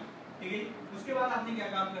हुए यहाँ, ठीक है। उसके बाद आपने क्या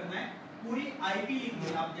काम करना है, पूरी आईपी लिखनी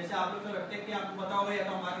है। आप जैसे आप लोग को लगता है कि आपको पता होगा या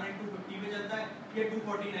तो हमारा नेट 250 पे चलता है या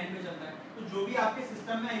 249 पे चलता है, तो जो भी आपके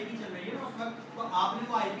सिस्टम में आईपी चल रही है ना उस वक्त, तो आपने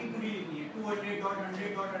वो आईपी पूरी लिखनी है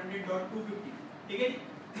 200.100.100.250, ठीक है।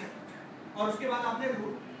 और उसके बाद आपने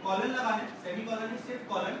कॉलन लगाना है, सेमी कॉलन सिर्फ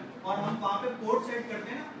कॉलन, और हम वहां पे पोर्ट सेट करते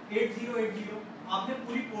हैं ना 8080, आपने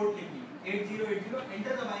पूरी पोर्ट लिखनी है 8080,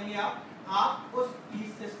 एंटर दबाएंगे आप उस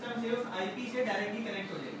सिस्टम से उस आईपी से डायरेक्टली कनेक्ट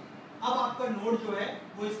हो जाएंगे। अब आपका नोड जो है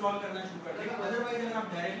वो इंस्टॉल करना शुरू कर देगा। अदरवाइज अगर आप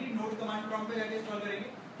डायरेक्टली नोड कमांड प्रॉम्प्ट पे जाके इंस्टॉल करेंगे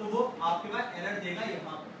तो वो आपके पास एरर देगा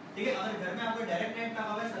यहाँ पर, ठीक है। अगर घर में आपका डायरेक्ट नेट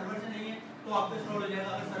लगा हुआ है, सर्वर से नहीं है, तो आपको इंस्टॉल हो जाएगा।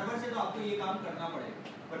 अगर सर्वर से तो आपको ये काम करना पड़ेगा,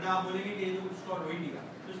 वरना आप बोलेंगे कि ये तो इंस्टॉल हो ही नहीं रहा।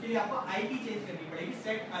 तो उसके लिए आपको आईपी चेंज करनी पड़ेगी,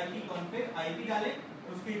 सेट आईपी कॉन्फ़िग, आईपी डालें,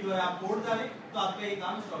 उसकी जो है आप पोर्ट डालें, तो आपका ये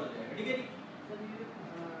काम इंस्टॉल हो जाएगा, ठीक है।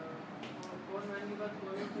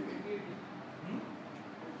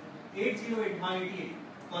 808, हाँ 88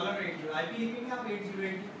 कॉलम 80, आईपी लिखेंगे आप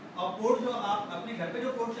 808, और पोर्ट जो आप अपने घर पे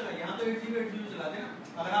जो पोर्ट चला, यहाँ तो 8080 चलाते हैं ना,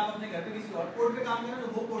 अगर आप अपने घर पे किसी और पोर्ट पे काम करें तो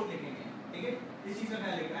वो पोर्ट लिखेंगे, ठीक है। इस चीज का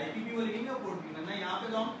ख्याल रखिए, IPv वो लिखेंगे और पोर्ट भी, वरना यहाँ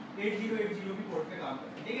पे तो हम 8080 की पोर्ट पे काम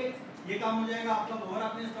करते हैं, ठीक है। ये काम हो जाएगा आपका, ओवर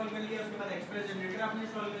आपने इंस्टॉल कर लिया, उसके बाद एक्सप्रेस जनरेटर आपने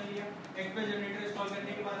इंस्टॉल कर लिया। एक्सप्रेस जनरेटर इंस्टॉल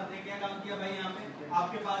करने के बाद हमने क्या काम किया भाई, यहाँ पे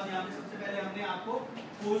आपके पास यहाँ पे सबसे पहले हमने आपको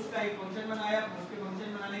पोस्ट का एक फंक्शन बनाया, पोस्ट के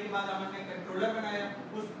फंक्शन बनाने के बाद हमने कंट्रोलर बनाया,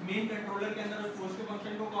 उस मेन कंट्रोलर के अंदर उस पोस्ट के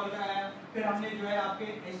फंक्शन को कॉल कराया। फिर हमने जो है आपके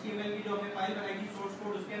HTML की जो हमने फाइल बनाई थी सोर्स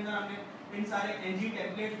कोड, उसके अंदर हमने इन सारे ng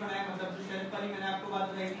टेम्पलेट्स बनाए, मतलब जो शेल्फ वाली मैंने आपको बात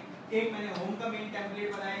बताई थी, एक मैंने होम का मेन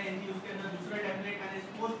टेम्पलेट बनाया ng, उसके अंदर दूसरा टेम्पलेट मैंने इस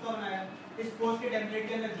पोस्ट का बनाया। इस पोस्ट के टेम्पलेट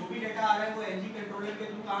के अंदर जो भी डाटा आ रहा है वो ng कंट्रोलर के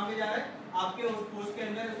थ्रू कहां पे जा रहा है, आपके उस पोस्ट के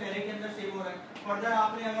अंदर, उस एरे के अंदर सेव हो रहा है। फर्दर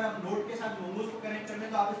आपने अगर आप नोड के साथ मोमोज को कनेक्ट करने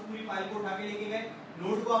तो आप इस पूरी फाइल को उठा के लेके गए,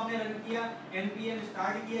 नोड को आपने रन किया, npm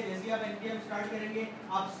स्टार्ट किया। जैसे ही आप npm स्टार्ट करेंगे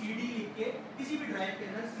आप cd लिख के किसी भी ड्राइव के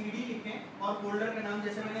अंदर cd लिखें और फोल्डर का नाम,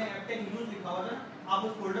 जैसे मैंने एपटेक न्यूज़ लिखा हुआ था, आप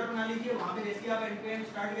उस फोल्डर बना लीजिए। वहां पे जैसे ही आप npm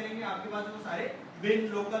स्टार्ट करेंगे आपके पास वो सारे बिन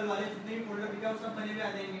लोकल वाले जितने भी फोल्डर दिखा वो सब बने हुए आ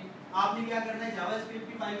जाएंगे। आपने क्या करना है, जावास्क्रिप्ट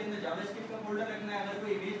की फाइल के अंदर जावास्क्रिप्ट का फोल्डर रखना है। अगर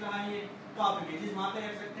कोई इमेज लगानी है तो आप इमेजेस वहां पे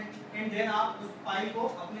रख सकते हैं। एंड देन आप उस फाइल को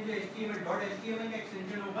अपने जो html.html का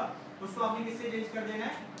एक्सटेंशन होगा उसको आपने किससे चेंज कर देना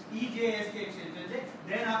है, EJS के एक्सटेंशन से।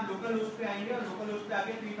 देन आप लोकल होस्ट पे आएंगे और लोकल होस्ट पे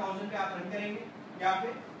आके 3000 पे आप रन करेंगे यहाँ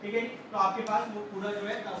पे, ठीक है। तो आपके पास वो पूरा जो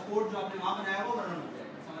है कोड जो आपने वहां बनाया होगा वो रन हो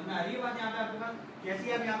जाएगा। समझ में आ रही है बात? यहाँ पे आपके पास जैसे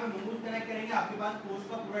ही आप यहाँ पे मोमोज कनेक्ट करेंगे आपके पास पोस्ट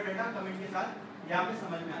का पूरा डाटा कमेंट के साथ यहाँ पे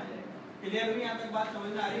समझ में आ जाएगा। क्लियर हुई यहाँ तक बात? समझ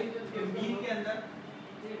में आ रही है कि मीन के अंदर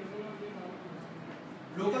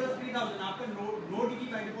लोकल होस्ट 3000 आपका नोड की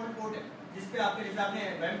बाय डिफॉल्ट पोर्ट है, जिसपे आपके जैसे आपने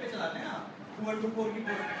वेब पे चलाते हैं ना 2124 की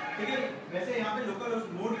पोर्ट, ठीक है। वैसे यहाँ पे लोकल होस्ट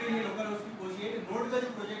नोड के लिए लोकल होस्ट की पोर्ट है। नोड का जो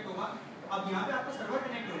प्रोजेक्ट होगा, अब यहाँ पे आपका सर्वर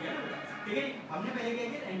कनेक्ट हो गया ना, ठीक है। हमने पहले क्या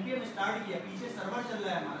किया, npm स्टार्ट किया, पीछे सर्वर चल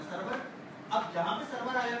रहा है हमारा सर्वर। अब जहाँ पे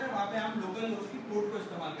सर्वर आ जाता है वहाँ पे हम लोकल होस्ट की पोर्ट को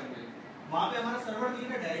इस्तेमाल करते हैं। वहाँ पे हमारा सर्वर दिख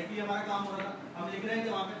रहा है, डायरेक्टली हमारा काम हो रहा था। हम लिख रहे हैं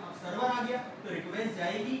कि वहाँ पे सर्वर आ गया तो रिक्वेस्ट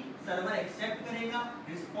जाएगी, सर्वर एक्सेप्ट करेगा,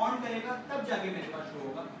 रिस्पॉन्ड करेगा, तब जाके मेरे पास शो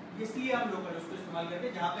होगा। इसलिए हम लोकल होस्ट को इस्तेमाल करते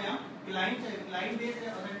हैं, जहाँ पे हम क्लाइंट बेस्ड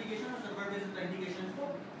ऑथेंटिकेशन और सर्वर बेस्ड ऑथेंटिकेशन को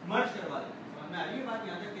मर्ज करवा देते हैं। समझ में आ रही है बात?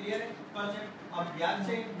 यहाँ तक क्लियर है कॉन्सेप्ट? अब याद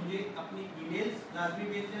से मुझे अपनी ईमेल्स लाजमी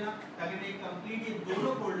भेज देना, ताकि मैं कंप्लीट ये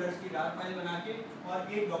दोनों फोल्डर्स की डार फाइल बना के और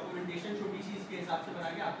एक डॉक्यूमेंटेशन छोटी सी इसके हिसाब से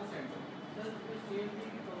बना के आपको सेंड करूँ।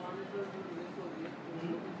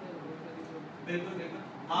 बिल्कुल बिल्कुल,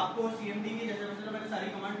 आपको CMD की जैसे मैंने सारी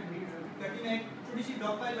कमांड कर दी, मैं एक छोटी सी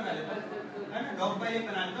डॉक फाइल बना लेता हूँ, है ना। डॉक फाइल एक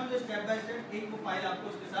बना लेता हूँ जो स्टेप बाय स्टेप एक वो फाइल आपको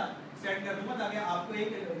उसके साथ सेट कर दूंगा, ताकि आपको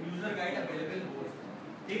एक यूजर गाइड अवेलेबल हो,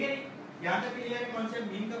 ठीक है। यहाँ तक क्लियर है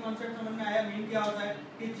कॉन्सेप्ट? मीन का कॉन्सेप्ट समझ में आया? मीन क्या होता है,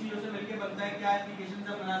 किस चीजों से मिलकर बनता है, क्या एप्लीकेशन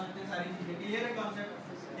सब बना सकते हैं, सारी चीजें क्लियर है कॉन्सेप्ट?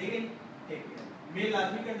 ठीक है, ठीक है। मेल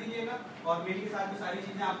लाजमी कर दीजिएगा और मेल के साथ में सारी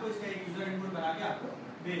चीजें आपको इसका एक यूजर इनपुट बना के आपको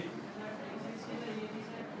भेज दूंगा।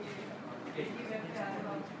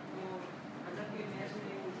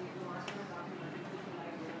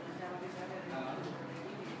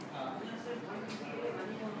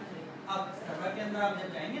 अब सर्वर के अंदर आप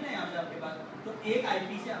जब जाएंगे ना यहाँ पे आपके पास, तो एक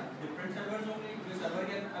आईपी से आप डिफरेंट सर्वर्स होंगे जो सर्वर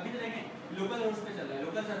के अंदर अभी तो देखें लोकल होस्ट पे चल रहा है,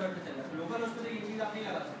 लोकल सर्वर पे चल रहा है। लोकल होस्ट पे तो ये चीज आप नहीं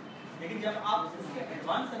लगा सकते, लेकिन जब आप उसके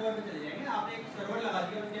एडवांस सर्वर पे चले जाएंगे, आपने एक सर्वर लगा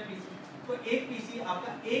दिया उसके पीसी, तो एक पीसी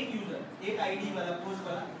आपका एक यूजर एक आईडी वाला पोस्ट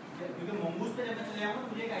वाला, क्योंकि मोमोज पे जब मैं चले जाऊंगा तो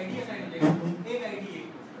मुझे एक आईडी असाइन हो जाएगा, एक आईडी एक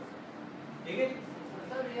पोस्ट, ठीक है।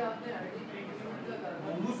 सर ये आपने आईडी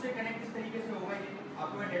मोमोज से कनेक्ट इस तरीके से होगा, ये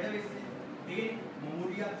आपको डेटाबेस से, ठीक है।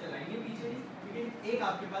 मोमोडी आप चलाएंगे पीछे, ठीक है। एक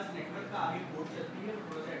आपके पास नेटवर्क का आगे पोर्ट चलती है,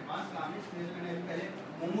 थोड़ा सा एडवांस काम है, इसमें मैंने अभी पहले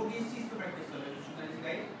मोमो की इस चीज पे प्रैक्टिस कर रहा हूं, मैंने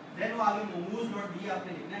सिखाई। देन वो आगे momoos.d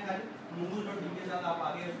आपने लिखना है खाली, momoos.d के साथ आप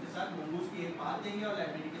आगे उसके साथ मोमोज की एक पाथ देंगे और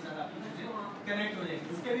लाइब्रेरी के साथ आपकी चीजें कनेक्ट हो जाएंगी।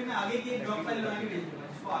 उसके भी मैं आगे की एक डॉक फाइल बना के भेज दूंगा,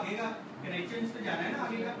 जिसको आगे का कनेक्शन पे जाना है ना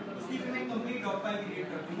आगे का, उसकी फिर मैं कंप्लीट डॉक फाइल क्रिएट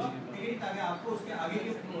कर दूंगा, ठीक है, ताकि आपको उसके आगे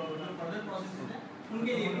के फर्दर प्रोसेसेस हैं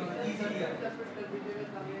उनके लिए भी इजीली है।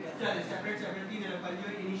 चलिए सेपरेट 3 अलग फाइल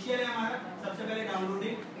जो इनिशियल है हमारा, सबसे पहले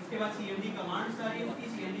डाउनलोडिंग, इसके बाद CMD कमांड सारी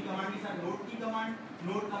उसकी, CMD कमांड के साथ नोड की कमांड,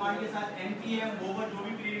 नोड कमांड के साथ npm ओवर जो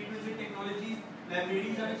भी प्रीरिक्विजिट टेक्नोलॉजीज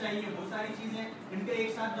लाइब्रेरीज हमें चाहिए वो सारी चीजें इनके एक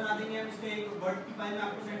साथ बना देंगे हम। इसके एक वर्ड की फाइल में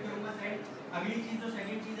आपको सेंड करूंगा सेंड। अगली चीज जो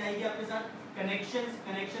सेकंड चीज आएगी आपके साथ कनेक्शंस,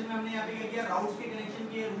 कनेक्शन में हमने यहाँ पे क्या किया, राउट्स के कनेक्शन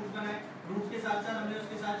किए, रूट बनाए, रूट के साथ साथ हमने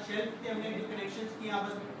उसके साथ शेल्फ के हमने कनेक्शंस किए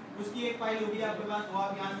आपस में, उसकी एक फाइल होगी आपके पास, वो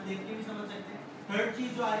आप यहाँ से देख के भी समझ सकते हैं। थर्ड चीज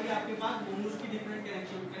जो आ रही है आपके पास मोमोज की डिफरेंट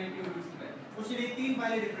कनेक्शन कनेक्टिविटीज की फाइल, उसके लिए 3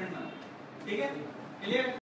 फाइलें डिफरेंट बना, ठीक है, क्लियर।